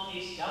శాంతి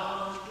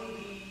శాంతి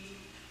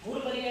 3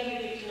 పర్యాయాలు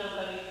చెప్తున్నాం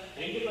కానీ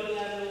 2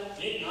 పర్యాయాలు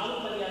 4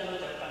 పర్యాయాలు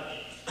చెప్పండి.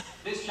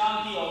 This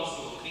Shanti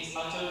also is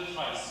uttered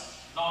twice,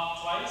 not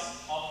twice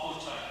or 4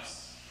 times.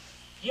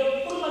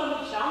 ఎప్పుడు మనం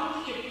శాంతి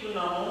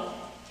చెప్తున్నామో,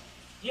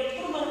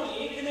 ఎప్పుడు మనం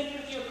ఏ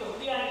విధమైనటువంటి యొక్క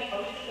హృదయానికి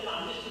పవిత్రతను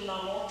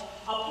అందిస్తున్నామో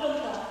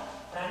అప్పుడంతా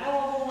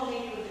ప్రణవము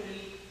అనేటువంటిది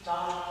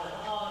చాలా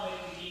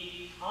ప్రధానమైనటువంటి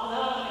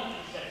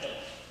ఆధారమైనటువంటి శబ్దం.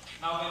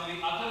 Now when we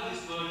utter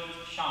this word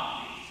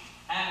Shanti,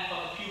 and for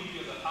the purity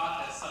of the heart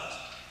as such,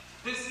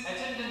 this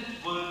attendant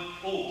word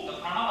Om, the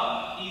pranava,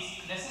 is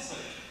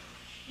necessary.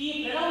 ఈ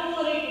ప్రణవము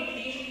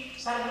అనేటువంటిది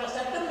సర్వ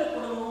శబ్దంలో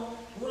కూడా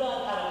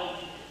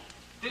మూలాధారమైనది.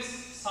 This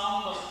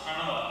sound of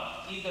pranava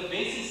is the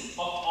basis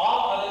of all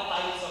other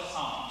types of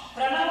sound.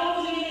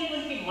 ప్రణవము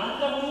లేనటువంటి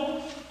మంత్రము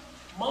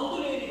మందు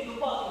లేని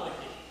తుపాకు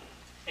వంటిది.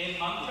 A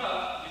mantra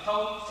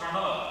without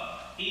pranava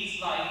is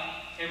like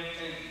a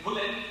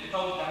bullet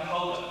without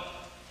gunpowder.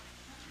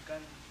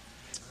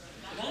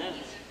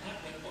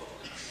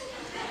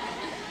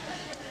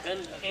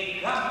 A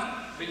gun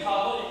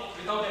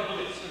without a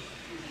bullet.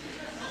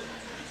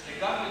 A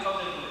gun without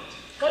a bullet.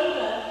 కనుక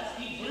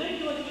ఈ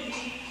bullet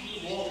వంటిది ఈ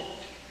ఓం.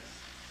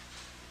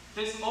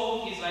 This Om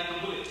is like a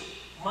bullet.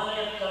 మన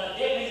యొక్క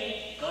దేహమే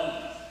gun.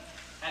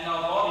 And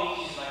our body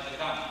is like a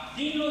gun.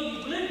 దీనిలో ఈ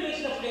bullet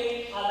వేసినప్పుడే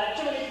ఆ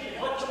లక్ష్యం అనేది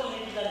మోక్షం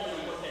అనేది దాన్ని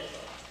మనం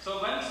కొట్టేస్తాం. So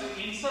once we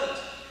insert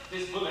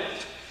this bullet,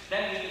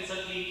 then we can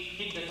certainly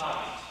hit the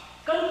target.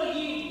 కనుక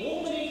ఈ ఓం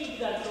అనేటువంటి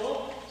దాంట్లో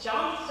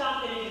శాంతి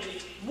శాంతి అనేది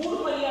 3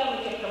 పర్యాయాలు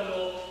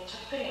చెప్పడంలో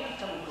చక్కని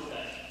అర్థం ఉంటుంది.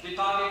 The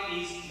target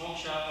is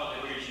moksha or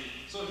liberation.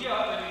 So here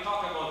when we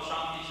talk about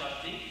Shanti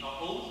Shakti or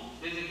Om,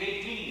 there is a great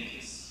meaning in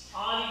this.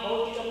 ఆది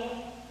భౌతికము,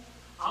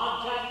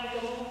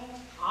 ఆధ్యాత్మికము,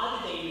 ఆది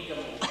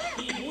దైవికము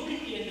ఈ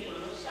మూడింటి ఎందుకు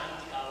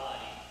శాంతి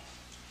కావాలి.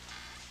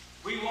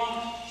 We want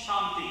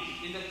Shanti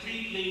in the 3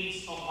 planes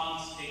of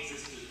one's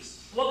existence.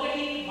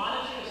 ఒకటి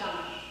మానసిక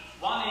శాంతి.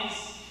 One is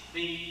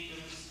the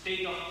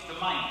state of the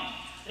mind.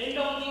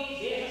 రెండవది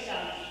దేహ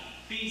శాంతి.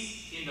 Peace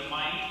in the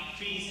mind,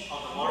 peace of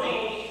the body.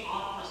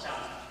 ఆత్మ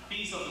శాంతి.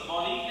 Peace of the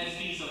body and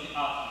peace of the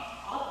heart.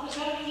 ఆత్మ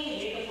శాంతి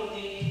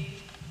లేకపోతే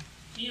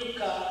ఈ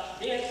యొక్క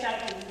దేహ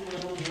శాంతి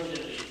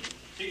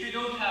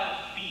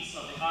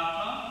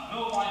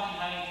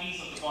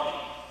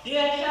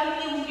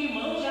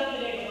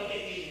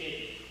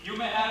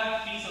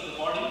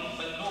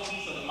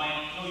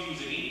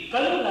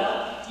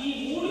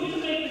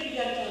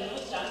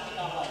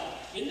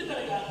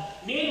ఎందుకనగా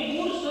నేను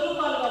మూడు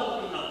స్వరూపాలుగా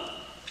ఉంటున్నాను.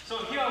 So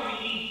here we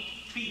need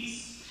peace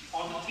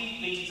on the three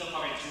planes of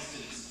our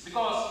existence,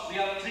 because we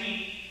have three,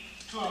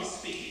 truly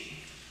speaking.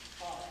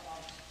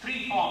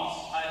 Three forms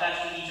are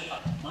attached to each of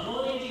us.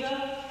 మనోరీతిగా,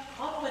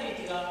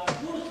 ఆత్మరీతిగా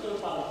మూడు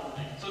స్వరూపాలు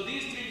ఉన్నాయి. So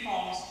these three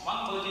forms,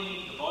 one pertaining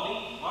to the body,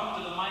 one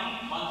to the mind,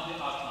 one to the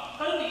atma.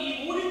 కనుక ఈ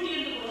మూడింటి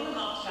ఎందుకు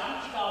నాకు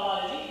శాంతి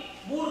కావాలని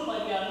మూడు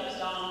పర్యాలు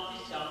శాంతి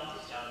శాంతి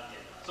శాంతి.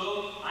 So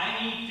I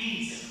need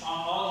peace on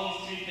all these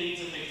three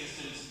planes of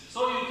existence.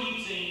 So you keep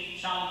saying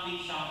Shanti,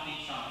 Shanti,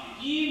 Shanti.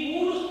 ఈ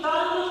మూడు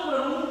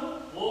స్థానాలను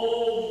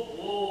ఓం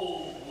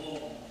ఓం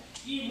ఓం.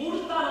 ఈ మూడు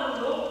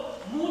స్థానంలో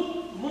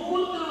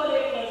ముమ్మూర్తుల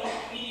వలె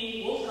ఇది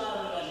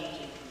ఓంకారంగా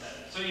నిలిచిపోతున్నారు.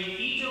 So in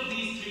each of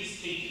these three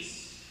stages,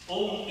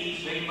 Om is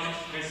very much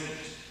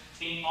present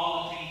in all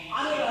the three.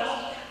 అనగా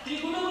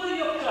త్రిగుణముల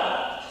యొక్క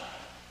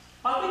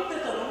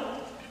పవిత్రతను,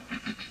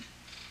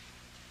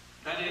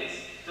 that is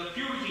the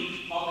purity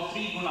of the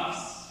three gunas,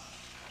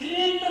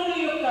 త్రినేత్రముల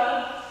యొక్క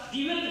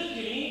దివ్య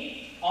దృష్టిని,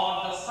 or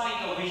the sight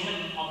or vision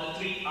of the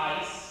three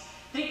eyes,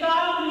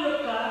 త్రికాలముల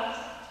యొక్క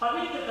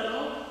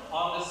పవిత్రతను,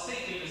 or the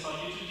sacredness or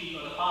utility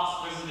of the past,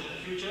 present and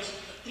the future,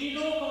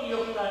 త్రిలోకముల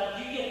యొక్క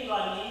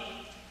దివ్యత్వాన్ని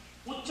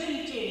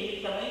ఉచ్చరించే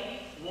నిమిత్తమై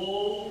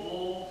ఓం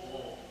ఓం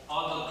ఓం,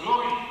 or the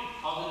glory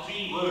of the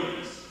three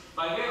worlds.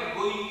 By way of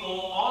going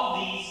over all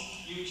these,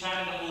 you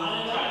chant the Om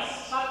అనగా thrice.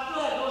 సత్వ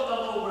రజో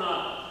తమో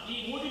గుణాలు ఈ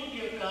మూడింటి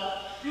యొక్క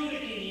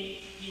ప్యూరిటీని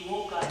ఈ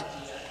ఓంకారం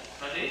చేయాలి.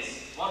 That is,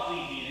 what we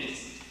mean is,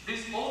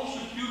 this Om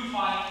should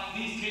purify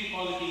these three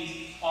qualities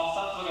of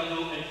Sattva, Rajo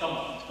and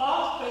Tamo.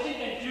 Past,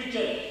 present and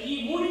future ఈ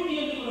మూడింటి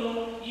ఎందుకు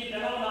ఈ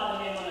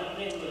ప్రణవనాదమే మన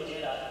హృదయంలో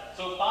చేరాలి.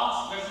 So past,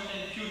 present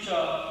and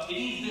future, it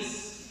is this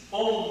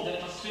Om that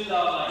must fill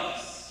our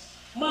lives.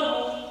 మనం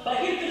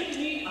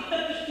బహిర్దృష్టిని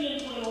అంతర్దృష్టి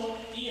ఎందుకు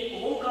ఈ యొక్క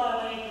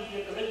ఓంకారమైనటువంటి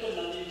యొక్క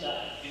వెలుగును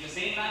అందించాలి. In the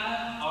same manner,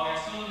 our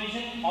external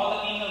vision or the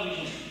inner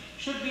vision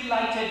should be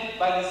lighted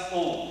by this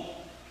Om.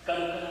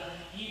 కనుక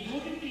ఈ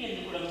మూడింటి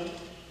ఎందుకు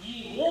ఈ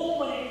ఓం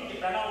అనేటువంటి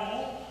ప్రణవము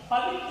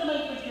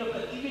పవిత్రమైనటువంటి యొక్క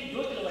దివ్య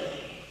జ్యోతుల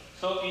వంటిది.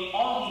 So in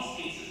all these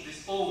cases, this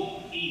Om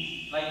is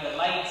like the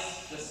lights,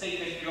 the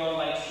sacred pure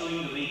light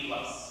showing the way to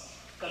us.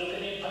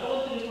 కనుకనే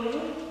భగవంతుని కూడా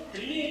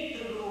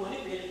త్రినేత్రుడు అని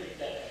పేరు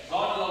పెట్టారు.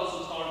 God is also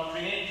called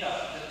Trinetra,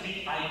 the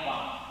three-eyed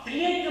one.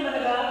 త్రినేత్రం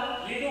అనగా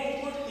ఏదో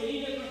ఇంకోటి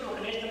తెలియనటువంటి ఒక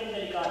నేత్రం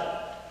ఉందని కాదు.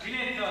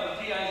 Trinetra, the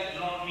three eyes, do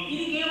not mean.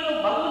 ఇది కేవలం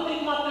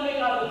భగవంతునికి మాత్రమే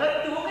కాదు,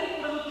 ప్రతి ఒక్కరికి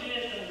కూడా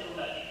త్రినేత్రం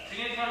ఉండాలి.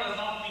 Trinetra does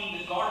not mean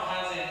that God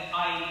has an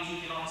eye which you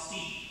cannot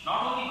see. Not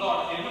only God,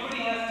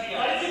 everybody has three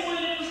eyes.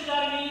 గడిచిపోయినటువంటి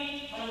దాన్ని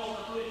మనం ఒక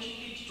తోడు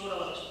చింతించి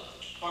చూడవచ్చు.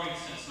 For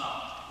instance, now,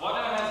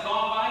 whatever has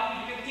gone by,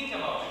 you can think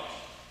about it.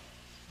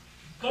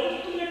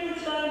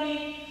 గడుపుతున్నటువంటి దాన్ని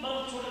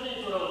మనం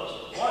చూడవచ్చు.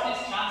 What is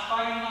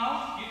transpiring now,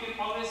 you can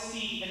always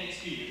see and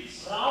experience.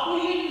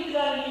 రాబోయేటువంటి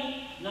దాన్ని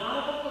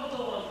జ్ఞానపత్వంతో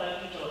మనం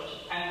కల్పించవచ్చు.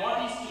 And what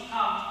is to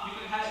come, you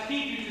can have a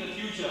peek into the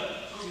future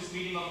through this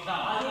medium of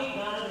Dhamma. అదే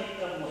జ్ఞాన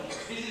నేత్రము.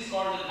 This is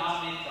called the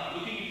Dhamma,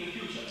 looking into the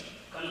future.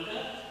 కనుక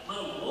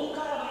మనం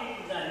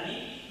ఓంకారమైనటువంటి దాన్ని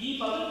ఈ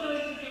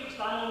పవిత్రమైనటువంటి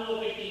స్థానంలో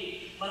పెట్టి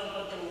మనం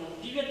కొంచెం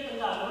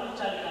దివ్యత్వంగా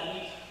గమనించాలి. కానీ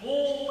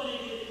ఓం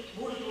అనేది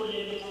 3 చూడలు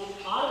ఎందుకు,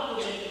 6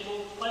 చూడలు ఎందుకు,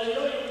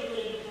 21 చూడలు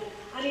ఎందుకు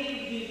అనేది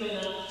దీనిపైన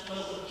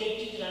మనకు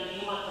చర్చించడానికి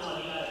ఏమాత్రం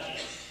అధికారం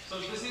లేదు. So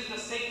this is the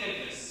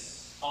sacredness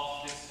of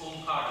this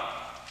Omkara,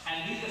 and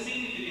this is the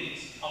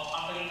significance of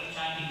uttering the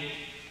chanting it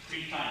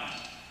 3 times.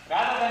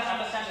 Rather than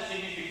understand the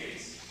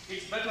significance,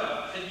 it's better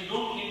that you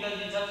don't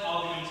indulge in such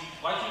arguments.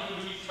 Why should you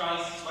do it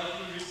thrice? Why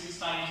should you do it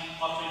 6 times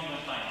or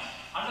 21 times?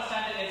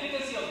 Understand the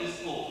efficacy of this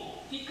Om.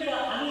 ఇక్కడ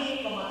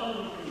అనేక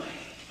మతములు ఉంటున్నాయి.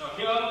 Now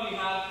here we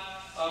have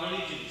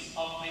religions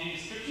of many ఈ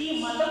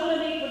descriptions. మతములు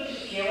అనేటువంటి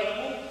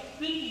కేవలము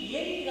వీటిని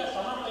ఏ రీతిగా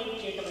సమన్వయం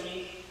చేయటమని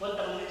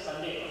కొంతమందికి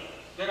సందేహం.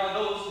 There are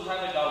those who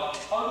have a doubt.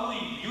 How do we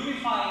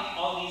unify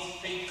all these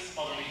faiths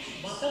or religions?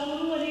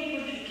 మతములు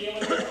అనేటువంటిది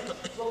కేవలం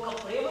ఒక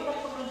ప్రేమ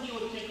తత్వం నుంచి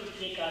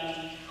వచ్చేటువంటిదే కానీ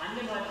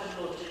అన్ని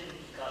మార్గంలో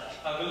వచ్చేటువంటిది కాదు.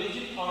 A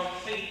religion or a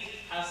faith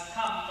has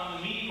come from the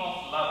medium of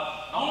love.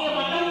 A Not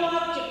మతం from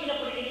వారు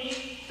చెప్పినప్పటికీ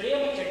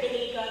ప్రేమ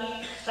చెడ్డదని కానీ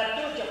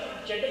సత్యం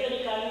చెడ్డదని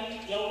కానీ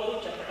ఎవరు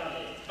చెప్పటం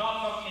లేదు. not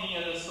from any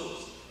other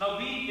source. Now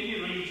be any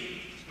religion.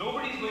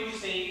 Nobody is going to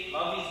say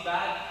love is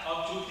bad or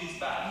truth is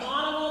bad.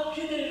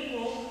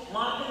 మానవోక్షులకు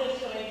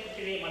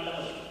మార్గదర్శకమైనటువంటి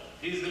మతములు.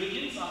 These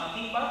religions are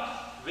nothing but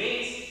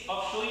ways of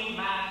showing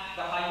man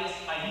the highest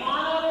ideal.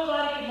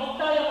 మానవానికి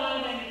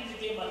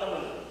మొత్తాయమానమైనటువంటి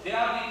మతములు. They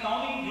are the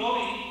crowning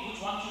glory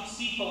which one should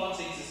seek for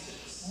one's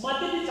existence.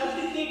 మతిని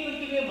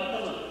సర్దిద్దేటువంటివే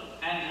మతములు.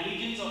 And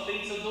religions or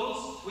faiths are those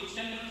which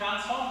tend to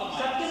transform the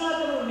mind.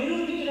 సత్యమార్గమును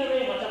నిరూపించినవే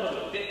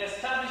మతములు. They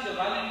establish the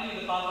validity of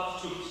the path of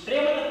truth.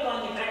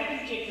 ప్రేమతత్వాన్ని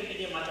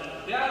ప్రకటించేటువంటిదే మతములు.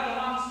 They are the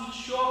ones which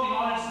show up in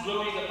all its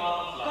glory the path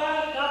of love.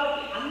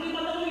 కాబట్టి అన్ని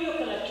మతముల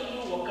యొక్క లక్ష్యము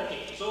ఒక్కటే.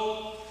 So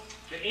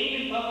the aim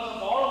and purpose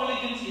of all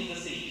religions is the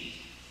same.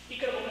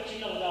 ఇక్కడ ఒక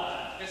చిన్న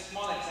ఉదాహరణ. A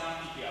small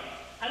example here.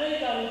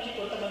 America నుంచి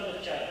కొంతమంది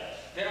వచ్చారు.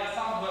 There are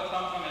some who have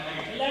come from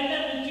America.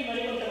 London నుంచి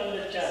మరికొంతమంది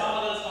వచ్చారు. Some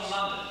others from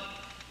London.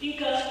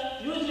 ఇంకా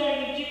న్యూజిలాండ్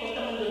నుంచి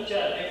కొంతమంది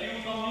వచ్చారు. A few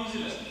from New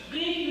Zealand.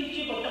 Grace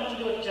నుంచి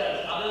కొంతమంది వచ్చారు.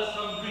 Others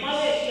from Greece.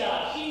 Malaysia,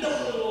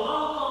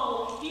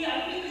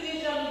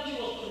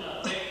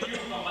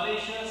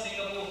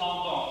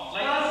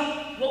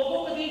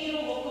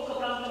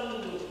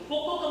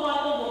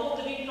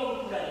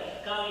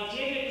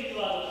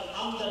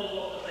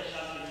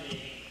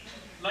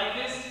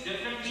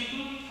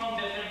 from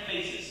different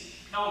places.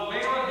 Now,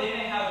 wherever they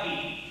may have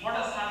been, what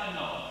has happened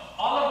now?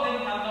 All of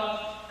them have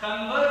now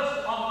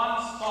converged on one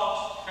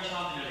spot,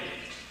 Prashanti Nilayam.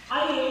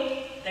 అది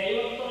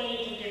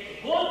దైవత్వమైనటువంటి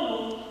గోల్ను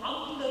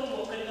అందరూ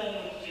ఒక్కరిగా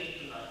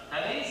చేస్తున్నారు.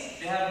 That is,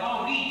 they have now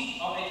reached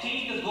or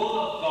attained the goal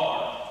of God.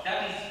 That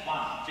is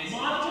one.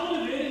 మార్గములు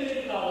వేరు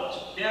వేరు కావచ్చు.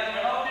 They have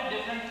adopted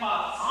different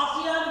paths.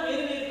 ఆశయాలు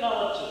వేరు వేరు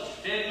కావచ్చు.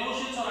 Their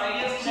notions or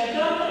ideas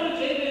సిద్ధాంతాలు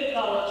వేరు వేరు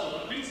కావచ్చు.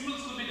 principles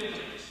could be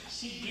different.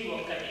 సిద్ధి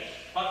ఒక్కటే.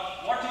 But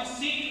what you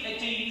seek to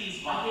attain is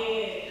one. అదే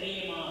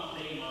ప్రేమ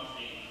ప్రేమ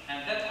ప్రేమ. And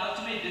that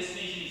ultimate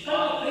destination is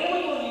కనుక one.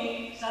 ప్రేమతోని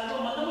సర్వ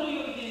మతముల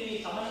యొక్క దీన్ని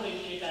సమన్వయం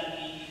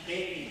చేయడానికి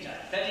ప్రయత్నించాలి.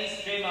 That is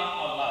prema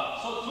or love.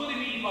 So through the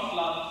medium of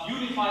love,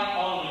 unify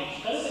all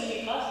religions. కనుక ఈ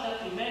కాస్ట్ ఆఫ్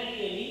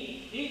హ్యుమానిటీ అని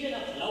రీజన్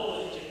ఆఫ్ లవ్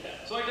అని చెప్పారు.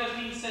 So it has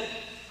been said,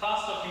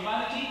 caste of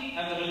humanity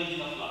and the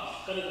religion of love.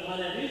 కనుక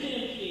మన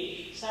రీజన్కి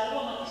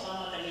సర్వమత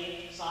సమ్మతమే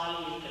సాయి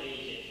యొక్క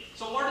reason.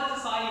 So what is the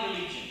Sai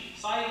religion?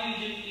 Sai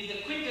religion is the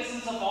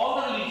quintessence of all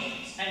the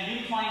religions and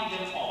unifying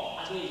them all.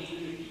 అదే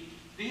unity.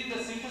 This is the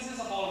synthesis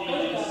of all కనుక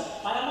religions.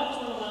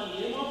 పరమాత్మను మనం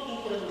ఏమాత్రం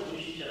కూడా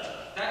దూషించరాదు.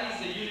 That is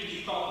the unity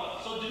proper.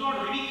 So do not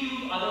ridicule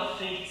other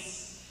faiths.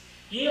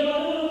 ఏ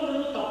మతంలో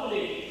కూడా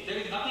తప్పులేదు. There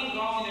is nothing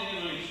wrong in any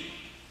religion.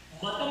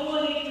 మతము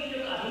అనేటువంటి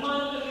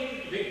అభిమానమైన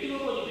వ్యక్తిలో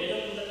కొన్ని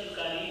భేదం ఉండదు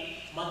కానీ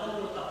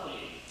మతంలో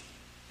తప్పులేదు.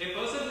 A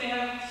person may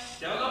have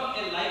developed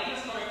a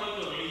likeness for a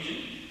particular religion.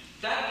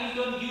 That in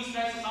turn gives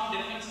rise to some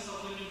differences of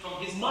religion from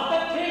his మత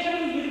part. ద్వేషం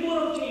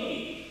నిర్మూలన చేయండి.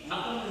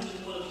 మతం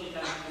నిర్మూలన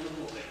చేయడానికి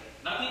కోరుకోకండి.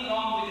 Nothing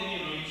wrong with any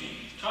religion.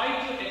 Try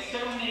to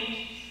exterminate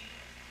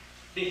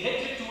the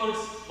hatred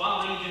towards one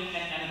religion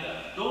and another.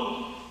 Don't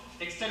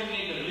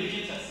exterminate the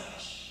religions as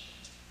such.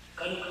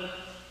 కనుక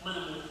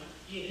మనము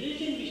ఈ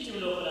రిలీజియన్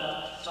విషయంలో కూడా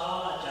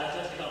చాలా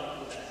జాగ్రత్తగా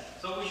ఉండాలి.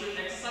 So we should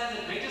exercise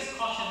the greatest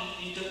caution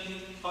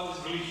for this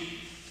religion.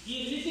 ఈ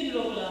religion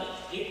లోపల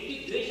ఎట్టి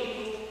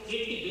ద్వేషములు,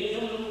 ఎట్టి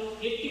భేదములు,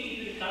 ఎట్టి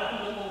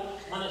కలహములకు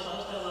మన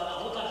సంస్థల ద్వారా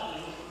అవకాశం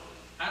ఇవ్వకూడదు.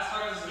 As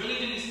far as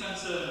religion is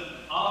concerned,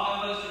 our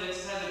members should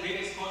exercise the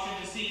greatest caution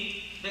to see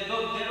that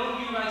they don't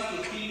give rise to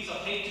feelings of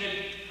hatred,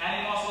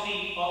 animosity,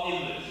 or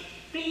ill will.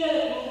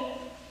 పిల్లలకు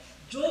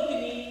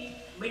జ్యోతిని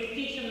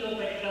మెడిటేషన్లో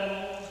పెట్టడము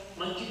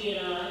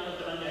మంచిదేనా అని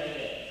కొంతమంది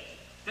అడిగారు.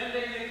 Then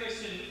there is a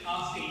question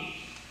asking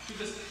to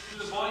the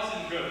boys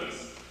and girls,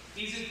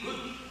 is it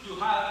good to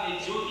have a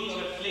jyoti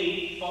or a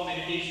flame for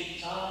meditation?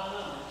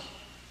 చాలా మంచిది.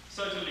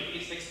 Certainly,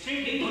 it's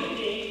extremely good.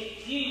 ఎందుకంటే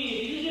ఈ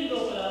రిలీజియన్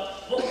లోపల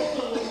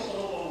ఒక్కొక్కరు ఒక్కొక్క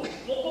రూపము,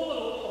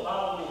 ఒక్కొక్కరు ఒక్కొక్క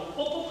భావము,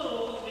 ఒక్కొక్కరు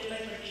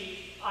ఒక్కొక్కటువంటి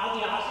ఆది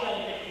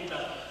ఆశయాన్ని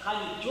పెట్టుకుంటారు.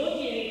 కానీ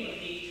జ్యోతి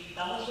అనేటువంటి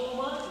తమసోమ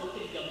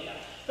జ్యోతిర్గమ్య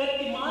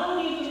ప్రతి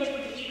మానవుని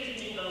ఉన్నటువంటి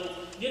చీకటిని మనం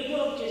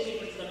నిర్మూలన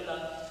చేసేటువంటి కనుక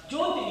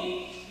జ్యోతిని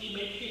ఈ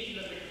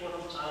మెడిటేషన్లో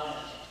పెట్టుకోవడం చాలా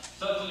మంచిది.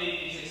 Certainly,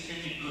 it's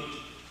extremely good.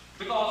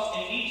 Because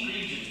in each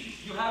religion,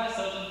 you have a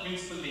certain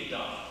principle laid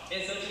down, a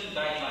certain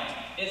guideline,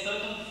 a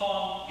certain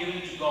form given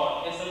to God,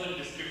 a certain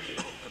description.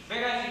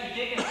 Whereas if you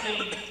take a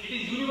flame, it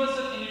is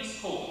universal in its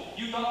scope.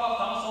 You talk of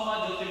Tamasoma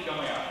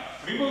Jyotirgamaya,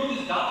 remove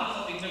this darkness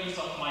of ignorance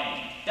of mind.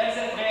 That's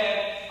a prayer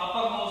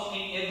uppermost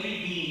in every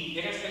being,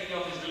 irrespective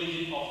of his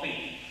religion or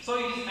faith. So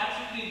it is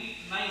absolutely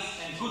nice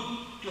and good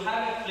to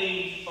have a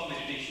flame for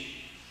meditation.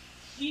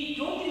 ఈ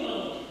జ్యోతిని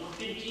మనం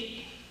గుర్తించి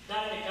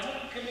దాన్ని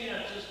క్రమక్రమేణా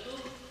చూస్తూ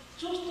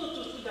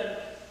దాన్ని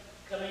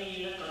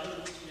క్రమేణా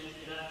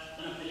కనుగొన్నట్టుగా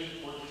మనం పిల్లలకు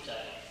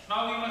బోధించాలి. Now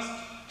we must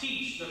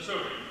teach the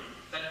children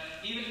that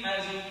even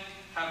as you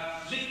have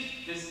lit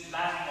this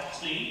lamp of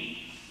flame,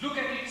 look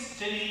at it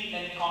steadily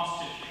and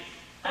constantly.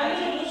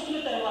 కళ్ళు మూసుకున్న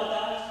తర్వాత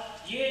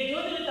ఏ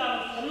జ్యోతిని తాను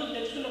కళ్ళు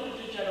తెచ్చుకున్నప్పుడు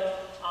చూచాడో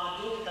ఆ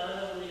జ్యోతి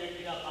తనలో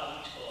ఉన్నట్టుగా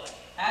భావించుకోవాలి.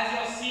 As you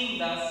are seeing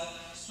thus,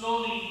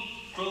 slowly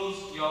close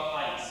your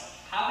eyes.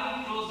 Having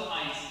closed the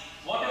eyes,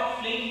 whatever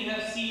flame you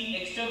have seen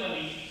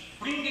externally,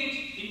 bring it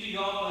into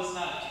your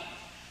personality.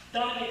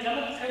 దాన్ని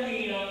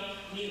క్రమక్రమేణా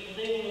మీ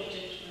హృదయంలో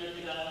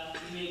చేర్చుకున్నట్టుగా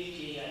ఇమేజ్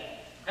చేయాలి.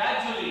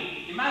 Gradually,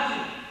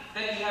 imagine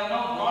that you have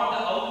now brought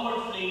the outward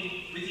flame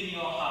within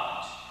your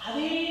heart.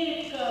 అదే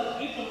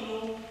దీపంలో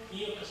మీ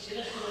యొక్క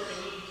శిరస్సులో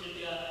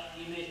ప్రవేశించినట్టుగా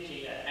image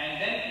చేయాలి. And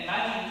then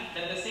imagine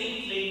that the same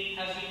flame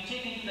has been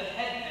taken to the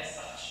head as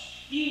such.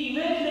 ఈ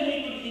image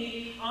అనేటువంటి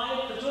ఆ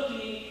యొక్క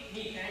జ్యోతిని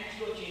మీ హ్యాండ్స్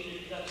లో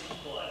చేసినట్టుగా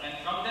చూసుకోవాలి. And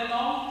from then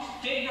on,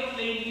 take the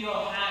flame to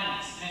your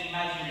hands in an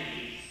imaginary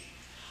way.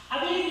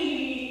 అదే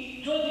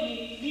జ్యోతిని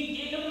మీ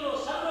దేహంలో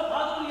సర్వ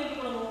భాగములు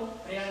ఎందుకు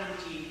ప్రయాణం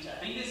చేయించాలి.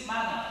 In this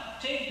manner,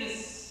 take this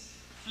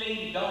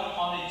flame down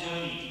on a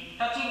journey,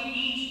 touching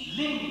each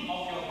limb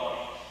of your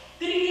body.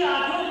 తిరిగి ఆ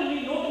జ్యోతిని మీ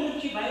నోటి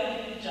నుంచి బయటకు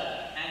తెప్పించాలి.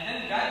 And then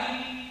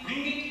gradually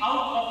bring it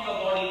out of your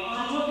body.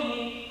 ఆ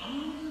జ్యోతిని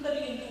అందరి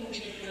ఎందుకు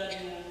ఉండేట్టుగా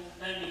నువ్వు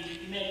దాన్ని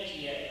ఇమేజ్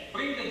చేయాలి.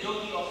 Bring the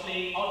jyoti or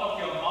flame out of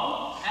your mouth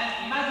and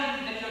imagine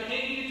that you are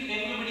taking it to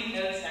everybody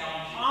else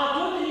around you. ఆ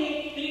జ్యోతిని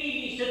తిరిగి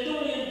నీ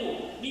శత్రువుల యందు,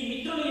 నీ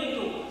మిత్రుల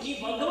యందు, నీ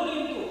బంధువుల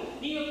యందు,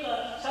 నీ యొక్క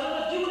సర్వ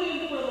జీవుల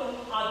యందు కూడా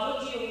ఆ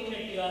జ్యోతి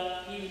ఉన్నట్టుగా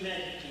నీవు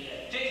ఇమాజిన్ చేయాలి.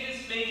 Take this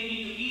flame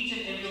into each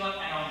and everyone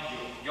around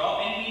you. Your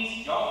enemies,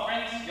 your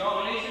friends, your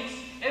relations,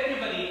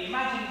 everybody.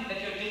 Imagine that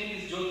you are taking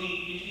this jyoti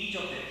into each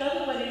of them.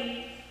 తదుపరి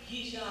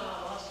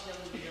ఈశావాస్యం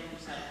విజయం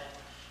సాయి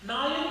నా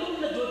యందు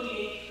ఉన్న జ్యోతి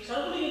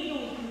సర్వుల యందు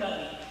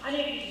ఉంటుండాలి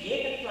అనే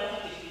ఏకత్వాన్ని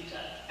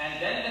తెచ్చించాలి. And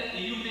then that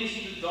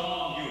illumination will dawn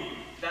on you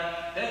that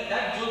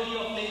jyoti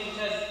of flame which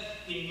has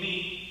in me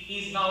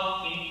is now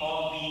in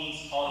all beings,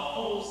 all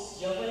force.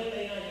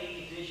 ఎవరిపైనా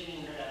నీకు ద్వేషం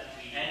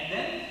ఉండడానికి. And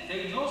then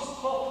there is no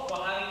scope for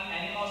having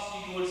animosity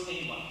towards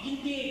anyone.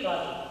 ఇంతే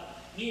కాదు,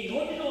 నీ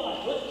నోటిలో ఆ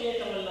జ్యోతి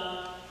చేయటం వల్ల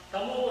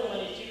తమోగుణం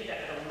అనే చీకటి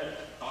అక్కడ ఉండదు.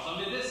 Not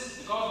only this,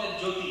 because that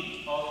jyoti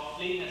or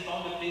flame has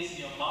found a place in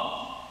your mouth,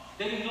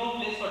 there is no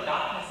place for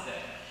darkness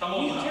there.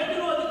 నీ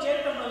చేతిలో అది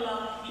చేయటం వల్ల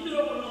ఇందులో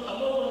ఉన్న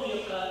తమోగుణం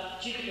యొక్క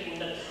చీకటి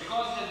ఉండదు.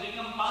 Because it has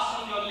become part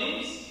of your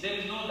limbs, there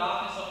is no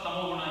darkness of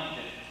tamoguna in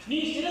there. నీ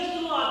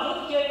శిరస్సులో ఆ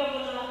జ్యోతి చేయటం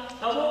వల్ల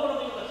తమోగుణం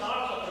యొక్క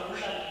థాట్స్ అక్కడ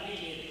ఉండడానికి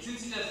లేదు.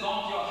 Since it has gone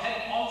to your head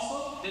also,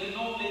 there is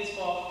no place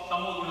for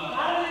tamoguna.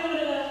 కారణం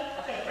ఏమనగా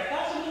అక్కడ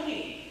ప్రకాశం ఉంది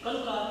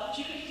కనుక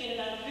చీకటి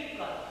చేయడానికి వీలు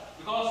కాదు.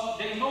 Because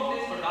there is no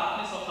place for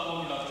darkness of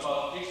tamoguna,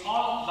 because it's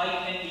all light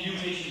and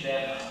illumination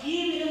there. ఈ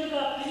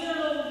విధంగా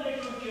పిల్లలలో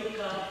ఉన్నటువంటి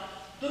యొక్క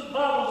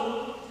దుర్భావములు,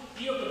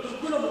 ఈ యొక్క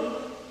దుర్గుణములు,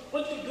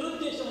 కొంచెం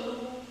దురుద్దేశములు,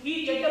 ఈ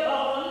చెడ్డ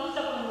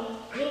భావనంతా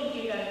దూరం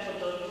చేయడానికి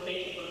కొంతవరకు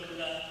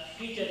ప్రయత్నపూర్వకంగా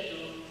teachers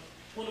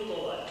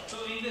పూనుకోవాలి. So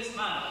in this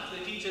manner, the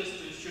teachers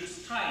should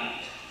strive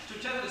to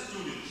tell the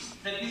students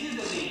that this is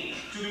the way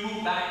to remove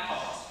bad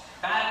thoughts,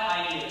 bad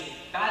ideas,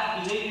 bad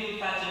behavioral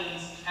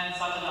patterns, and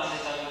such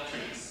other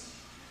traits.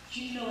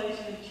 చిన్న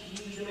వయసు నుంచి ఈ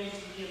విధమైన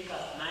యొక్క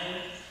న్యాయం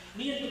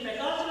నీ యొక్క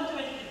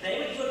ప్రకాశవంతమైన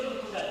దైవ జ్యోతి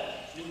ఉండాలి.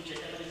 నువ్వు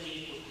చెడ్డగా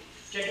చేయకూడదు,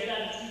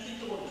 చెడ్డగాన్ని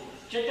చింతించకూడదు,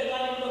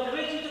 చెడ్డగాలిలో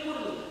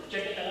ప్రవేశించకూడదు,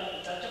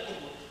 చెడ్డతలను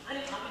చచ్చకూడదు అని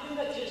ఆ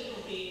విధంగా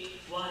చేస్తుంటే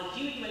వారి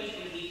జీవితం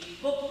అనేటువంటిది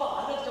గొప్ప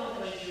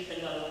ఆదర్శవంతమైన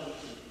జీవితంగా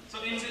ఉంటుంది. So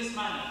in this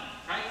manner,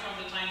 right from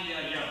the time they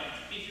are young,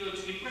 if you were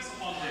to impress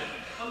upon them,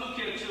 oh look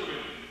here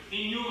children,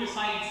 in you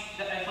resides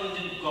the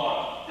effulgent God,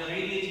 the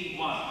radiating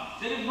one.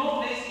 There is no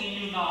place in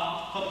you now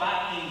for bad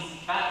things,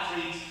 bad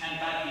traits and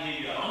bad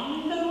behavior.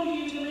 అందరూ ఈ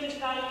విధమైన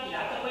స్థాయికి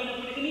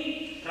రాకపోయినప్పటికీ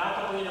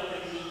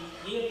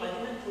ఏ 10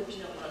 మంది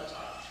వచ్చినా కూడా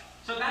చాలు.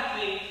 So that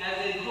way, as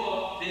they grow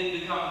up, they will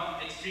become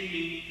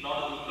extremely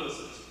laudable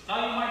persons. Now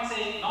you might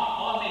say, not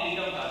all may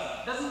become thus.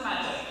 Doesn't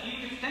matter.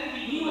 Even if 10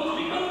 people were to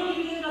become,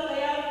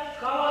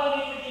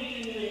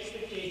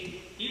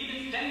 even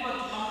if 10 were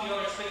to come to your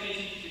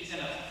expectation, it's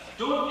enough.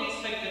 Don't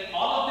expect that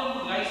all of them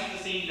would rise to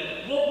the same level.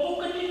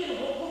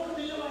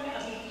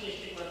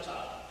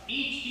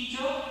 Each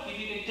teacher, if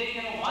you can take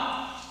care of one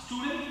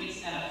student, it's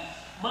enough.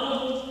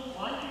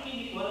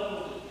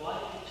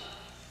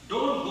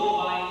 Don't go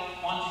by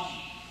quantity.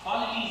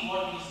 Quality is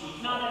what you should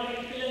do.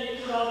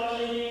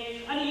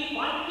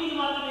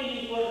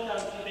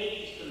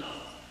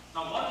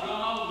 Now what you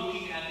are now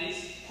looking at is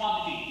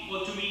quantity.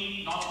 Well, to me,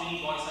 not many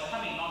boys are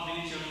coming, not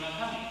many children are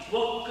coming.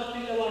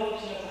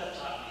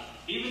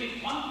 Even if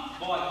one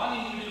boy, one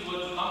individual were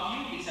to come to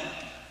you, it's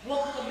enough.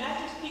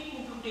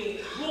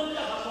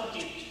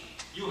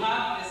 You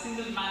have a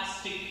single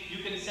matchstick, you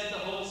can set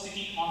the whole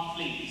city on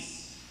flames.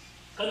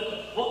 In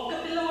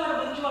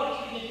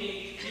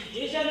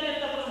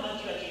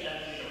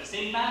the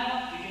same manner,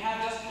 if you have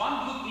just one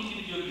good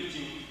individual with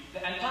you,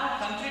 the entire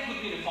country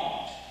could be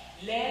reformed.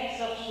 Lakhs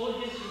of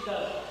soldiers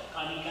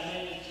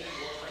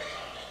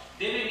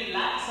There may be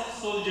lakhs of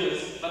soldiers,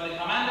 but the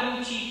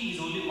commander-in-chief is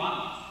only one.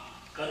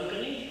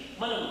 కనుకని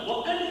మనం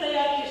ఒక్కరిని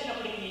తయారు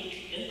చేసినప్పటికీ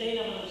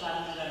ఎంతైనా మనం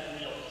సాధించడానికి.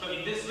 So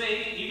in this way,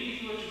 even if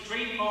you were to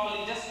train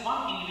properly just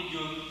one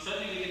individual,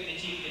 certainly we can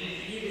achieve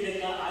anything. ఈ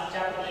విధంగా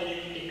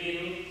అధ్యాపకులైనటువంటి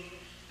మీరు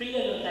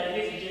పిల్లలను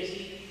తరబేతి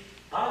చేసి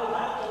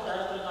భారత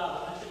తరపులుగా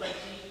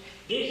మంచిపరిచి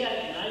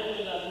దేశానికి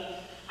నాయకులుగాను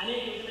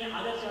అనేక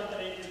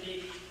ఆదర్శవంతమైనటువంటి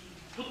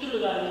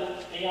పుత్రులుగాను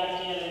తయారు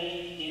చేయాలని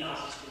నేను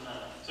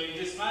ఆశిస్తున్నాను. So in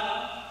this manner,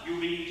 you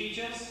being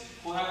teachers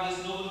who have this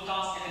noble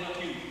task ahead of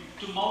you,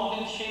 to mold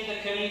and shape the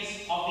careers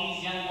of these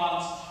young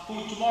ones who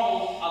tomorrow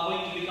are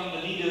going to become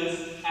the leaders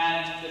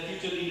and the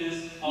future leaders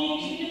of ఈ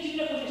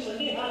చిన్న కొన్ని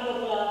సందేహాల్లో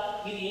కూడా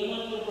మీరు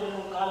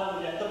ఏమనుకోవడం కాలం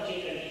వ్యర్థం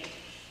చేయకండి.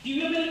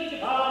 దివ్యమైనటువంటి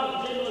భావాన్ని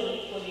హృదయంలో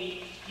నింపుకొని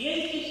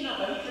ఏది చేసినా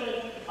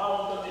పవిత్రమైనటువంటి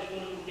భావంతో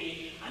పెట్టుకుంటే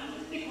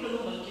అన్ని కూడా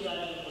మంచిగా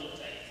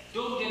పొందుతాయి.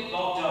 Don't get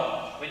bogged down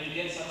when you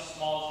get such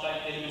small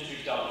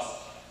elementary doubts.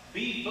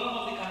 Be firm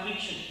of the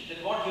conviction that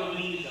what you are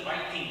doing is the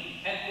right thing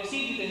and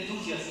proceed with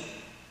enthusiasm.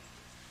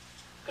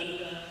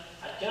 కనుక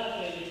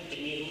అధ్యాపకులైనటువంటి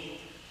మీరు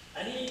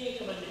అనేక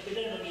మంది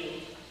పిల్లలను మీరు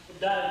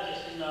ఉద్ధారణ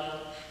చేస్తున్నారు,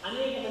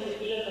 అనేక మంది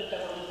పిల్లలంతా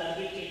కూడా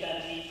తరబేతి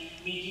చేయడానికి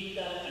మీ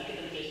జీవితాలను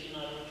అంకితం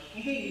చేస్తున్నారు.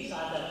 ఇదే మీ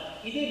సాధన,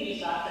 ఇదే మీ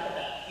సార్థకత,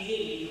 ఇదే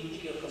మీ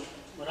వృత్తికి యొక్క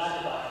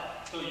రాజభారం.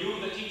 So you,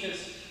 the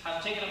teachers, have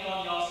taken upon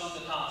yourselves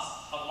the task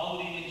of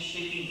molding and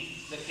shaping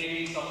the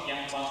careers of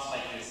young ones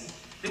like this.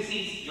 This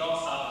is your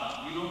sadhana.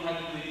 You don't have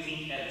to do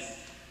anything else.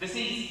 This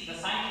is the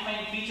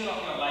sanctifying feature of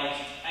your life,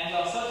 and you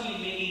are certainly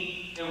making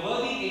a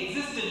worthy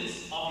existence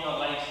of your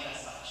life as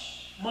such.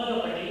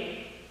 మరొకటి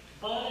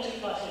బాల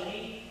వికాసని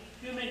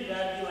human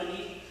value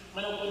అని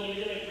మనం కొన్ని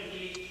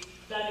విధమైనటువంటి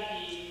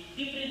దానికి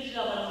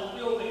డిఫరెన్స్గా మనం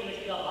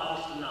ఉపయోగపెట్టినట్టుగా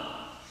భావిస్తున్నాం.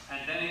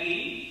 And then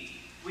again,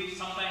 we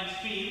sometimes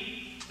feel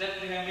that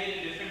we have made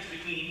a difference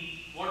between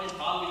what is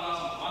Bal Vikas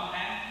on one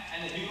hand and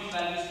the human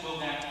values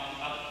program on the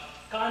other.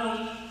 కానీ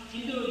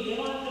ఇందులో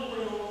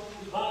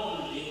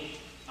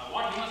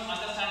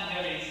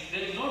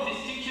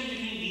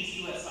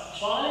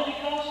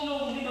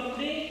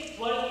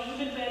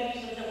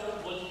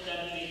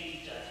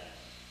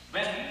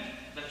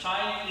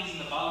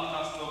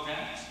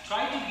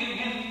try to give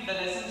him the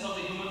lessons of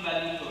the human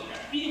value program.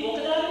 ఇది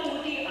ఒకదానికి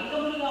ఒకటి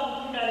అంగములుగా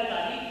ఉంటుండాలి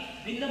కానీ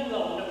భిన్నముగా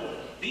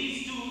ఉండకూడదు. These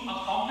two are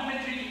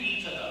complementary to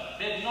each other.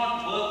 They do not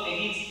work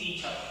against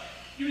each other.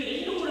 ఇవి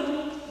రెండు కూడా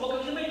ఒక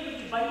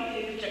విధమైనటువంటి బండికి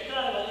రెండు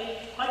చక్రాల వలె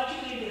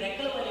పక్షికి రెండు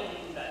రెక్కల వలె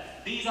ఉంటుండాలి.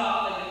 These are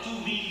like the two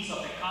wings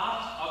of a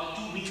cart or the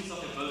two wings of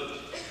a bird.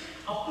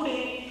 అప్పుడే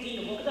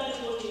దీన్ని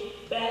ఒకదానితోటి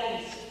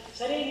బ్యాలెన్స్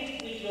సరైన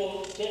రీతిలో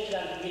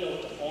చేర్చడానికి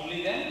వీలవుతుంది. Only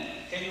then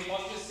can you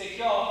possibly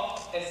secure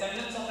a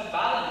semblance of a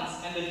balance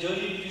and the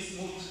journey will be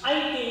smooth.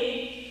 అయితే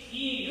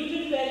ఈ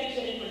human values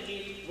అనేటువంటి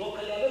ఒక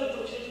లెవెల్కి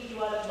వచ్చేటువంటి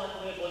వాళ్ళకి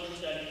మాత్రమే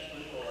బోధించడానికి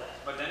అనుకోవాలి.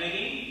 But then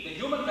again, the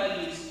human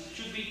values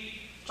should be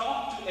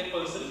taught to a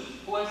person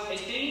who has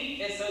attained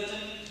a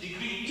certain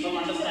degree of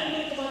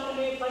understanding.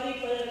 మాత్రమే 10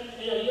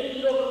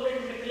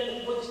 ఉన్నటువంటి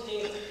పిల్లలకు బోధిస్తే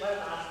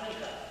వాళ్ళకి అర్థం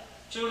కాదు.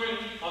 Children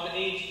of the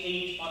age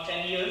 8 or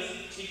 10 years,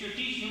 if you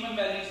teach human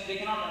values, they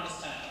cannot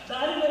understand.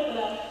 దాని లోపల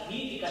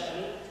నీతి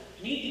కథలు,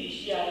 నీతి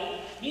విషయాలు,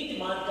 నీతి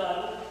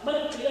మార్గాలు మన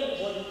పిల్లలకు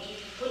బోధించి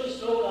కొన్ని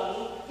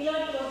శ్లోకాలు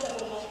ఇలాంటి ఒక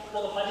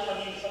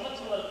 10-12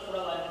 సంవత్సరం వరకు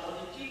కూడా వారిని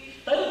బోధించి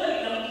తదుపరి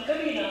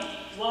క్రమేణా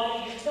వారి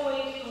యుక్త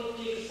వయస్సు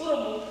వచ్చే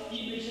పూర్వము ఈ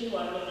మిషన్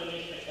వారిలో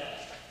ప్రవేశపెట్టారు.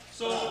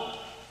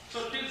 So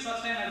till such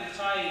time as the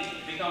child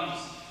becomes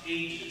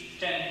age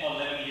 10 or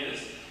 11 years,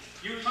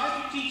 you try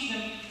to teach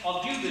them or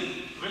give them,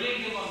 relate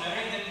them or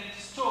narrate them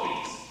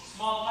stories,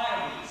 small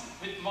parables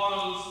with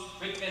morals,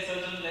 with a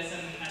certain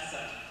lesson as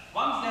such.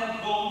 Once they have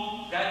grown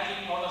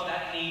gradually out of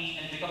that age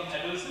and become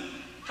adolescent,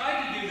 try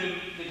to give them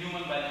the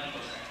human value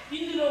program.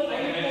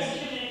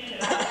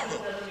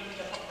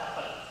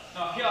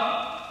 Now here,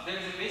 there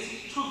is a basic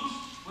truth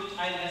which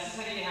I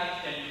necessarily have to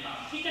tell you now.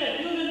 ఇక్కడ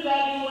human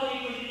value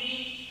అనేటువంటిది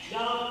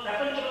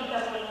ప్రపంచమంతా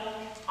కూడా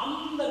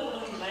అందరూ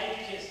కూడా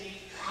like చేసి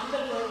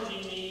అందరూ కూడా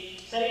దీన్ని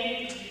సరైన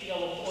రీతిగా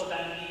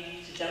ఒప్పుకోవడానికి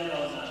సిద్ధంగా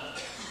ఉన్నారు.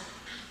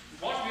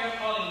 What we are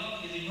calling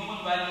is the human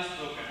values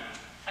program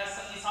is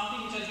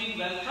something which has been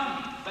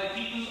welcomed by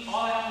people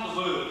all around the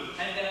world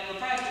and they are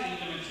prepared to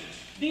implement it.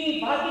 దీని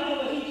బాధ్యత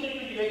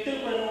వహించినటువంటి వ్యక్తులు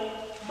కూడా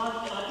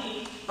అతి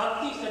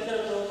భక్తి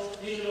శ్రద్ధలతో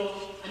దీనిలో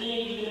అనేక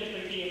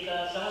విధమైనటువంటి యొక్క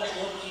సహాయ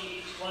కోర్చి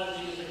వారు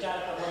దీన్ని ప్రచార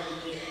ప్రబోధం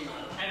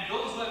చేస్తున్నారు. And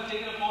those who have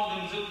taken upon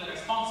themselves the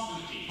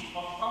responsibility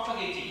of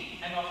propagating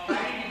and of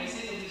carrying the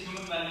message of this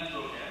human value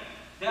program,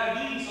 they are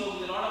doing so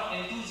with a lot of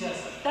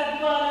enthusiasm.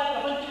 తద్వారా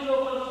ప్రపంచంలో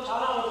కూడా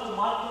చాలా వరకు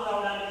మార్పులు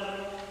రావడానికి కూడా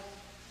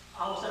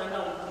అవసరంగా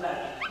ఉంటున్నాయి.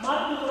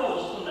 మార్పులు కూడా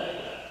వస్తున్నాయి.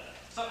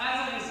 So as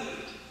a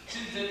result,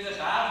 since there is a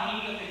dire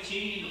need of a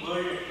change in the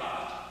world at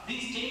large,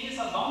 these changes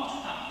are bound to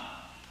come.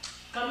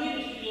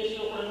 Communist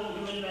ప్లేస్లో కూడా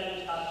హ్యూమన్ వాల్యూ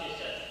స్టార్ట్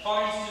చేశారు. For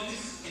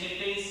instance, in a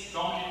place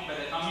dominated by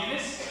the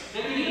communists,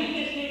 there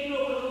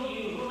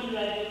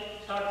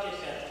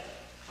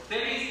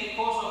is a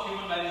course of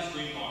human values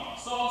going on.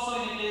 So also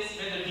in a place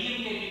where the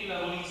DMK people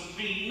are ruling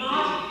supreme,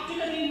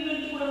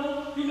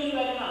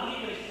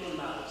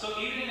 so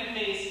even in a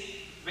place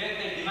where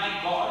they deny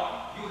God,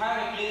 you have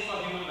a place for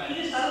human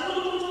values.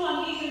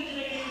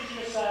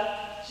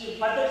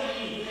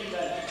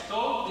 So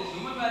this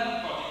human value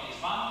project is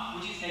one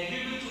which is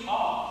agreeable to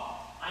all.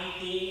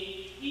 అయితే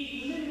ఈ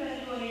human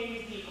value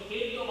అనేటువంటి ఒక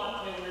పేరుతో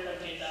మాత్రమే ఉండటం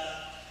చేత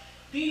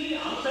దీన్ని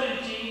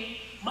అనుసరించి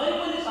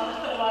మరికొన్ని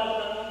సంస్థల వారు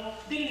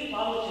దీన్ని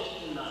ఫాలో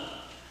చేస్తున్నారు.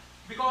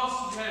 Because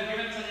we have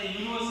given such a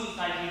universal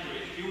title to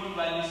it, human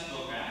values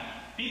program,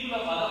 people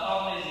of other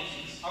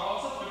organizations are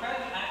also prepared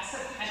to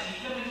accept and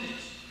implement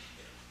it.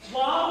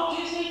 వారు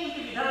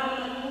చేసేటువంటి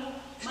విధానాలకు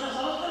మన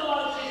సంస్థల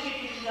వారు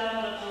చేసేటువంటి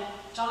విధానాలకు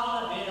చాలా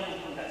భేదం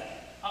ఉంటుంది.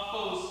 Of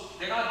course,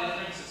 there are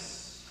differences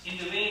in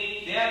the way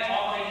they are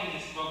operating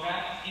this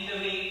program, in the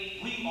way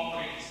we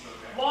operate this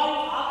program. వారు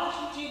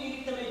ఆకర్షించే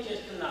నిమిత్తమే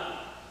చేస్తున్నారు.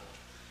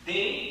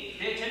 They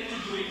tend to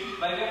do it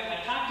by way of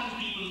attracting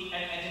people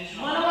and attention.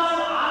 మన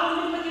వారు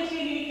ఆనందింపజేసే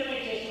నిమిత్తమే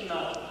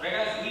చేస్తున్నారు.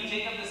 Whereas we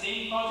take up the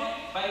same project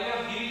by way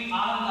of giving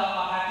ananda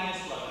or happiness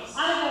to others.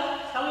 అనగా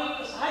తమ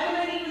యొక్క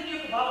సహజమైనటువంటి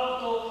యొక్క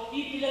భావంతో ఈ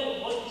పిల్లలు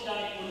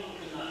బోధించడానికి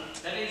కోరుకుంటున్నారు.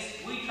 That is,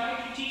 we try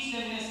to teach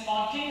them in a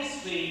spontaneous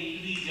way to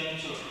these young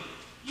children.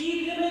 ఈ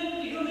విధమైన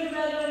హ్యూమన్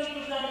వాల్యూ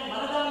అనేటువంటి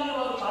మన దానిలో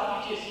వారు కాపీ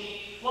చేసి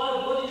వారు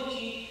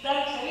బోధించి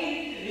దానికి సరైన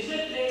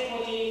రిజల్ట్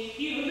లేకపోతే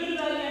ఈ హ్యూమన్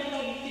వాల్యూ అంటే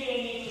ఇంతే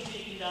అనేటువంటి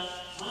కింద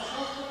మన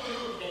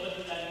సంస్కృతిలో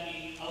దెబ్బతినడానికి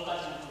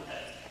అవకాశం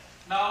ఉంటాయి.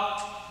 Now,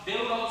 they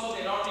would also be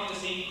adopting the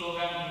same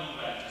program human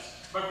values,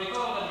 but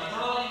because of the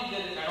methodology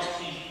they are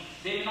adopting,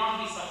 they may not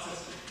be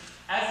successful.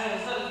 As a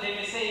result, they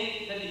may say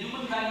that the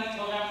human values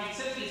program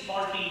itself is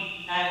faulty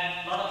and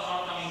lot of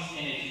shortcomings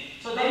in it.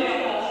 So they may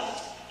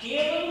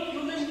కేవలం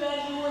human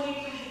value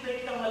అనేటువంటి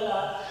పెట్టడం వల్ల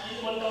ఇది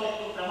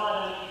కొంతవరకు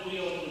ప్రమాదానికి గురి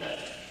అవుతుంటారు.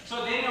 So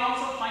they may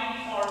also find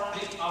fault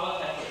with our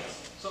efforts.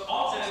 So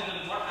all said and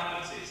done, what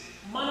happens is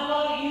మన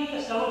వారు ఇంత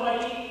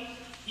శ్రమపడి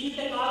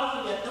ఇంతకాలం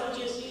వ్యర్థం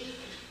చేసి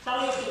తమ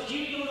యొక్క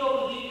జీవితంలో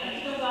దీనికి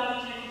అధికంగా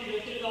అందించినటువంటి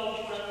వ్యక్తులుగా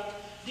ఉండి కూడా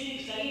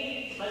దీనికి సరైన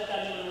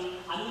ఫలితాన్ని మనం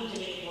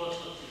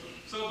అందించలేకపోవాల్సి వస్తుంది.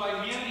 So by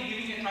merely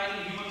giving a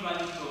title human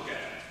values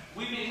program,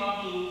 we may come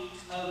to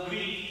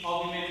agree or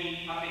we may be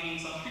making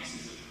some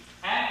criticism.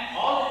 And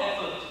all the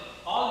effort,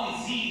 all the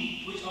zeal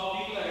which our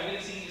people are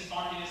evidencing is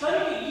spontaneous. So,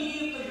 ఈ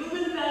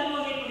human value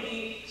అనేటువంటి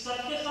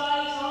Sathya Sai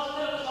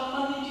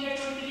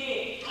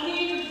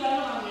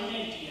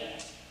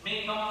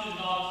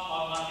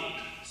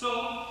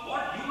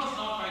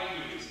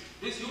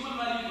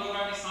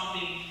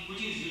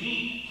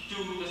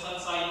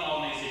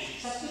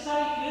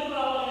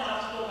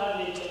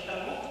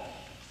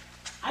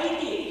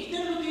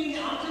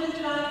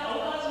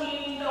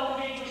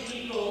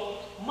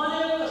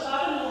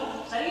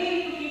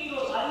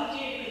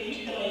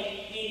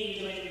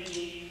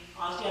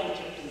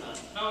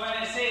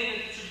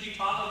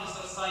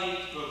Sai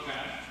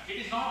program, it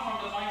is not from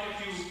the point of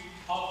view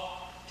of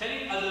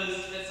telling others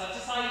that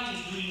Sathya Sai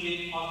is doing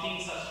it or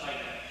things such like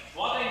that.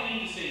 What I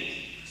mean to say is,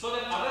 so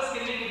that others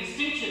can make a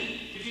distinction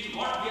between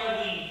what we are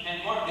doing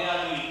and what they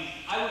are doing,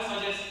 I would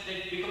suggest that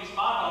it becomes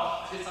part of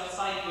the Sathya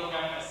Sai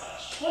program as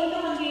such.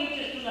 కొంతమంది ఏం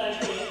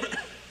చేస్తున్నారంటే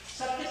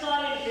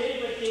సత్యసాయి పేరు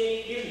పెట్టి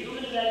నేను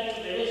human value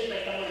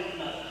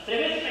ప్రవేశపెట్టామంటున్నారు.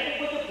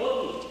 ప్రవేశపెట్టకపోతే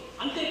పోతుంది.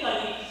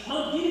 అంతేకాని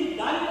మనం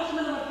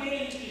దానికోసమే మన పేరు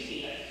ఎందుకు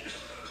తీసేయాలి?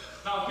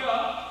 Now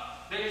here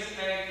there is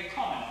a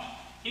comment.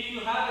 If you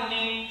have the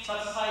name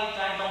Sathya Sai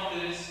tagged on to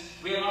this,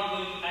 we are not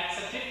going to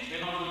accept it, we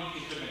are not going to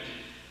implement it.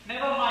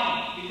 Never mind,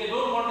 if they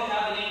don't want to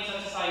have the name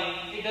Sathya Sai,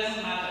 it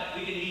doesn't matter,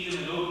 we can leave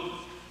them alone.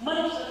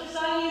 మనం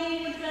సత్యసాయి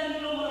అనేటువంటి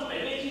దానిలో మనం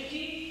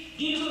ప్రవేశించి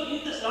దీనిలో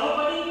ఇంత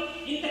శ్రమపడి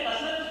ఇంత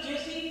కసరత్తు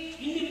చేసి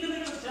ఇన్ని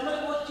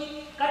శ్రమకు వచ్చి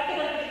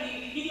కట్టగట్టి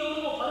ఇది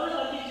ఎవరో పనులు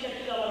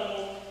అందించినట్టుగా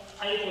మనము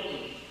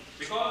అయిపోతుంది.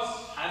 Because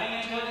having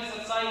entered the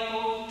Sathya Sai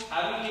code,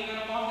 having taken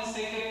upon this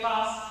sacred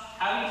task,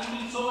 having put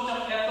in so much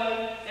of effort,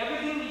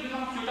 everything will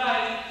become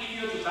futile if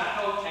you are to back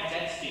out at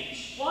that stage.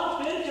 వారు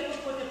పేరు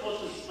చెప్పకపోతే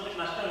పోతుంది, మనకు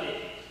నష్టం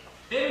లేదు.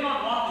 They will not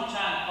want to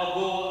chant or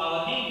go our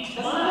name.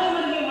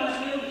 మన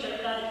పేరు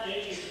చెప్పడానికి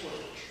ప్రయత్నించుకోరు.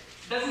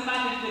 Doesn't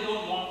matter if they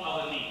don't want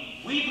our name.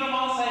 We from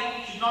our side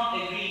should not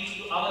agree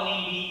to our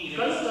name being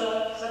erased.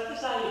 Sathya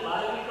Sai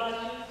బాల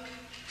వికాసం,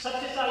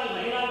 Sathya Sai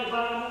మహిళా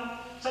విభాగం,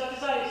 Sathya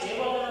Sai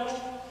సేవాదళము,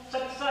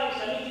 Sathya Sai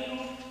సమితిలు,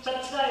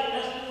 Sathya Sai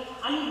trust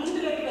అన్ని ముందు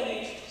పెట్టుకొని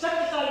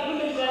Sathya Sai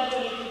human value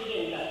అనేది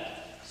ఉండాలి.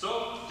 So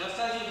just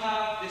as you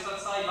have the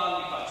Sathya Sai Bal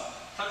Vikas,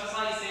 Sathya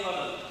Sai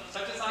Sevadal,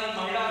 Sathya Sai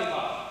Mahila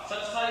Vibhag,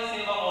 Sathya Sai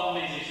Seva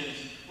organizations,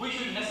 we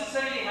should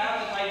necessarily have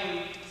the title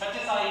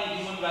Sathya Sai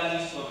Human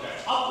Values Program.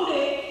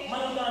 అప్పుడే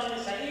మనం దానిని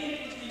సరైన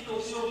రీతిలో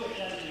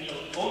ఉపయోగించడానికి వీలు.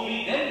 Only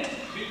then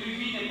will we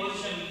be in a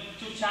position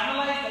to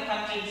channelize the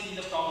contents in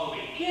the proper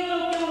way. కేవలం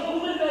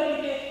human value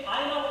అంటే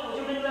ఆయన ఒక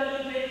హ్యూమన్ వాల్యూ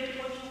పేరు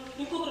పెట్టుకోవచ్చు,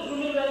 ఇంకొక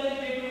హ్యూమన్ వాల్యూ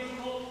పేరు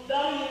పెట్టుకో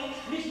దాన్ని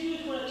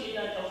మిస్యూజ్ కూడా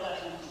చేయడానికి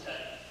అవకాశం ఉంటుంది.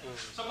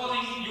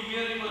 Supposing you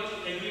merely were to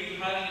agree to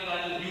having the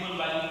title Human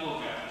Value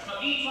Program. Now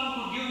each one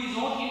could give his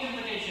own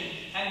interpretation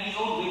and his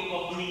own way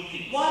of doing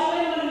things.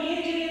 వారిపై మనం ఏ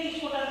చర్య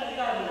తీసుకోవడానికి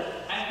అధికారం ఉండదు.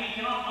 And we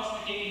cannot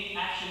possibly take any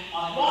action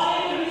on it.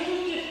 వారిని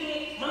misuse చేస్తే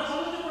మన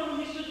సంస్థ కూడా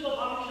మిస్యూజ్ గా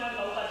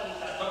భావించడానికి అవకాశం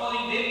ఉంటుంది.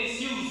 Supposing they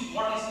misuse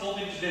what is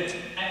spoken to them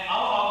and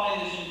our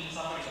organization will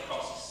suffer in the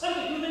process.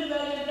 కాబట్టి హ్యూమన్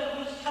వాల్యూ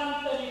అంటే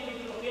స్టాంప్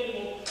అనేటువంటి ఒక పేరు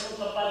మనం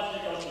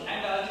సంపాదించినట్టు అవుతుంది. And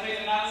the ultimate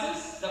analysis,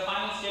 the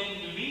final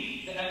statement will be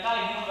the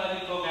entire Human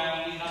Value Program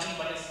is nothing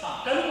but a stunt.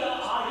 కనుక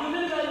ఆ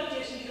human value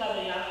చేసింది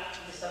కాదయ్యా,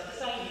 ఇది Sathya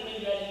Sai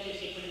హ్యూమన్ వాల్యూ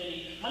చేసేటువంటిది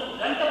మనం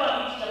గంట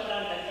భావించి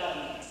చెప్పడానికి అధికారం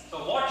ఉంది. So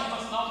what you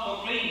must now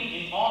proclaim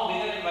in all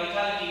vigor and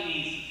vitality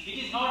is, it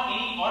is not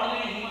any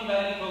ordinary human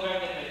value program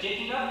that we are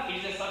taking up, it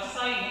is a Sathya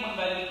Sai human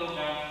value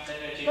program that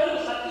we are taking up. కనుక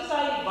Sathya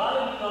Sai Bala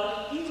Vikas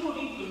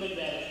including human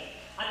value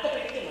అంత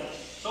పెడితే మనం.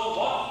 So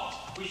what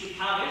we should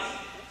have is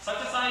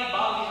Sathya Sai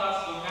Bal Vikas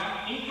program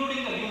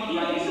including the human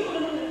value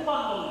program.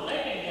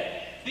 Right and left.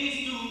 These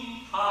two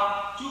are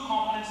two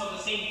components of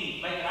the same thing,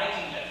 like right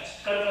and left.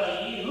 కనుక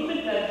ఈ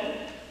human value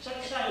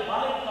Sathya Sai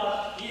Bala Vikas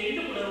ఈ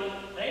రెండు కూడా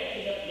right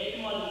and left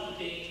లేఖమాలు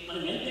ఉంటే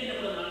మనం ఎంతైనా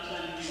కూడా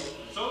నచ్చడానికి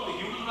వీలవుతుంది. So the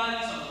human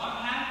values on the one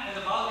hand and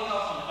the Bal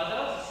Vikas on the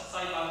other, Sathya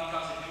Sai Bal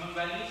Vikas and human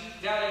values,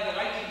 they are like the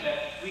right and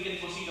left. We can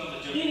proceed on the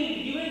journey. దీన్ని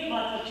divide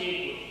మాత్రం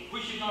చేయకూడదు.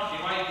 We should not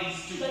divide these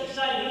two. Sathya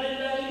Sai human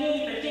value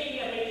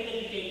ప్రత్యేకంగా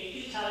పెట్టిందంటే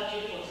ఇది చాలా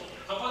చేయకూడదు.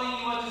 Supposing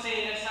you were to say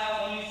let's have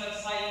only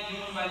Sathya Sai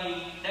human value,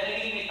 that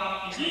again may come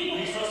into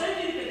ఈ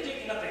సొసైటీని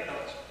ప్రత్యేకంగా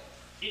పెట్టవచ్చు.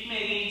 it may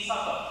again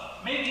suffer.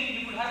 Maybe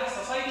you could have a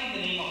society in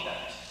the name of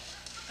that.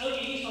 కనుక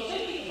ఈ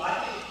సొసైటీకి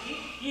వాటికి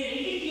ఈ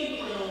రెండింటికి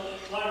కూడా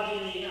వారు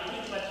దీన్ని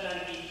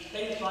అభివృద్ధిపరచడానికి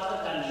తగిన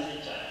స్వాతంత్రాన్ని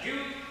అందించాలి. Give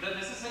the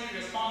necessary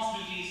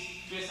responsibilities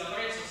to a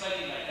separate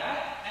society like that,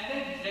 and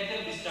then let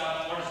them discharge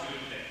what is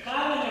given to them.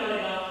 కారణం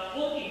ఎవరైనా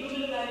పూర్తి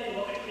హ్యూమన్ వాల్యూ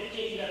ఒకటి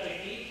ప్రత్యేకంగా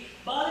పెట్టి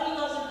బాల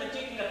వికాసం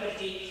ప్రత్యేకంగా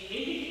పెట్టి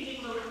రెండింటికి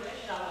కూడా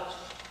క్లాష్ రావచ్చు.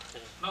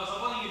 Now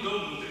supposing you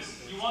don't do this,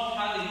 you want to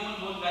have the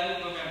human value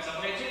program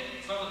separated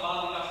from the Bal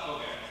Vikas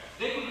program.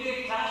 There could be a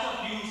clash of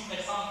views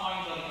at some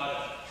point or the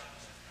other.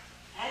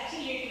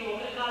 Accelerator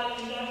ఒక కాలు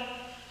కింద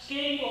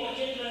steering ఒక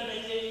చేతిలో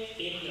పెడితే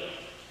ఏం లేదు.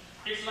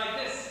 It's like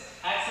this: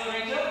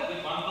 accelerator with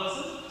one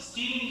person,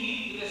 steering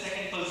wheel with a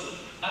second person.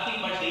 Nothing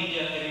but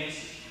danger awaits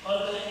you.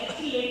 వాళ్ళ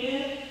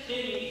accelerator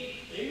steering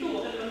రెండు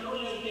ఒక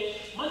కంట్రోల్ ఉంటే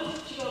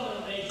మంచిగా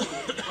మనం డ్రైవ్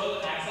చేయొచ్చు. So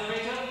the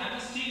accelerator and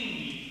the steering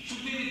wheel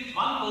should be with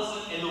one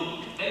person alone.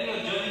 Then your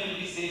journey will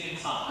be safe and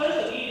sound.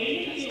 కనుక ఈ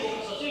రెండింటికి ఒక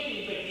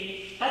సొసైటీని పెట్టి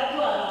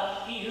తద్వారా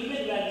ఈ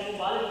హ్యూమన్ వాల్యూ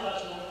బాల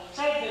వికాసం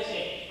సైడ్ బై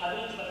సైడ్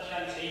అభివృద్ధి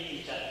పరచడానికి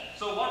ప్రయత్నించాలి.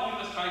 So what we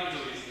must try to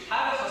do is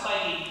have a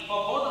society for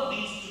both of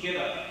these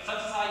together,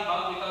 Sathya Sai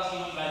Bal Vikas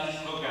Human Values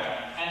Program,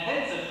 and then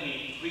certainly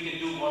we can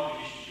do what we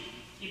wish to do.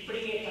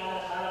 ఇప్పటికే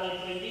కాలం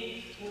అయిపోయింది.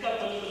 ఇంకా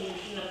కొన్ని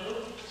విషయాలు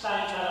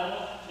సాయంకాలము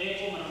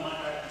రేపు మనం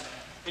మాట్లాడుకుందాం.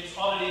 It's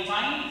already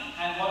time,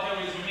 and whatever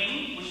is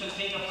remaining, we shall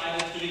take up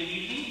either today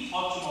evening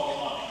or tomorrow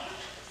morning.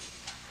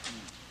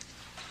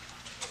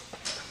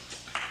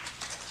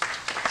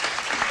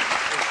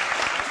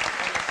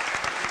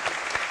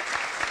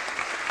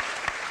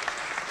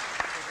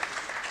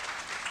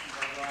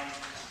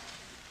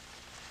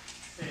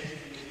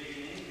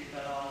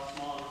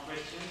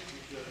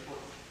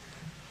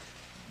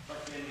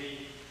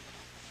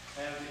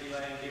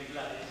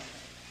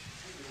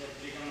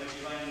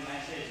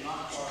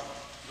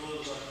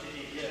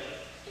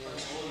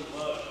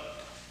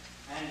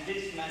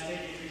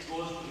 message, if it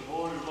goes to the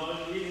whole world,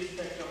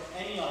 irrespective of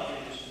any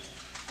organization,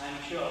 I am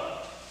sure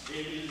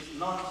they will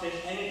not say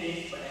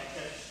anything but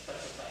accept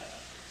such a sign.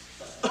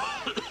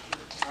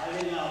 I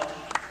will now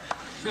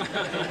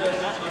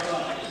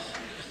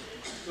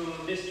to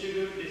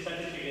distribute the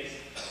certificates,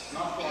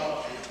 not to all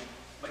of you,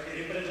 but the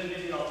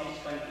representative of each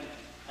country.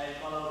 I will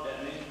call out their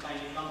name,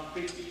 kindly come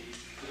quickly,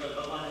 because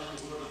Bhagwan has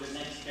to go to the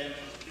next camp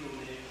for a few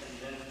minutes, and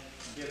then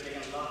we have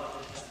taken a lot of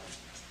his time.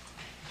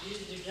 He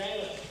is the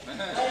driver.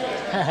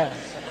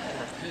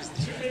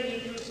 You can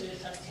introduce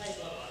Sathya Sai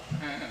Baba.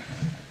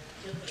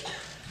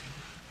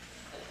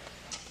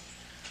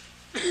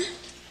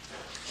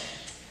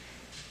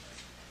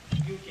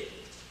 UK.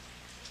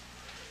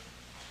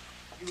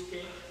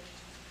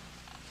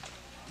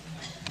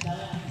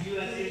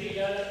 USA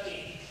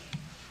developing.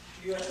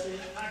 USA,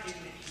 Not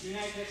dignity.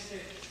 United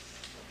States,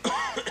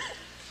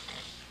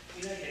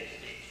 United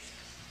States.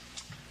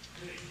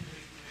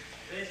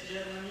 West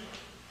Germany,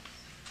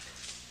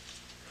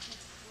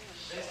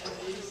 West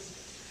Indies,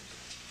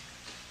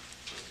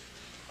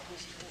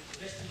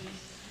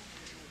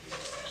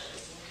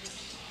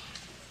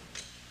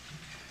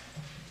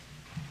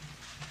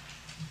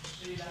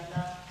 Sri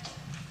Lanka,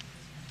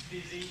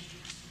 Fiji,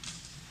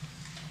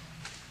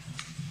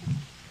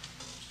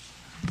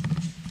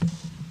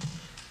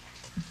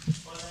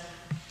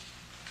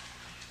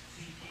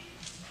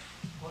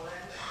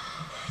 Poland,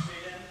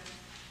 Sweden,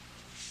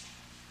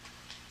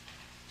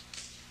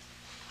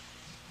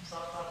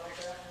 South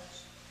Africa,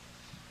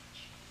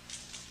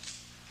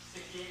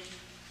 Sikkim,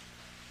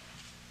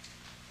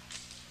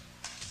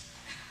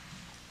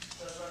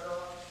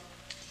 Salvador,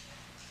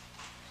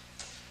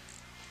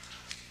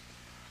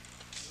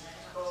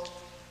 Mexico,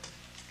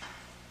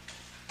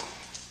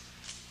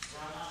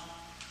 Ghana,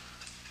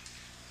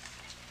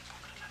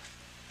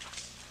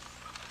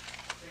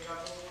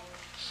 Singapore,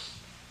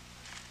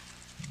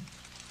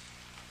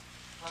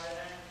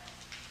 Thailand,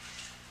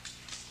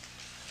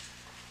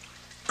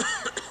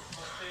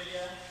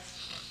 Australia,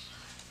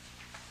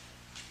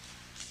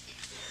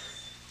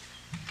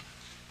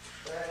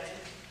 Bahrain,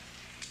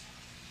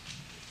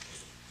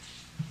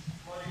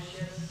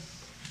 Mauritius,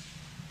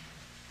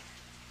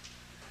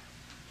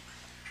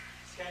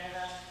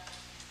 Canada,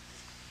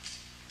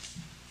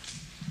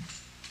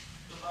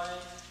 Dubai,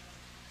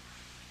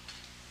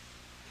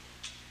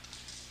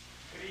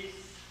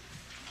 Greece,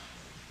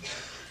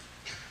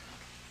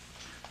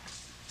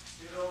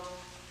 Europe,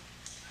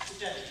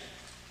 Italy,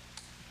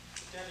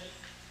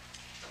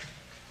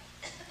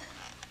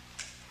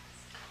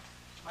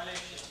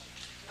 Malaysia,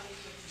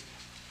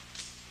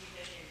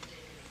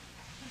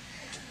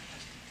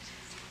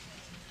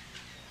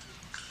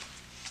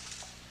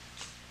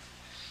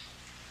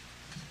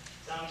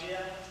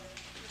 Zambia,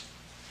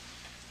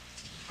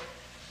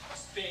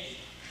 Spain,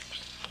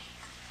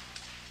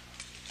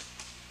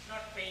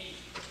 Not paying.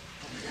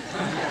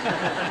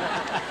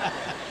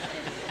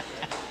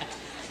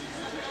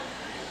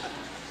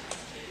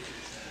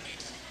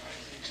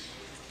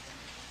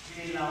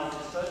 we will now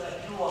discuss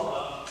a few of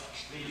our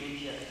will be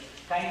here.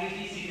 Kindly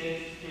be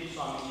seated till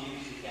Swami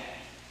leaves the camp.